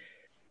Becky.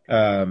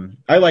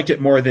 I liked it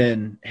more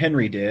than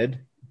Henry did,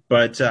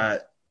 but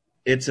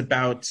it's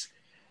about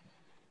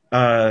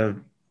a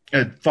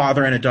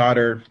father and a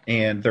daughter,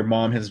 and their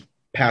mom has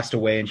passed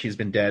away and she's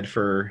been dead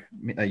for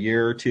a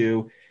year or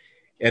two,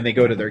 and they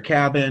go to their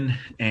cabin,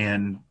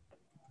 and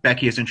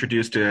Becky is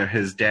introduced to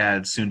his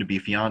dad's soon-to-be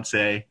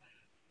fiance,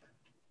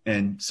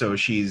 and so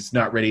she's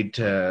not ready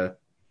to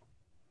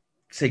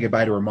say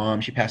goodbye to her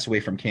mom. She passed away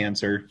from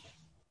cancer,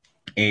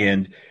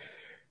 and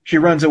she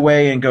runs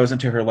away and goes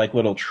into her like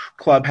little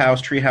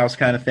clubhouse, treehouse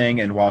kind of thing,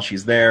 and while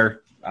she's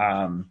there,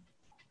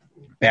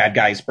 bad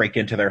guys break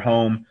into their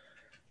home,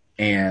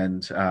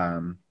 and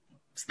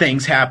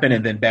things happen,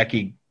 and then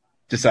Becky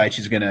decides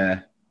she's going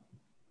to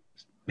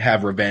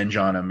have revenge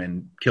on them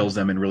and kills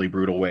them in really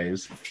brutal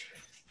ways.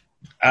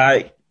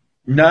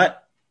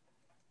 Not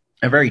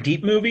a very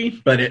deep movie,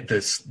 but the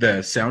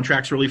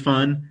soundtrack's really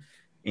fun,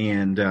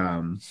 and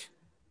I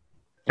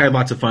had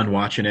lots of fun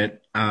watching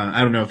it.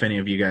 I don't know if any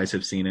of you guys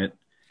have seen it.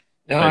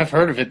 No, I've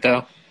heard of it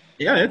though.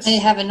 Yeah, I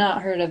have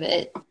not heard of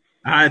it.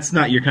 It's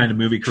not your kind of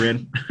movie,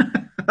 Corinne.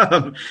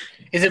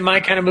 Is it my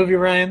kind of movie,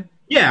 Ryan?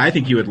 Yeah, I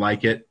think you would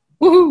like it.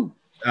 Woohoo!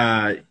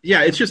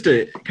 Yeah, it's just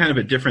a kind of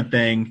a different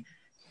thing,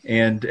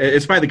 and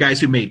it's by the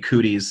guys who made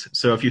Cooties.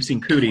 So if you've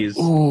seen Cooties,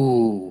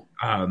 ooh,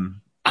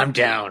 I'm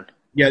down.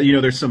 Yeah,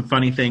 there's some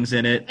funny things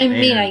in it. I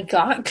mean, I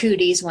got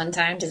Cooties one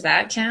time. Does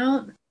that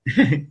count?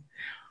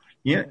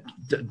 Yeah,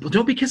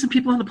 don't be kissing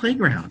people on the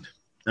playground.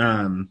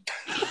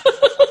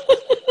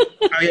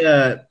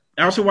 I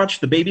also watched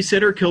The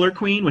Babysitter, Killer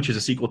Queen, which is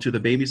a sequel to The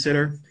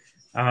Babysitter.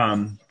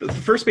 The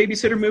first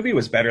Babysitter movie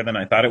was better than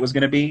I thought it was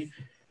going to be.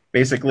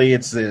 Basically,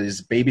 it's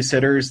these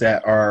babysitters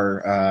that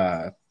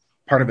are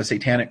part of a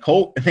satanic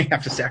cult, and they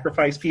have to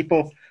sacrifice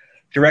people.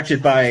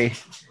 Directed by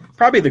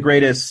probably the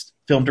greatest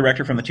film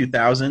director from the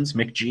 2000s,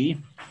 Mick G.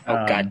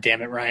 Oh, God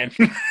damn it, Ryan.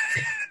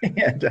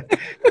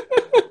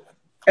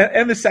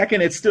 And the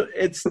second,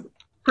 it's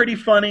pretty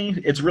funny.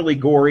 It's really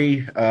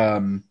gory.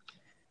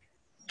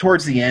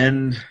 Towards the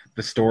end,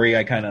 the story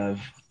I kind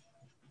of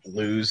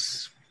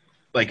loses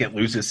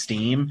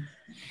steam,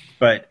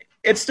 but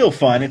it's still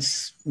fun.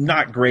 It's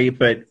not great,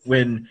 but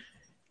when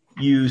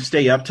you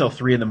stay up till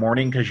 3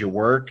 a.m. because you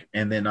work,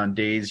 and then on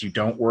days you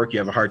don't work, you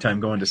have a hard time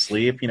going to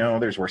sleep.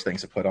 There's worse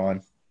things to put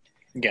on.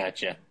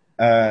 Gotcha.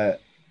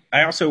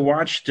 I also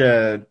watched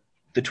the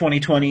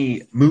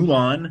 2020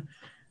 Mulan,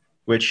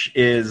 which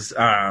is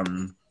a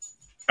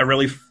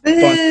really fun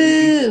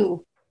movie.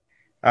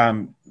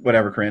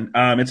 Whatever, Corinne.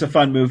 It's a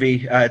fun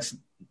movie. It's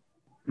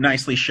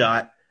nicely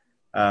shot.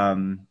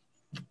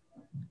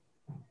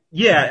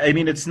 Yeah, I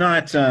mean, it's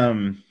not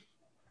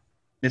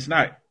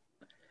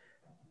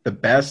the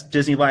best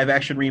Disney live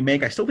action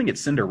remake. I still think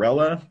it's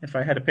Cinderella if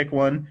I had to pick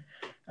one.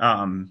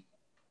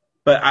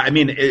 But I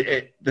mean,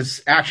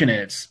 this action in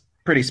it's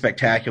pretty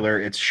spectacular.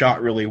 It's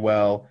shot really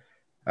well.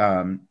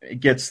 It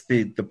gets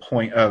the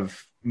point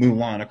of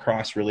Mulan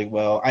across really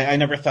well. I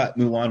never thought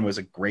Mulan was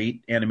a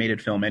great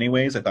animated film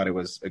anyways. I thought it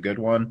was a good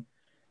one.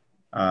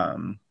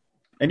 And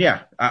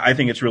yeah, I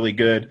think it's really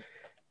good.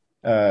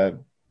 The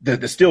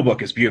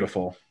steelbook is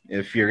beautiful.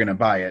 If you're going to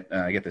buy it,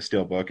 get the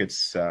steelbook.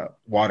 It's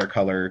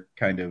watercolor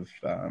kind of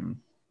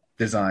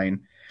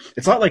design.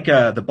 It's a lot like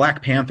the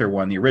Black Panther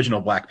one, the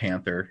original Black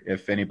Panther,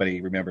 if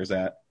anybody remembers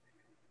that.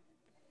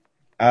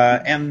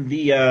 And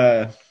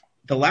the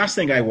last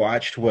thing I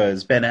watched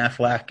was Ben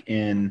Affleck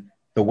in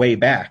The Way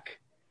Back,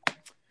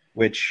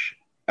 which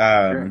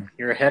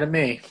you're ahead of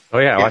me. Oh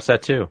yeah, I watched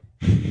that too.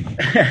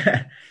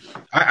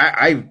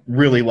 I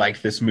really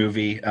liked this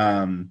movie.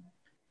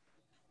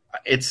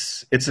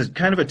 It's a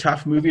kind of a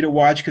tough movie to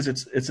watch because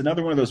it's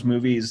another one of those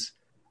movies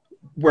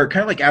where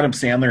kind of like Adam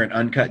Sandler in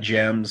Uncut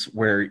Gems,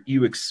 where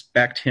you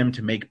expect him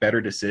to make better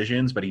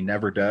decisions, but he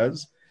never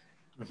does.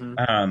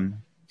 Mm-hmm.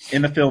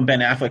 In the film, Ben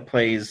Affleck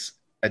plays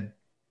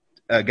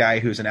a guy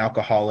who's an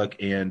alcoholic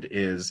and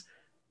is,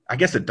 I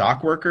guess, a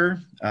dock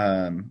worker.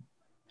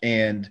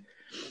 And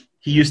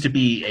he used to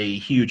be a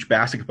huge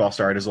basketball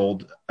star at his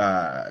old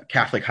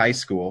Catholic high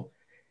school.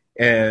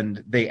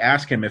 And they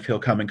ask him if he'll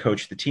come and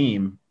coach the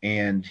team,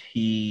 and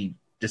he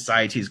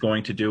decides he's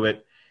going to do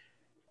it.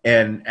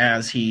 And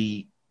as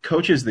he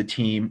coaches the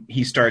team,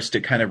 he starts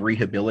to kind of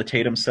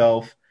rehabilitate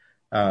himself.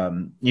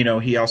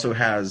 He also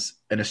has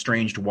an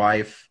estranged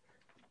wife.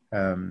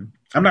 I'm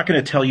not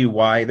going to tell you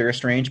why they're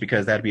estranged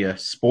because that'd be a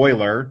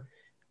spoiler.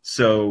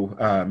 So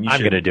I'm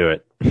going to do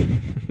it.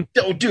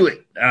 Don't do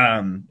it.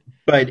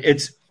 But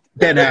it's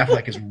Ben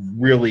Affleck is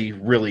really,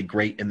 really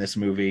great in this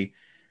movie.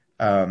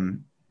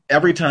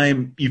 Every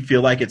time you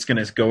feel like it's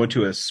going to go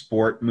into a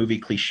sport movie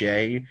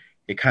cliche,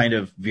 it kind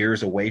of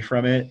veers away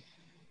from it.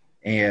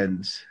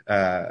 And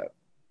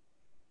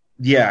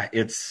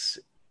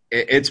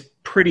it's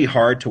pretty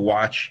hard to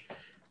watch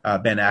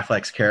Ben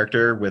Affleck's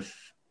character with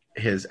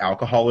his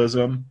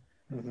alcoholism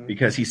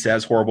because he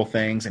says horrible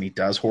things and he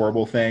does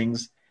horrible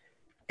things,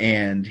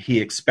 and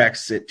he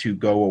expects it to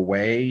go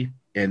away,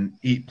 and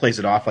he plays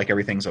it off like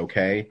everything's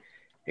okay.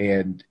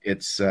 And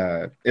it's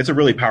a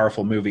really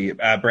powerful movie.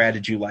 Brad,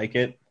 did you like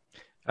it?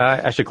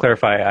 I should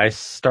clarify. I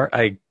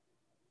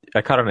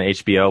caught it on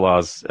HBO while I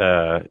was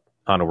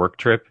on a work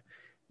trip,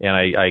 and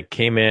I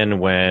came in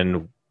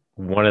when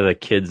one of the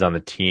kids on the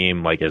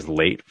team is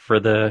late for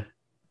the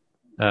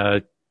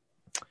oh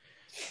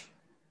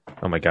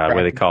my god, what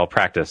do they call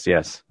practice?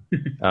 Yes,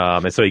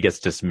 and so he gets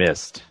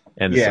dismissed,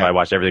 and so I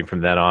watched everything from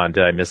then on.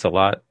 Did I miss a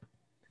lot?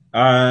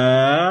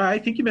 I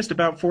think you missed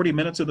about 40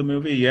 minutes of the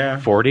movie. Yeah,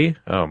 40.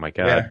 Oh my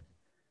god.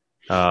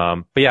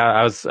 Yeah. But yeah,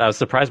 I was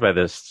surprised by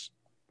this.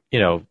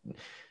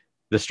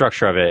 The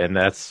structure of it, and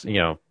that's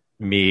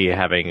me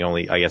having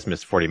only, I guess,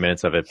 missed 40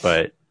 minutes of it,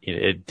 but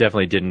it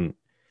definitely didn't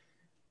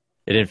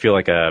feel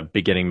like a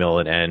beginning, middle,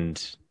 and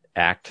end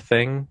act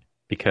thing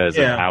because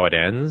of how it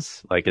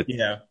ends.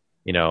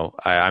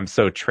 I'm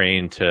so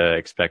trained to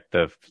expect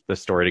the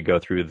story to go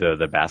through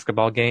the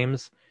basketball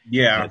games.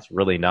 Yeah, it's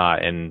really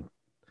not, and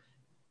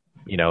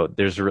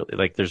there's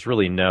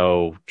really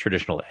no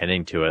traditional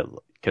ending to it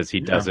because he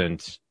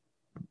doesn't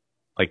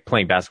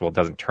playing basketball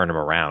doesn't turn him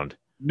around.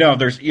 No,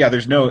 there's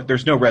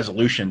no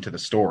resolution to the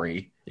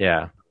story.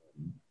 Yeah.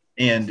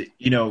 And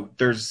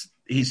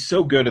he's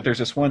so good at, there's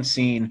this one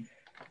scene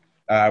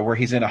where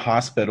he's in a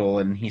hospital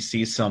and he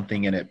sees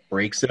something and it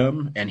breaks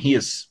him, and he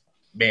is,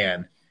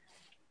 man,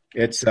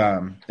 it's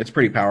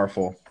pretty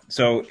powerful.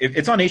 So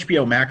it's on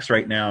HBO Max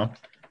right now.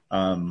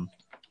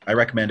 I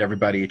recommend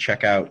everybody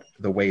check out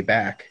The Way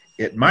Back.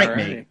 It might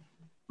make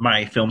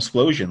my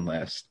Filmsplosion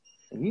list.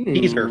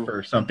 Teaser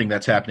for something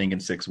that's happening in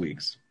 6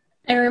 weeks.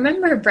 I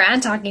remember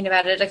Brad talking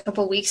about it a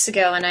couple weeks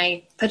ago, and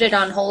I put it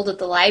on hold at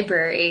the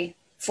library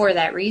for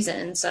that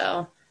reason.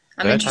 So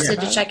I'm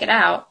interested to check it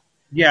out.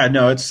 Yeah,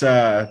 no, it's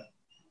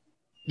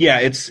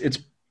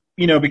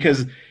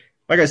because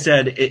like I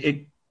said,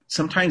 it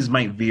sometimes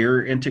might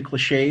veer into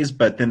cliches,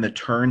 but then the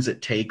turns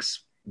it takes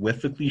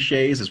with the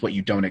cliches is what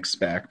you don't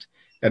expect.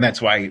 And that's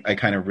why I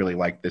kind of really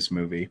like this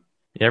movie.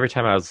 Yeah, every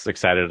time I was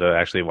excited to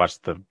actually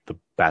watch the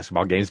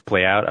basketball games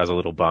play out, I was a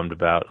little bummed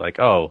about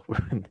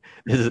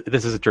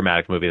this is a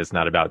dramatic movie that's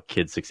not about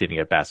kids succeeding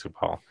at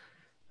basketball.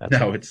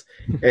 It's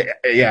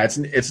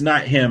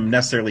not him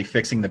necessarily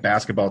fixing the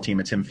basketball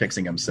team; it's him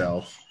fixing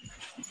himself.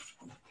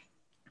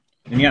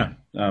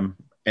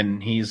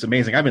 And he's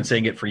amazing. I've been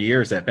saying it for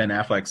years that Ben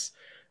Affleck's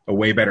a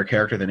way better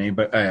character than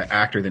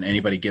actor than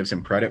anybody gives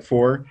him credit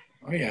for.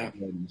 Oh yeah.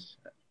 And,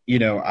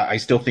 I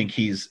still think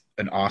he's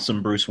an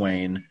awesome Bruce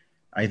Wayne.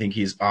 I think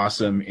he's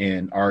awesome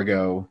in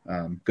Argo,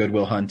 Good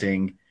Will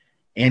Hunting,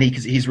 and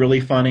he's really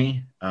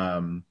funny.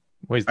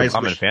 He's the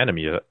common Phantom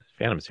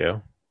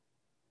too.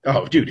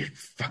 Oh, dude,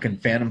 fucking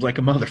Phantom's like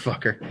a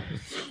motherfucker.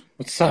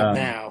 What's up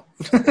now?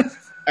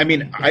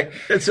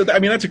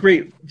 That's a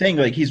great thing.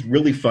 Like, he's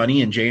really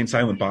funny in Jay and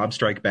Silent Bob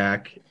Strike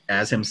Back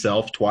as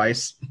himself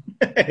twice.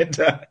 And,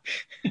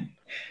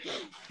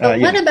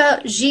 what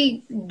about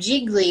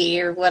Jiggly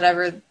or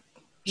whatever?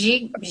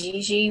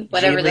 Gigi,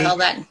 whatever Geely? The hell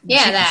that.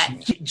 Yeah, that.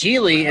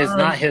 Geely is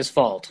not his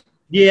fault.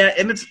 Yeah,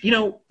 and it's,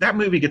 that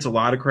movie gets a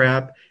lot of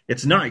crap.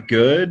 It's not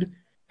good,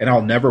 and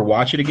I'll never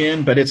watch it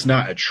again, but it's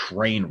not a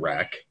train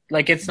wreck.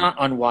 Like, it's not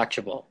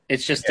unwatchable.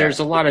 It's just there's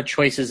a lot of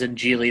choices in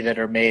Geely that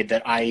are made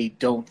that I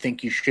don't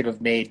think you should have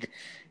made.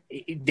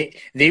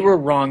 They were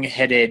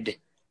wrong-headed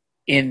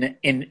in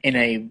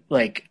a,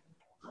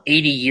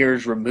 80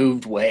 years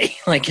removed way.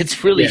 Like,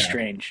 it's really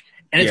strange.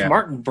 And it's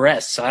Martin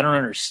Brest, so I don't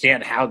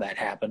understand how that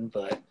happened,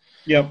 but...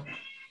 Yep.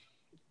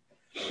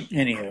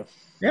 Anywho.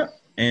 Yep.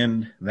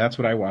 And that's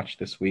what I watched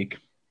this week.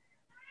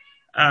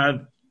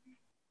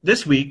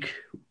 This week,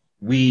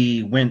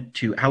 we went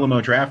to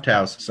Alamo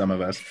Drafthouse, some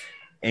of us,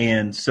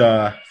 and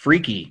saw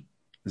Freaky.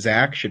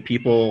 Zach, should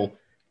people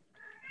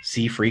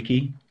see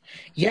Freaky?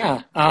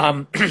 Yeah,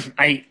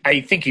 I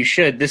think you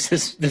should.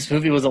 This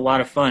movie was a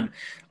lot of fun.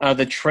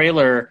 The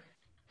trailer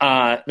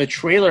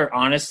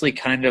honestly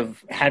kind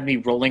of had me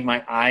rolling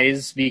my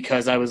eyes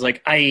because I was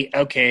like,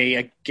 another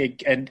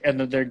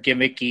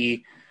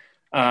gimmicky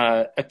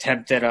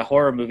attempt at a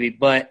horror movie.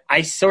 But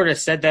I sort of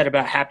said that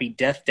about Happy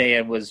Death Day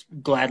and was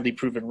gladly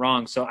proven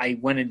wrong. So I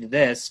went into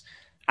this.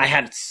 I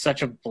had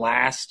such a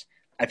blast.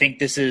 I think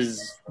this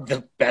is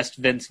the best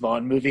Vince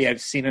Vaughn movie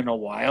I've seen in a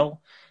while.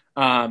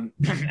 And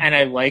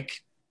I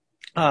like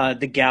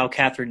the gal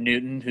Catherine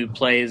Newton who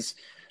plays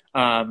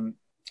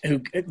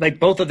who, like,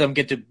 both of them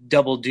get to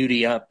double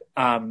duty up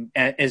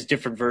as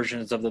different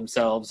versions of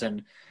themselves,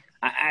 and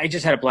I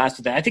just had a blast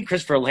with that. I think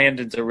Christopher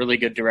Landon's a really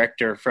good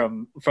director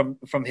from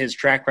his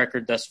track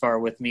record thus far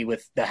with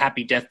the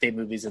Happy Death Day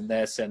movies and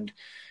this, and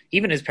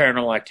even his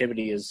Paranormal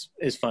Activity is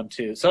fun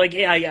too. So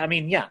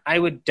I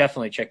would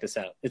definitely check this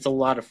out. It's a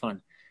lot of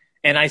fun.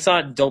 And I saw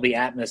it in Dolby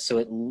Atmos,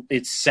 so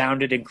it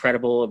sounded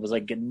incredible. It was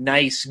like a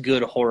nice,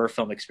 good horror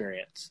film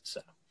experience.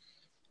 So,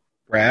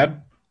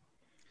 Brad?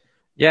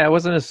 Yeah, it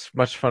wasn't as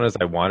much fun as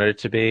I wanted it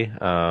to be.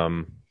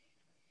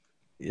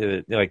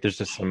 There's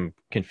just some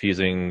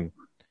confusing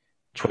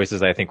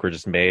choices I think were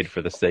just made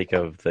for the sake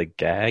of the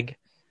gag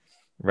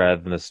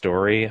rather than the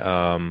story.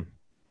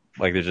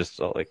 There's just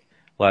a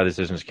lot of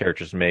decisions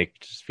characters make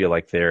just feel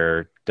like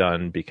they're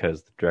done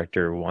because the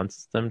director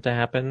wants them to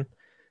happen,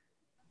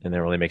 and they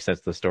don't really make sense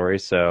to the story.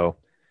 So,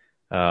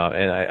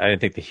 and I didn't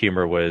think the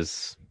humor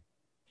was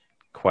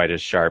quite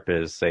as sharp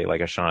as, say,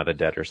 like a Shaun of the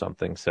Dead or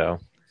something. So,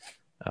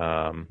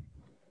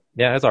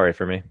 yeah, it's all right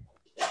for me.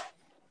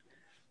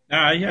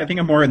 I think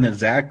I'm more in the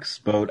Zach's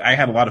boat. I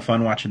had a lot of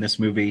fun watching this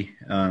movie.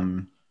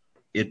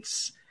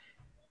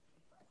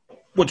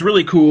 What's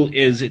really cool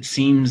is it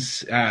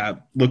seems,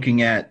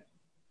 looking at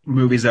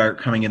movies that are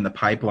coming in the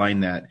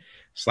pipeline, that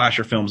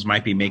slasher films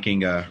might be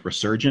making a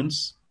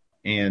resurgence,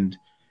 and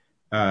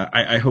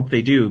I hope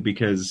they do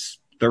because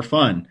they're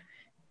fun.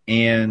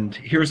 And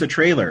here's a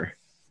trailer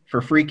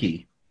for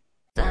Freaky.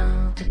 Good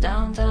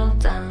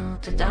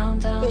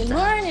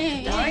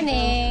morning.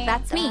 Morning.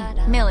 That's me,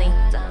 Millie.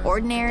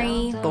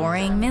 Ordinary,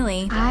 boring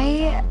Millie.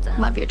 I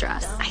love your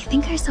dress. I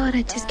think I saw it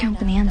at Discount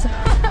Bonanza.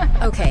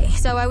 Okay,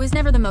 so I was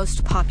never the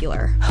most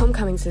popular.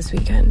 Homecoming's this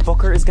weekend.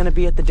 Booker is gonna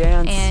be at the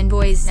dance. And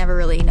boys never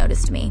really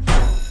noticed me.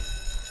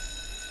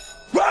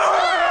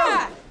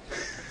 Wow!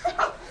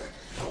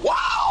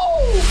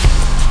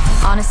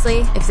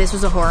 Honestly, if this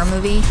was a horror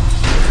movie,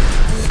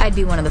 I'd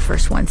be one of the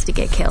first ones to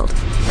get killed.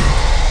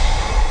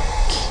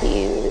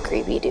 Cue the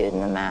creepy dude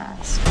in the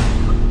mask.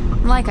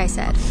 Like I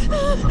said.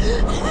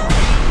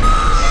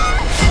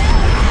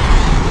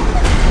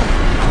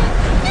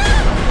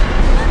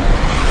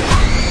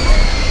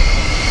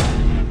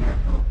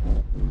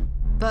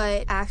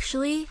 But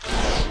actually,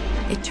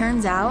 it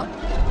turns out...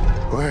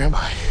 Where am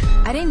I?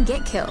 I didn't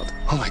get killed.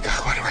 Oh my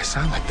God, why do I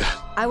sound like that?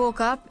 I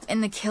woke up in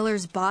the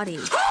killer's body.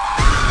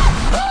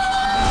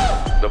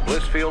 The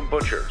Blissfield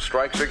Butcher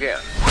strikes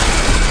again.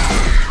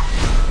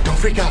 Don't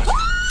freak out.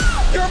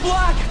 You're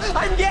black!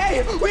 I'm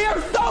gay! We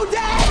are so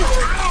dead!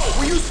 Ow!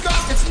 Will you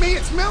stop? It's me,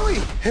 it's Millie!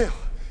 Hail,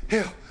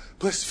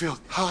 Blissfield,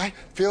 high,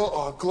 feel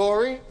our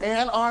glory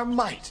and our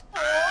might.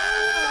 Oh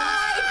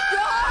my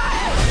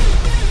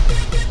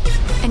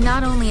God! And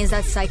not only is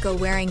that psycho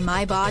wearing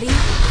my body,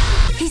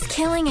 he's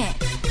killing it.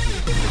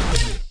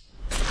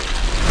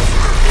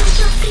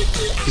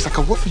 He's like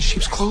a wolf in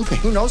sheep's clothing.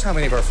 Who knows how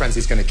many of our friends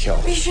he's gonna kill?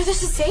 Are you sure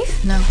this is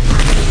safe? No.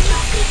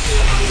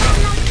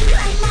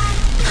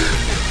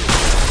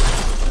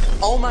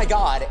 Oh my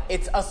God,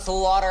 it's a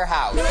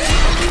slaughterhouse.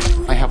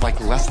 I have like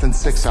less than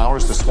 6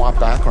 hours to swap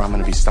back, or I'm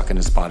gonna be stuck in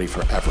his body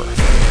forever.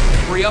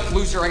 Hurry up,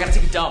 loser. I gotta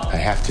take a dump. I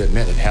have to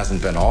admit, it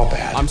hasn't been all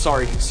bad. I'm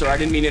sorry, sir. I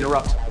didn't mean to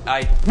interrupt.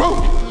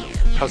 Move!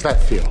 How's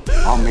that feel?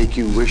 I'll make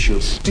you wish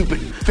your stupid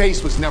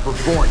face was never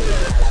born.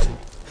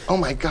 Oh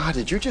my God,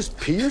 did you just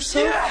pee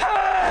yourself?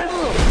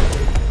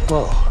 Yes!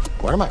 Whoa,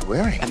 what am I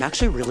wearing? I'm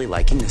actually really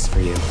liking this for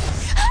you.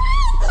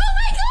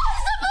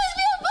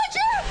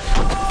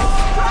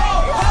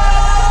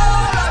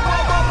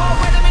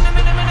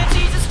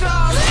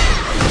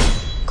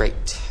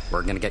 Great.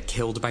 We're gonna get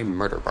killed by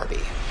Murder Barbie.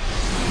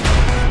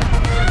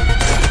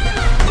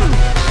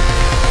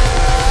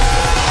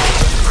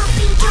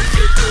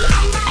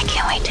 I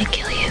can't wait to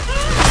kill you.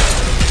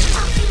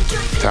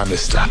 Time to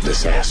stop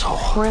this asshole.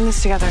 We're in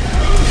this together.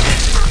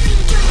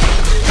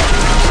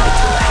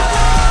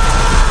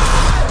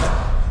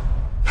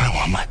 I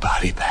want my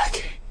body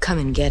back. Come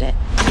and get it.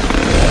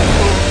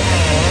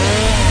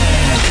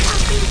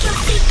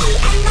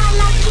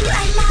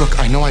 Look,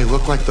 I know I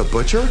look like the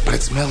butcher, but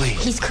it's Millie.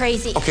 He's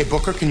crazy. Okay,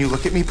 Booker, can you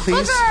look at me,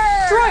 please?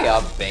 Booker! Dry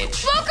up,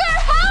 bitch. Booker,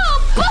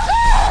 help!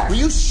 Booker! Will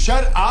you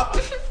shut up?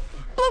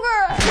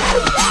 Booker!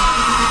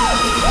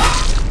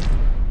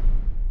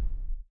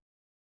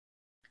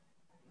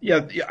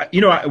 Yeah, you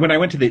know, when I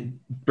went to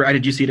Brad,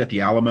 did you see it at the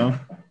Alamo?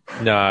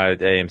 No, at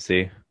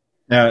AMC.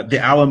 The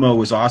Alamo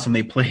was awesome.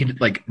 They played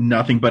like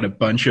nothing but a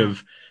bunch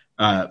of,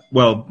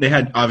 they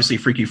had obviously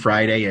Freaky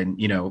Friday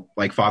and, you know,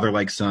 like Father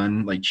Like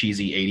Son, like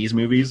cheesy 80s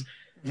movies.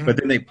 Mm-hmm. But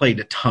then they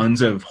played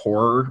tons of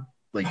horror,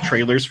 like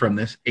trailers from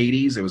the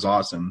 80s. It was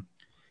awesome.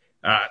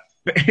 But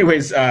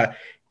anyways, in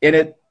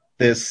it,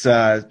 this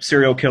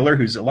serial killer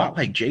who's a lot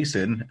like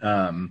Jason.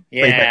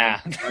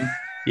 Yeah.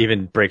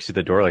 Even breaks through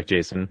the door like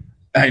Jason.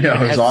 I know,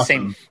 it was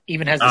awesome.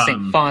 Even has the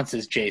same fonts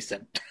as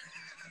Jason.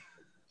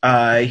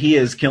 He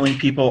is killing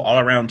people all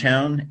around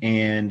town,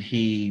 and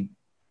he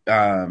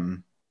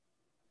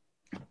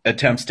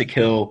attempts to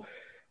kill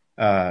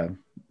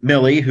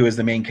Millie, who is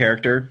the main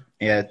character,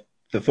 at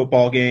the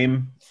football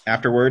game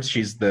afterwards.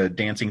 She's the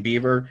dancing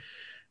beaver.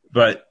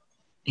 But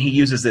he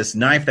uses this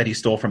knife that he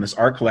stole from this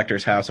art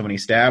collector's house, and when he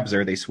stabs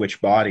her, they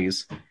switch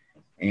bodies.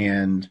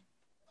 And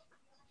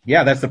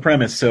yeah, that's the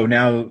premise. So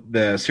now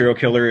the serial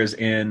killer is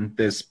in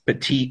this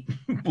petite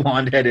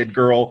blonde-headed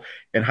girl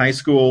in high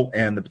school,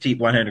 and the petite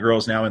blonde-headed girl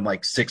is now in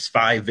like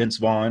 6'5" Vince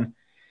Vaughn.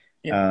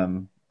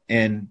 Yep.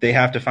 And they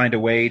have to find a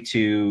way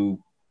to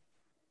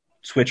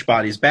switch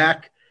bodies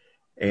back,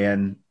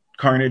 and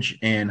carnage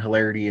and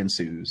hilarity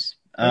ensues.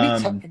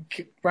 Ryan,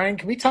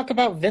 can we talk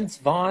about Vince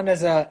Vaughn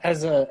as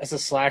a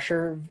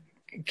slasher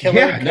killer?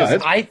 Yeah, no,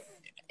 it's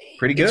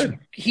pretty good.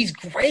 He's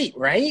great,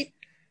 right?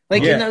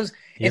 Like he's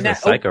in the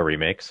Psycho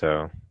remake,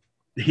 so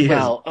you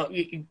know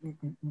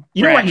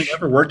why he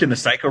never worked in the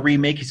Psycho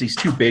remake? Because he's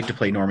too big to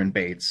play Norman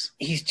Bates.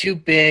 He's too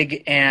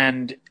big,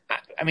 and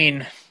I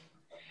mean,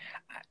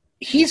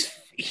 he's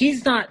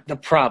not the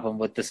problem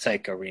with the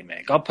Psycho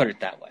remake. I'll put it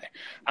that way.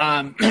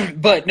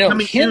 But no,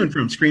 coming soon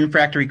from Scream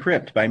Factory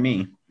Crypt by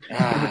me.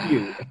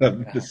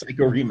 The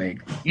Psycho remake.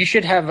 You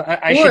should have.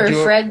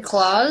 Fred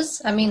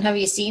Claus. I mean, have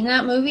you seen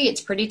that movie? It's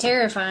pretty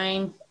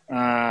terrifying.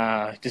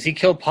 Does he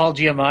kill Paul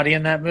Giamatti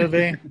in that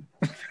movie?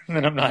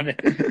 Then I'm not.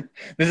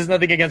 This is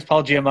nothing against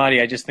Paul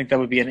Giamatti. I just think that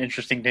would be an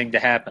interesting thing to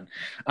happen.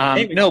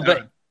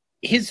 But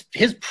his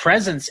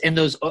presence in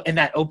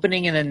that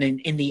opening and then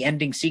in the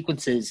ending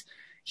sequences,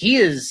 he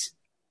is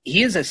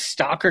a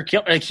stalker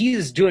killer. Like, he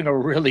is doing a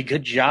really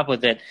good job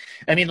with it.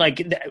 I mean,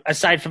 like,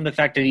 aside from the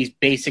fact that he's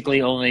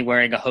basically only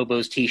wearing a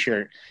hobo's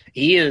t-shirt,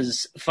 he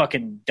is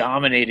fucking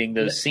dominating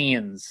those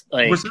scenes.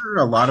 Like, was there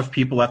a lot of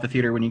people at the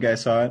theater when you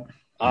guys saw it?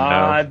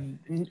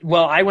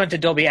 Well, I went to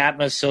Dolby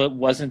Atmos, so it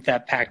wasn't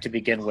that packed to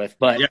begin with.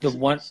 But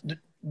yes.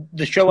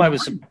 the show I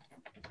was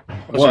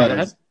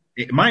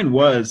mine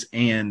was,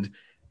 and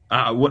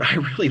what I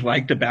really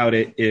liked about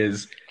it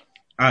is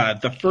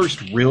the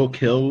first real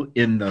kill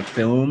in the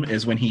film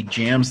is when he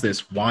jams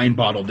this wine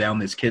bottle down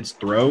this kid's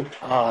throat.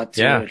 Oh, dude.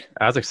 Yeah,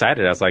 I was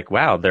excited. I was like,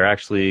 wow, they're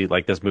actually,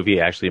 like, this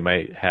movie actually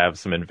might have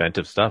some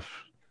inventive stuff.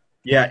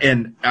 Yeah,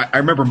 and I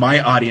remember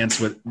my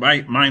audience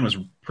mine was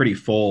pretty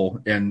full,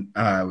 and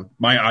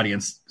my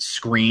audience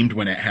screamed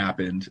when it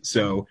happened.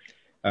 So,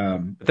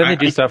 but then they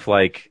do stuff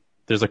like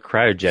there's a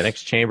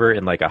cryogenics chamber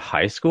in like a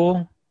high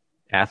school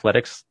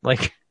athletics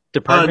like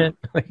department.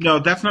 No,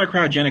 that's not a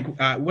cryogenic.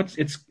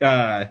 It's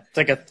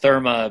like a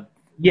therma.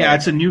 Yeah,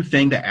 it's a new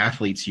thing that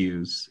athletes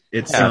use.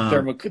 It's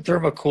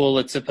thermocool.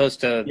 It's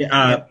supposed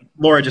to.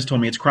 Laura just told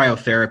me it's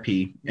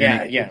cryotherapy.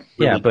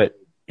 Yeah, but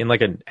in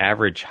like an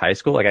average high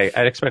school, like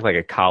I'd expect like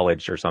a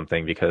college or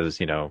something, because,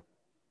 you know,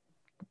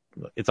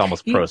 it's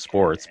almost pro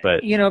sports.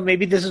 But, you know,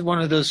 maybe this is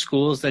one of those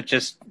schools that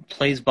just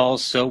plays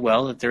balls so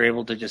well that they're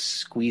able to just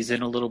squeeze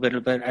in a little bit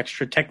of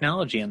extra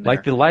technology in there.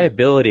 Like the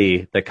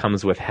liability that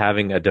comes with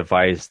having a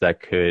device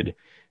that could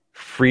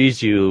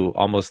freeze you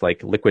almost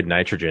like liquid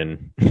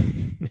nitrogen.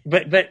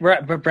 But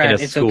Brad,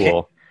 it's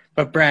okay.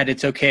 But Brad,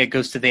 it's okay. It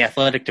goes to the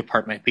athletic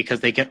department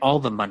because they get all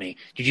the money.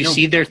 Did you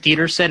see their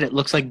theater set? It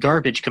looks like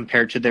garbage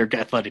compared to their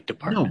athletic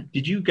department. No,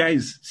 did you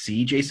guys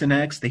see Jason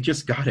X? They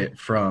just got it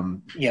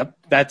from. Yep,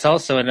 that's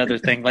also another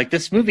thing. Like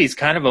this movie is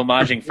kind of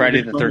homaging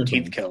Friday the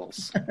 13th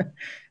kills.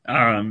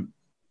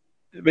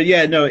 But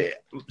yeah, no.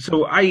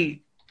 So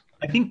I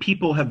think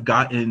people have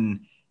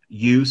gotten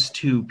used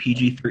to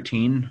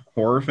PG-13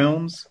 horror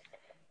films,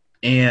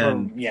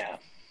 and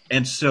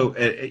and so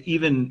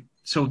even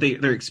so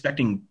they're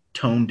expecting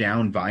toned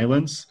down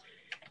violence,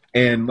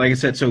 and like I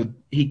said, so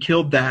he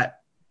killed that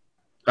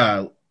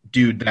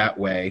dude that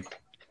way,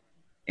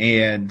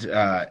 and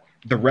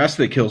the rest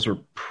of the kills were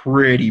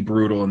pretty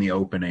brutal in the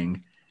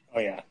opening. Oh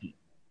yeah,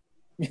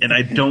 and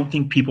I don't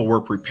think people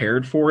were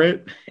prepared for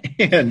it,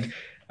 and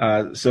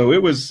so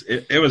it was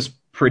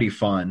pretty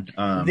fun.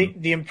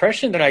 The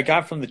impression that I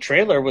got from the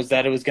trailer was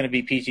that it was going to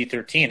be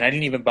PG-13. I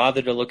didn't even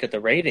bother to look at the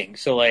rating.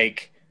 So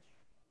like,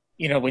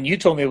 you know, when you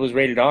told me it was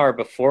rated R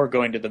before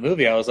going to the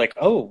movie, I was like,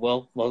 oh,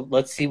 well,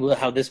 let's see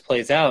how this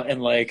plays out.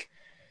 And like,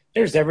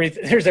 there's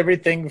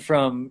everything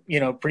from, you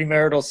know,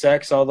 premarital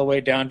sex all the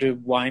way down to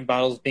wine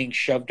bottles being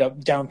shoved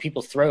up down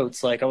people's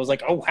throats. Like, I was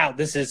like, oh, wow,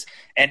 this is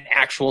an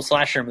actual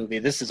slasher movie.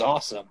 This is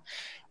awesome.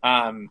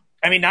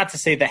 I mean, not to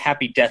say that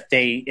Happy Death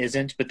Day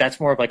isn't, but that's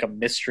more of like a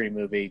mystery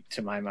movie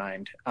to my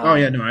mind. Oh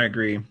yeah, no, I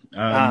agree.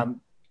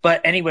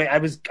 But anyway, I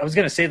was going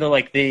to say that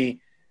like the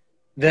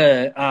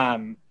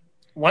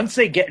once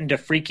they get into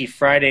Freaky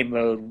Friday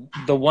mode,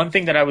 the one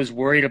thing that I was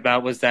worried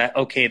about was that,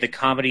 okay, the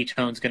comedy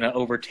tone's going to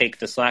overtake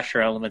the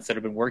slasher elements that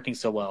have been working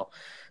so well.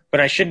 But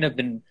I shouldn't have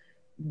been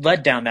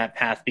led down that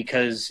path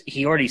because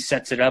he already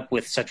sets it up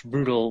with such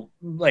brutal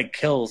like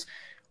kills.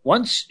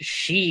 Once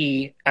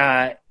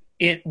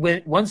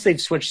once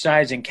they've switched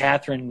sides and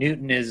Catherine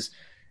Newton is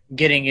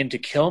getting into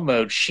kill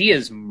mode, she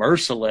is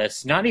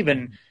merciless. Not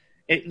even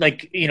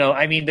like, you know,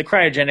 I mean, the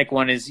cryogenic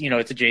one is, you know,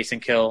 it's a Jason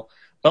kill.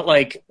 But,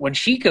 like, when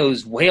she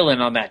goes wailing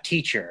on that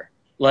teacher,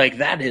 like,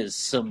 that is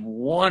some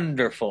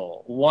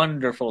wonderful,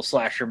 wonderful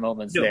slasher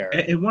moments there.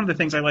 And one of the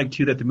things I like,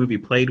 too, that the movie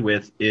played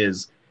with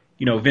is,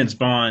 you know, Vince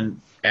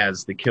Vaughn,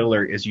 as the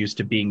killer, is used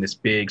to being this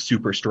big,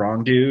 super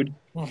strong dude.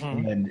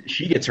 Mm-hmm. And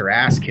she gets her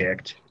ass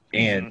kicked.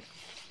 And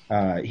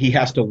he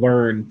has to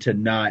learn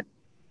to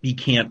he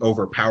can't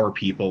overpower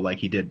people like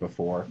he did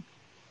before.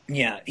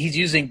 Yeah, he's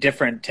using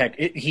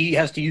he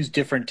has to use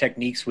different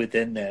techniques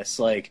within this,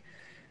 like...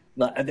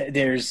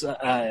 There's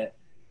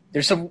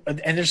some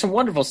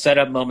wonderful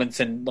setup moments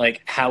and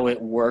like how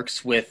it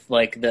works with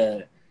like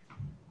the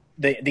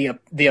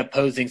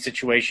opposing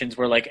situations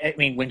where like, I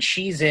mean, when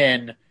she's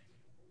in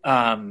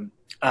the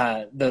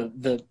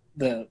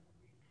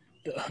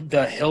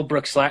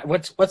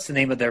Hillbrook what's the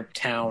name of their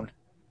town,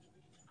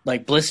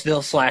 like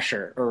Blissville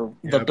Slasher or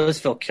the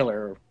Blissville Killer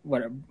or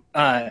whatever,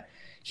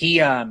 she's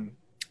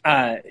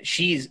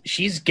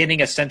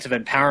getting a sense of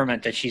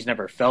empowerment that she's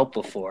never felt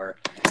before.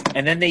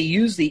 And then they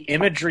use the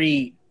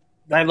imagery.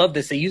 I love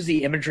this. They use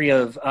the imagery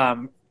of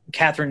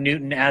Catherine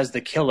Newton as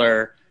the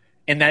killer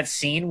in that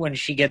scene when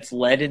she gets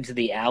led into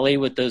the alley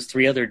with those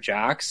three other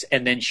jocks,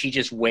 and then she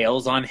just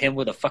wails on him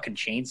with a fucking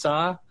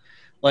chainsaw.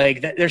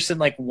 Like there's some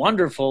like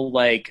wonderful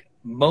like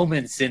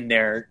moments in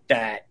there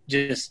that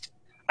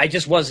I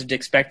just wasn't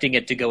expecting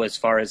it to go as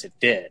far as it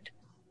did.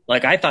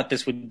 Like I thought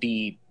this would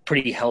be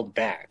pretty held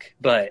back,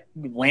 but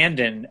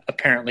Landon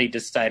apparently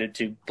decided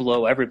to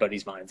blow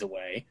everybody's minds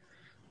away.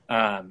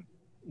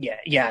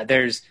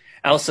 There's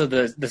also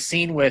the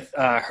scene with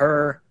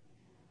her.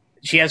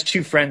 She has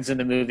two friends in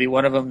the movie.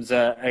 One of them's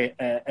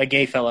a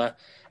gay fella,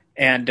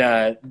 and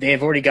they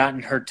have already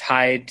gotten her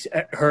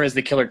as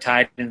the killer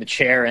tied in the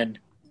chair. And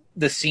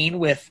the scene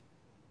with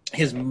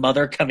his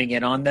mother coming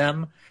in on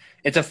them,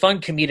 it's a fun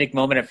comedic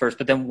moment at first,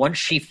 but then once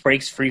she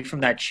breaks free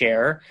from that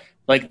chair,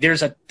 like there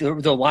was a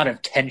lot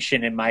of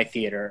tension in my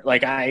theater.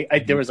 Like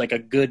there was like a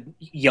good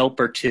yelp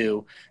or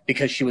two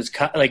because she was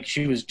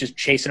she was just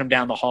chasing him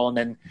down the hall, and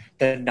then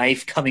the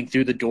knife coming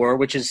through the door,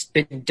 which has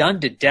been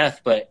done to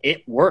death, but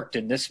it worked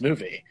in this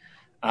movie.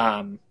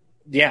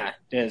 It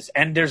is.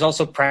 And there's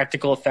also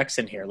practical effects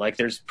in here. Like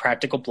there's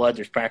practical blood,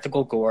 there's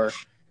practical gore.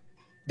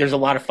 There's a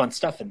lot of fun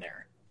stuff in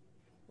there.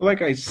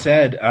 Like I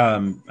said, I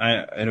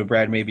know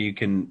Brad, maybe you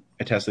can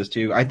attest this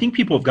too. I think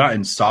people have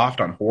gotten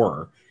soft on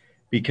horror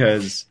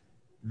because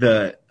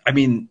the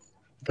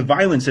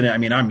violence in it, I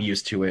mean, I'm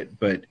used to it,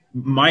 but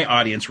my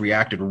audience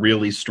reacted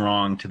really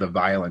strong to the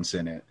violence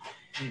in it.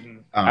 Mm-hmm.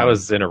 I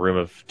was in a room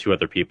of two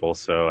other people,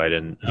 so I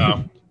didn't.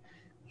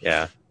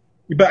 Yeah.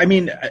 But I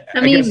mean,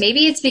 I guess,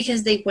 maybe it's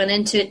because they went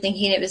into it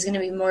thinking it was going to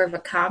be more of a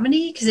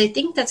comedy, because I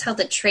think that's how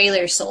the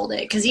trailer sold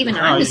it. Because even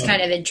I was kind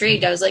of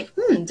intrigued. I was like,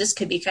 this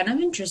could be kind of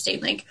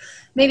interesting. Like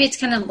maybe it's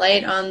kind of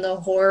light on the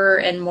horror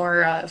and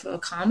more of a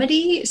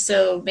comedy.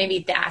 So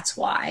maybe that's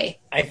why.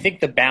 I think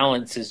the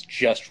balance is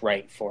just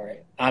right for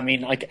it. I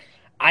mean, like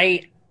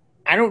I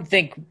don't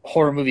think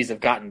horror movies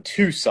have gotten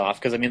too soft,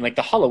 because I mean, like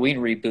the Halloween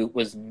reboot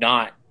was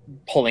not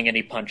pulling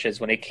any punches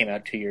when it came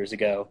out 2 years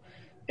ago.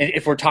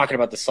 if we're talking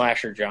about the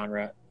slasher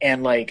genre,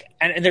 and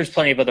there's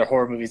plenty of other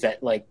horror movies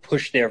that like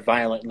push their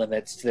violent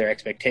limits to their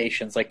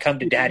expectations. Like Come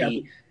to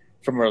Daddy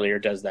from earlier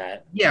does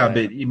that. Yeah,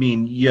 but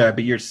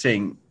you're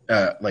saying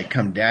like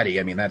Come Daddy.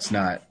 I mean, that's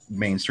not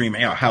mainstream.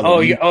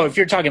 Halloween. If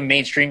you're talking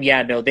mainstream,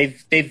 no,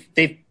 they've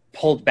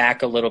pulled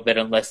back a little bit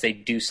unless they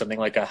do something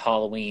like a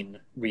Halloween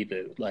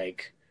reboot.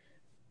 Like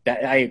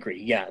that, I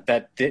agree. Yeah,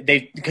 that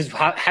because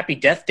Happy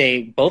Death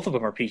Day, both of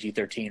them are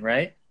PG-13,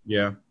 right?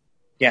 Yeah.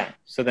 Yeah,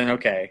 so then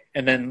okay.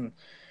 And then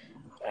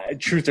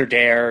Truth or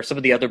Dare, some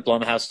of the other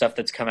Blumhouse stuff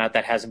that's come out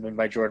that hasn't been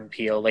by Jordan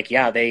Peele,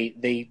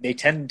 they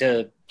tend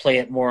to play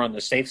it more on the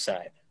safe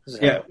side. So.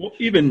 Yeah, well,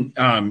 even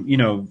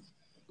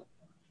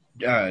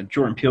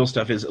Jordan Peele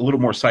stuff is a little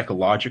more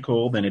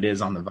psychological than it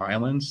is on the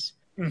violence.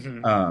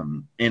 Mm-hmm.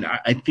 And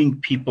I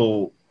think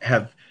people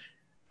have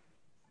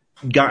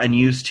gotten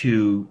used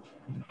to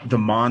the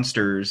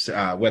monsters,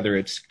 whether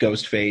it's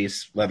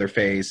Ghostface,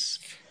 Leatherface,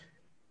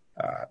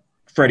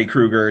 Freddy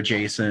Krueger,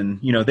 Jason,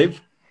 they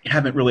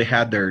haven't really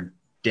had their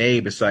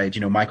day besides,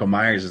 Michael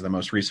Myers is the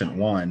most recent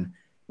one.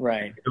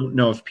 Right. I don't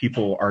know if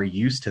people are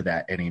used to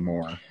that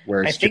anymore.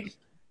 Where it's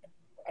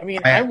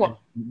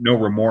no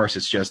remorse.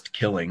 It's just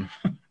killing.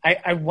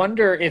 I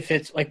wonder if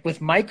it's like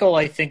with Michael,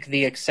 I think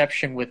the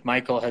exception with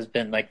Michael has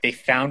been like they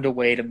found a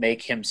way to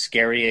make him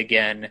scary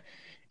again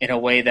in a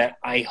way that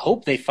I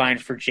hope they find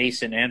for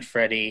Jason and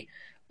Freddy.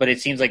 But it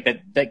seems like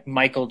that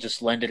Michael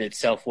just lended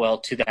itself well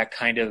to that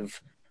kind of,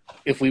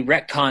 if we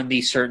retcon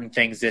these certain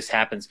things, this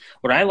happens.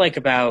 What I like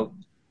about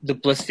the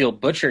Blissfield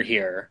Butcher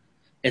here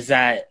is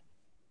that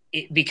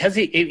because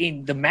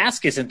the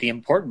mask isn't the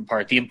important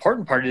part. The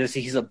important part is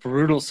he's a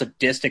brutal,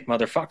 sadistic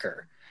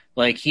motherfucker.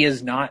 Like, he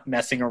is not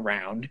messing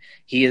around.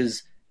 He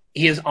is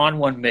on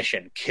one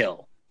mission: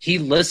 kill. He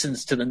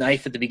listens to the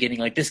knife at the beginning,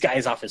 like this guy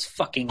is off his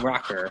fucking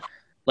rocker.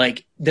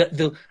 Like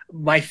the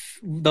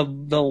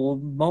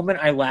moment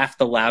I laughed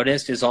the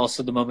loudest is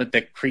also the moment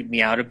that creeped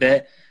me out a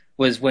bit.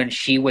 Was when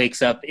she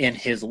wakes up in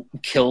his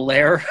kill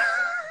lair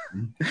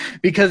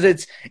because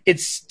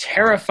it's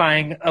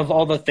terrifying of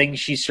all the things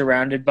she's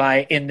surrounded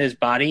by in this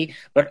body,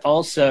 but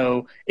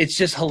also it's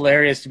just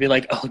hilarious to be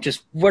like, oh,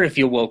 just what if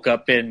you woke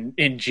up in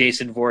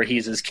Jason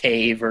Voorhees'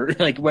 cave or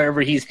like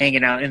wherever he's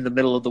hanging out in the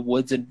middle of the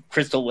woods in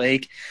Crystal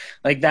Lake.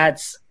 Like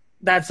that's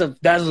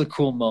a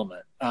cool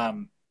moment.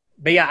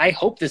 But yeah, I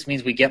hope this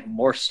means we get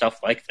more stuff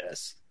like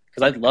this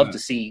because I'd love to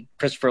see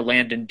Christopher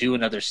Landon do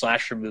another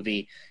slasher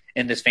movie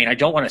in this vein. I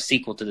don't want a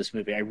sequel to this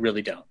movie. I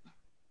really don't.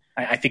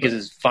 I think it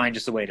is fine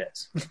just the way it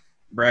is.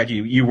 Brad,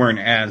 you weren't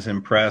as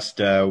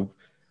impressed.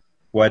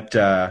 What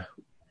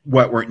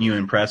weren't you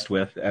impressed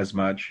with as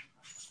much?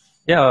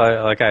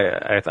 Yeah, like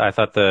I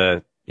thought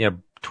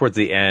towards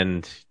the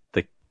end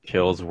the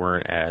kills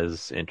weren't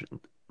as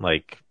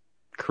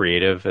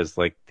creative as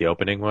like the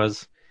opening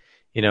was.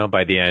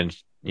 By the end,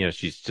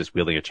 she's just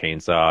wielding a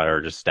chainsaw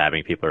or just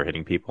stabbing people or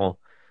hitting people.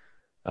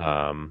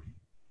 And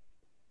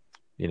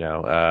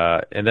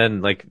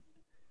then like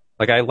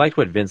I liked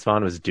what Vince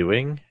Vaughn was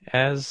doing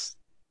as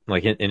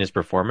like in his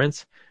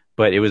performance,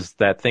 but it was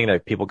that thing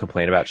that people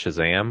complain about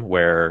Shazam,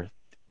 where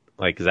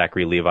like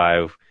Zachary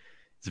Levi's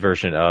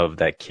version of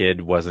that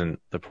kid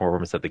wasn't the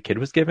performance that the kid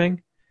was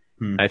giving.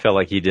 I felt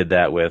like he did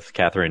that with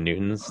Catherine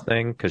Newton's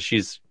thing because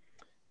she's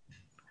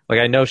like,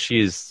 I know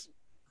she's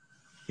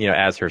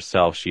as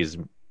herself, she's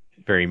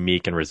very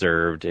meek and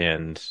reserved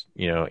and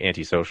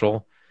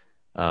antisocial.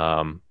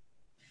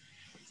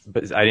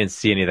 But I didn't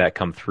see any of that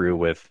come through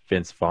with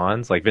Vince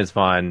Vaughn's. Like Vince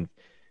Vaughn,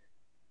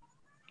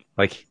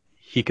 like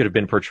he could have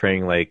been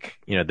portraying like,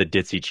 the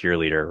ditzy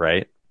cheerleader,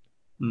 right?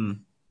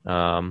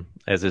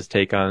 As his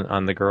take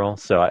on the girl.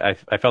 So I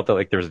felt that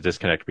like there was a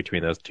disconnect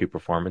between those two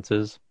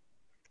performances.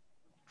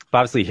 But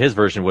obviously his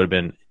version would have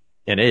been,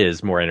 and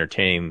is, more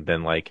entertaining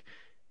than like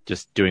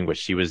just doing what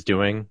she was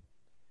doing,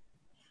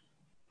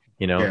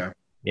 in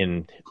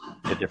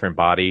a different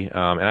body.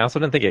 And I also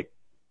didn't think it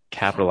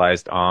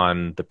capitalized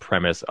on the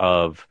premise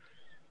of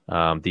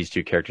these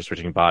two characters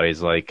switching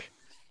bodies. Like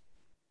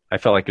I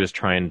felt like it was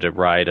trying to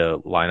ride a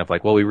line of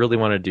like, well, we really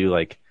want to do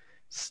like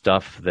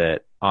stuff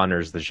that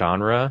honors the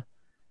genre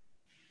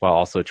while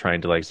also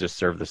trying to like just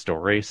serve the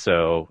story.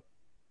 So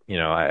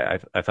I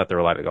thought there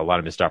were a lot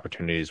of missed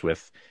opportunities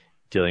with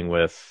dealing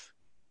with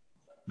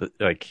the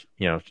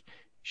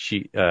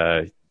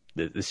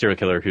serial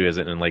killer who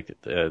isn't in like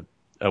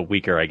a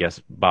weaker, I guess,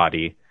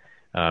 body,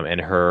 and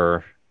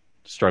her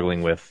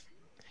struggling with,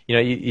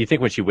 you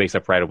think when she wakes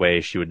up right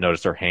away, she would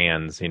notice her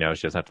hands, she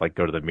doesn't have to like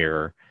go to the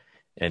mirror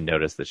and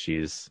notice that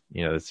she's,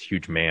 this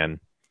huge man.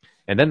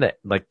 And then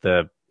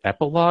the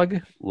epilogue,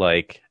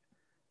 like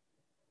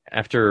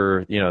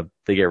after,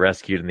 they get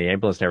rescued in the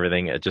ambulance and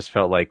everything, it just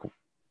felt like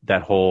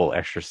that whole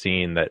extra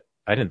scene that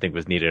I didn't think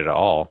was needed at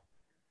all.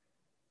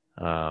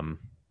 Like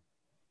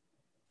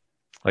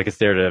it's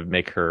there to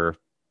make her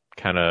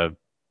kind of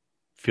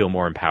feel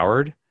more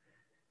empowered.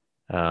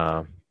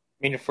 I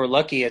mean, if we're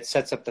lucky, it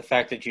sets up the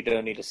fact that you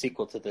don't need a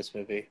sequel to this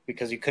movie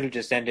because you could have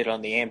just ended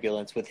on the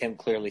ambulance with him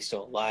clearly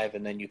still alive,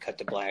 and then you cut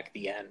to black at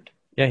the end.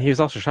 Yeah, he was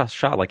also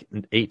shot like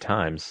 8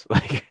 times.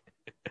 Like,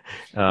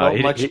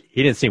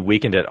 He didn't seem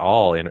weakened at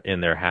all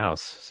in their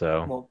house.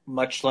 So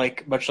much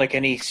like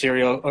any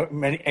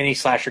any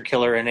slasher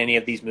killer in any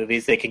of these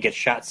movies, they can get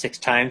shot 6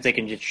 times, they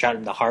can get shot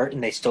in the heart,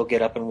 and they still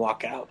get up and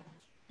walk out.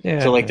 Yeah.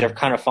 So they're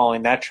kind of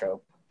following that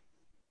trope.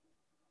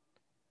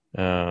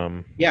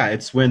 Yeah,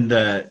 it's when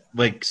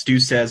Stu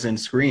says in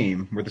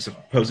Scream, where the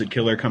supposed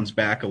killer comes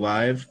back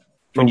alive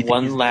for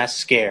one last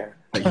scare,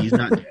 but he's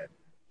not dead.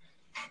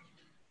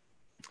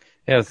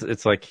 Yeah,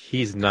 it's like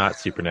he's not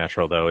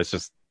supernatural though. It's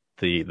just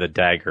the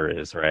dagger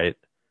is, right?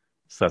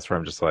 So that's where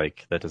I'm just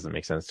like, that doesn't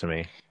make sense to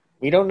me.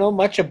 We don't know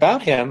much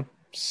about him,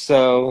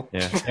 so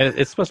yeah, and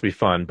it's supposed to be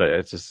fun, but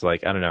it's just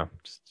like, I don't know,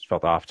 just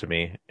felt off to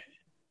me.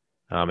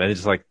 And it's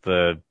just like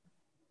the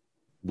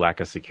lack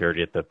of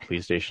security at the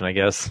police station, I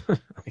guess,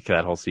 like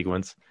that whole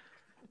sequence.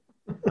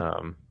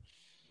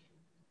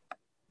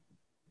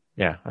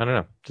 Yeah, I don't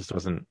know, just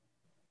wasn't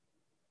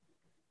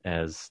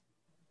as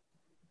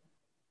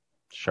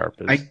sharp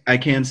as I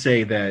can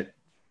say that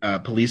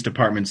police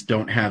departments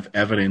don't have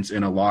evidence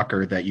in a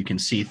locker that you can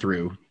see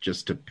through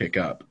just to pick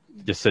up.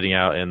 Just sitting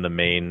out in the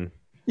main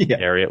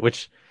area,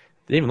 which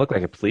didn't even look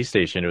like a police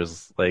station. It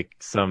was like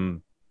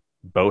some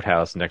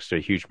boathouse next to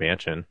a huge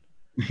mansion.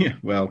 Yeah,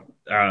 well,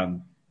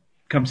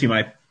 come see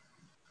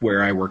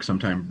where I work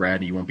sometime,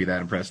 Brad. You won't be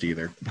that impressed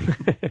either.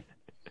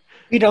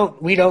 We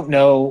don't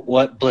know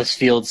what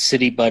Blissfield's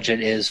city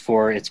budget is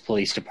for its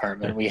police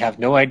department. We have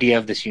no idea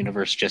of this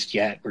universe just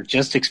yet. We're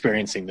just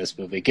experiencing this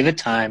movie. Give it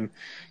time.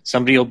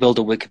 Somebody will build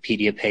a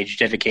Wikipedia page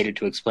dedicated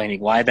to explaining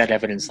why that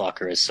evidence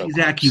locker is so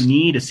Zach, close. you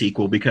need a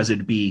sequel because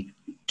it'd be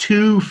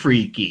too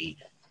freaky.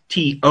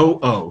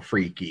 TOO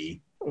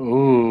freaky.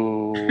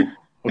 Ooh.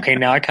 Okay,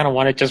 now I kind of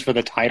want it just for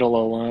the title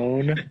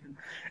alone.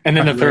 And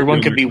then the third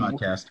one could be,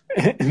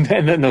 and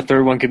then the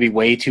third one could be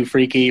way too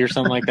freaky or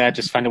something like that.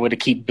 Just find a way to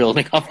keep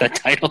building off that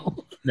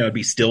title. No, it'd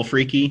be Still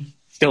Freaky.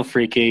 Still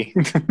Freaky.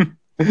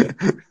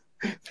 The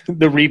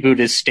reboot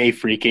is Stay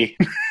Freaky.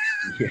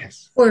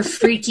 Yes. Or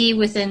Freaky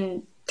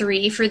within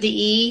 3 for the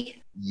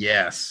E.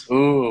 Yes.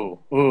 Ooh.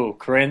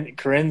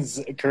 Corinne's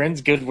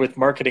good with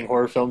marketing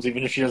horror films,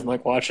 even if she doesn't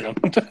like watching them.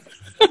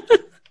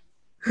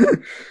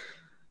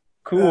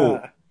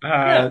 Cool.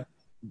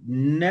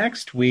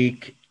 Next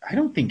week, I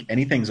don't think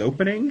anything's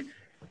opening,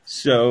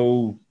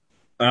 so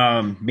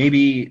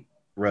maybe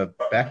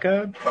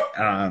Rebecca.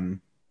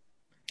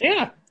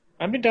 Yeah,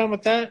 I've been down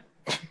with that.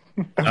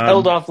 I've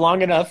held off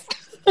long enough.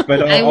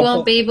 But I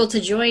won't be able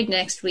to join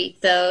next week,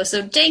 though.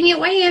 So dang it!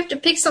 Why do you have to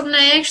pick something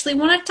I actually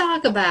want to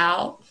talk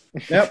about?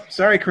 Yep.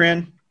 Sorry,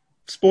 Corinne.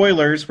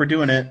 Spoilers. We're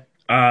doing it.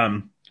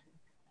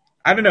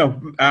 I don't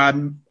know.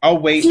 I'll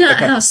wait. It's not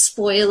how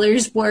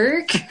spoilers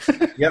work.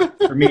 Yep,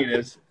 for me it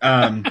is.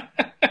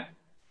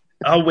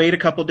 I'll wait a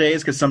couple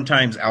days because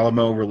sometimes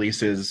Alamo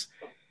releases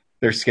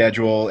their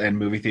schedule and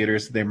movie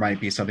theaters. There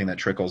might be something that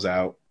trickles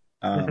out.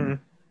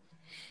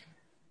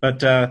 But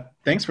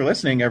thanks for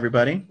listening,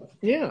 everybody.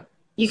 Yeah.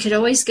 You could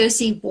always go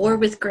see War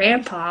with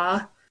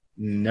Grandpa.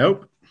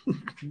 Nope.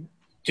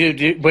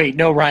 Dude, wait,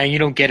 no, Ryan, you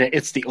don't get it.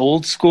 It's the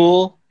old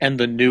school and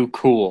the new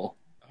cool.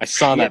 I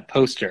saw that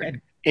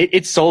poster.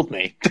 It sold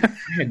me. I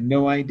had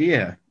no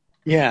idea.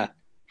 Yeah.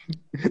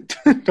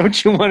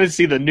 Don't you want to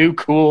see the new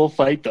cool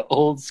fight the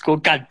old school?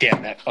 God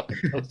damn that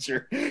fucking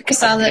poster. I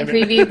saw that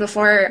preview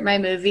before my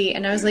movie,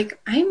 and I was like,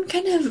 I'm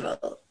kind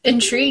of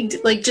intrigued.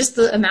 Like, just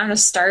the amount of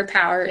star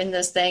power in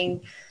this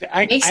thing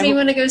makes me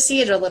want to go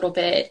see it a little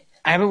bit.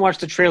 I haven't watched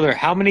the trailer.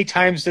 How many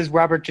times does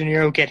Robert De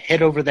Niro get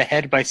hit over the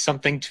head by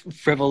something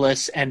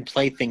frivolous and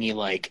playthingy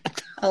like?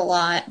 A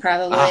lot,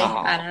 probably.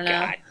 I don't know.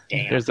 God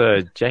damn. There's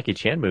a Jackie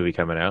Chan movie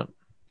coming out.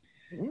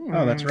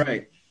 Oh, that's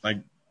right. Like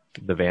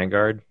The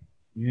Vanguard.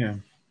 Yeah.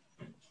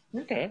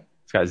 Okay.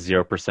 It's got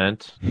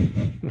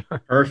 0%.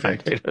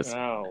 Perfect.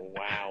 Oh,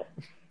 wow.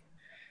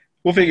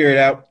 We'll figure it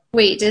out.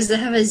 Wait, does it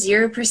have a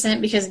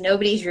 0% because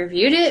nobody's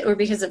reviewed it or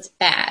because it's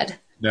bad?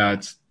 No,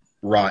 it's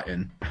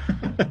rotten.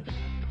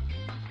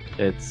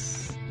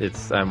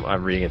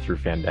 I'm reading it through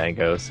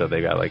Fandango, so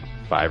they got like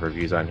 5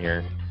 reviews on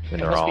here, and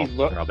they're all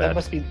bad.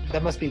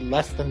 That must be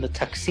less than The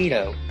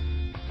Tuxedo.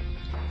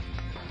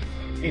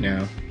 You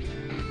know.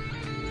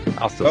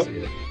 I'll still see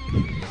it.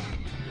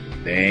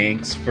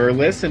 Thanks for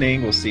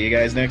listening. We'll see you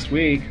guys next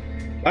week.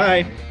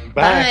 Bye.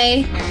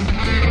 Bye.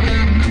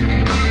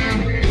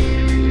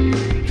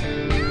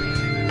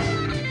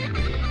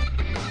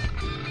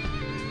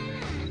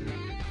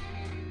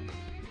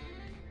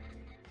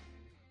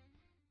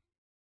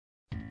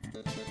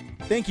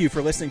 Thank you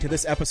for listening to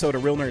this episode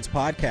of Real Nerds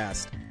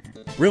Podcast.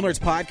 Real Nerds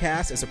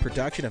Podcast is a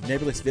production of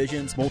Nebulous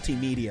Visions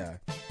Multimedia.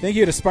 Thank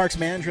you to Sparks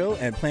Mandrill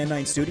and Plan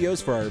 9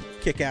 Studios for our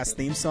kick-ass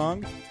theme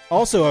song.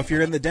 Also, if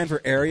you're in the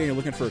Denver area and you're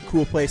looking for a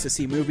cool place to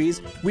see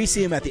movies, we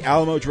see them at the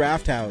Alamo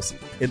Drafthouse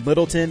in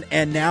Littleton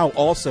and now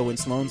also in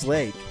Sloan's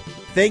Lake.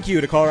 Thank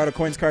you to Colorado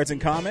Coins, Cards,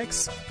 and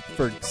Comics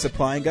for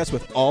supplying us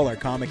with all our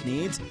comic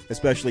needs,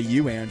 especially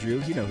you,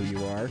 Andrew. You know who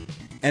you are.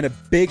 And a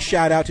big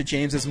shout out to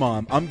James's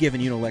mom. I'm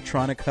giving you an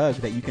electronic hug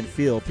that you can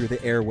feel through the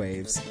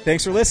airwaves.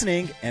 Thanks for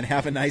listening, and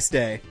have a nice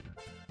day.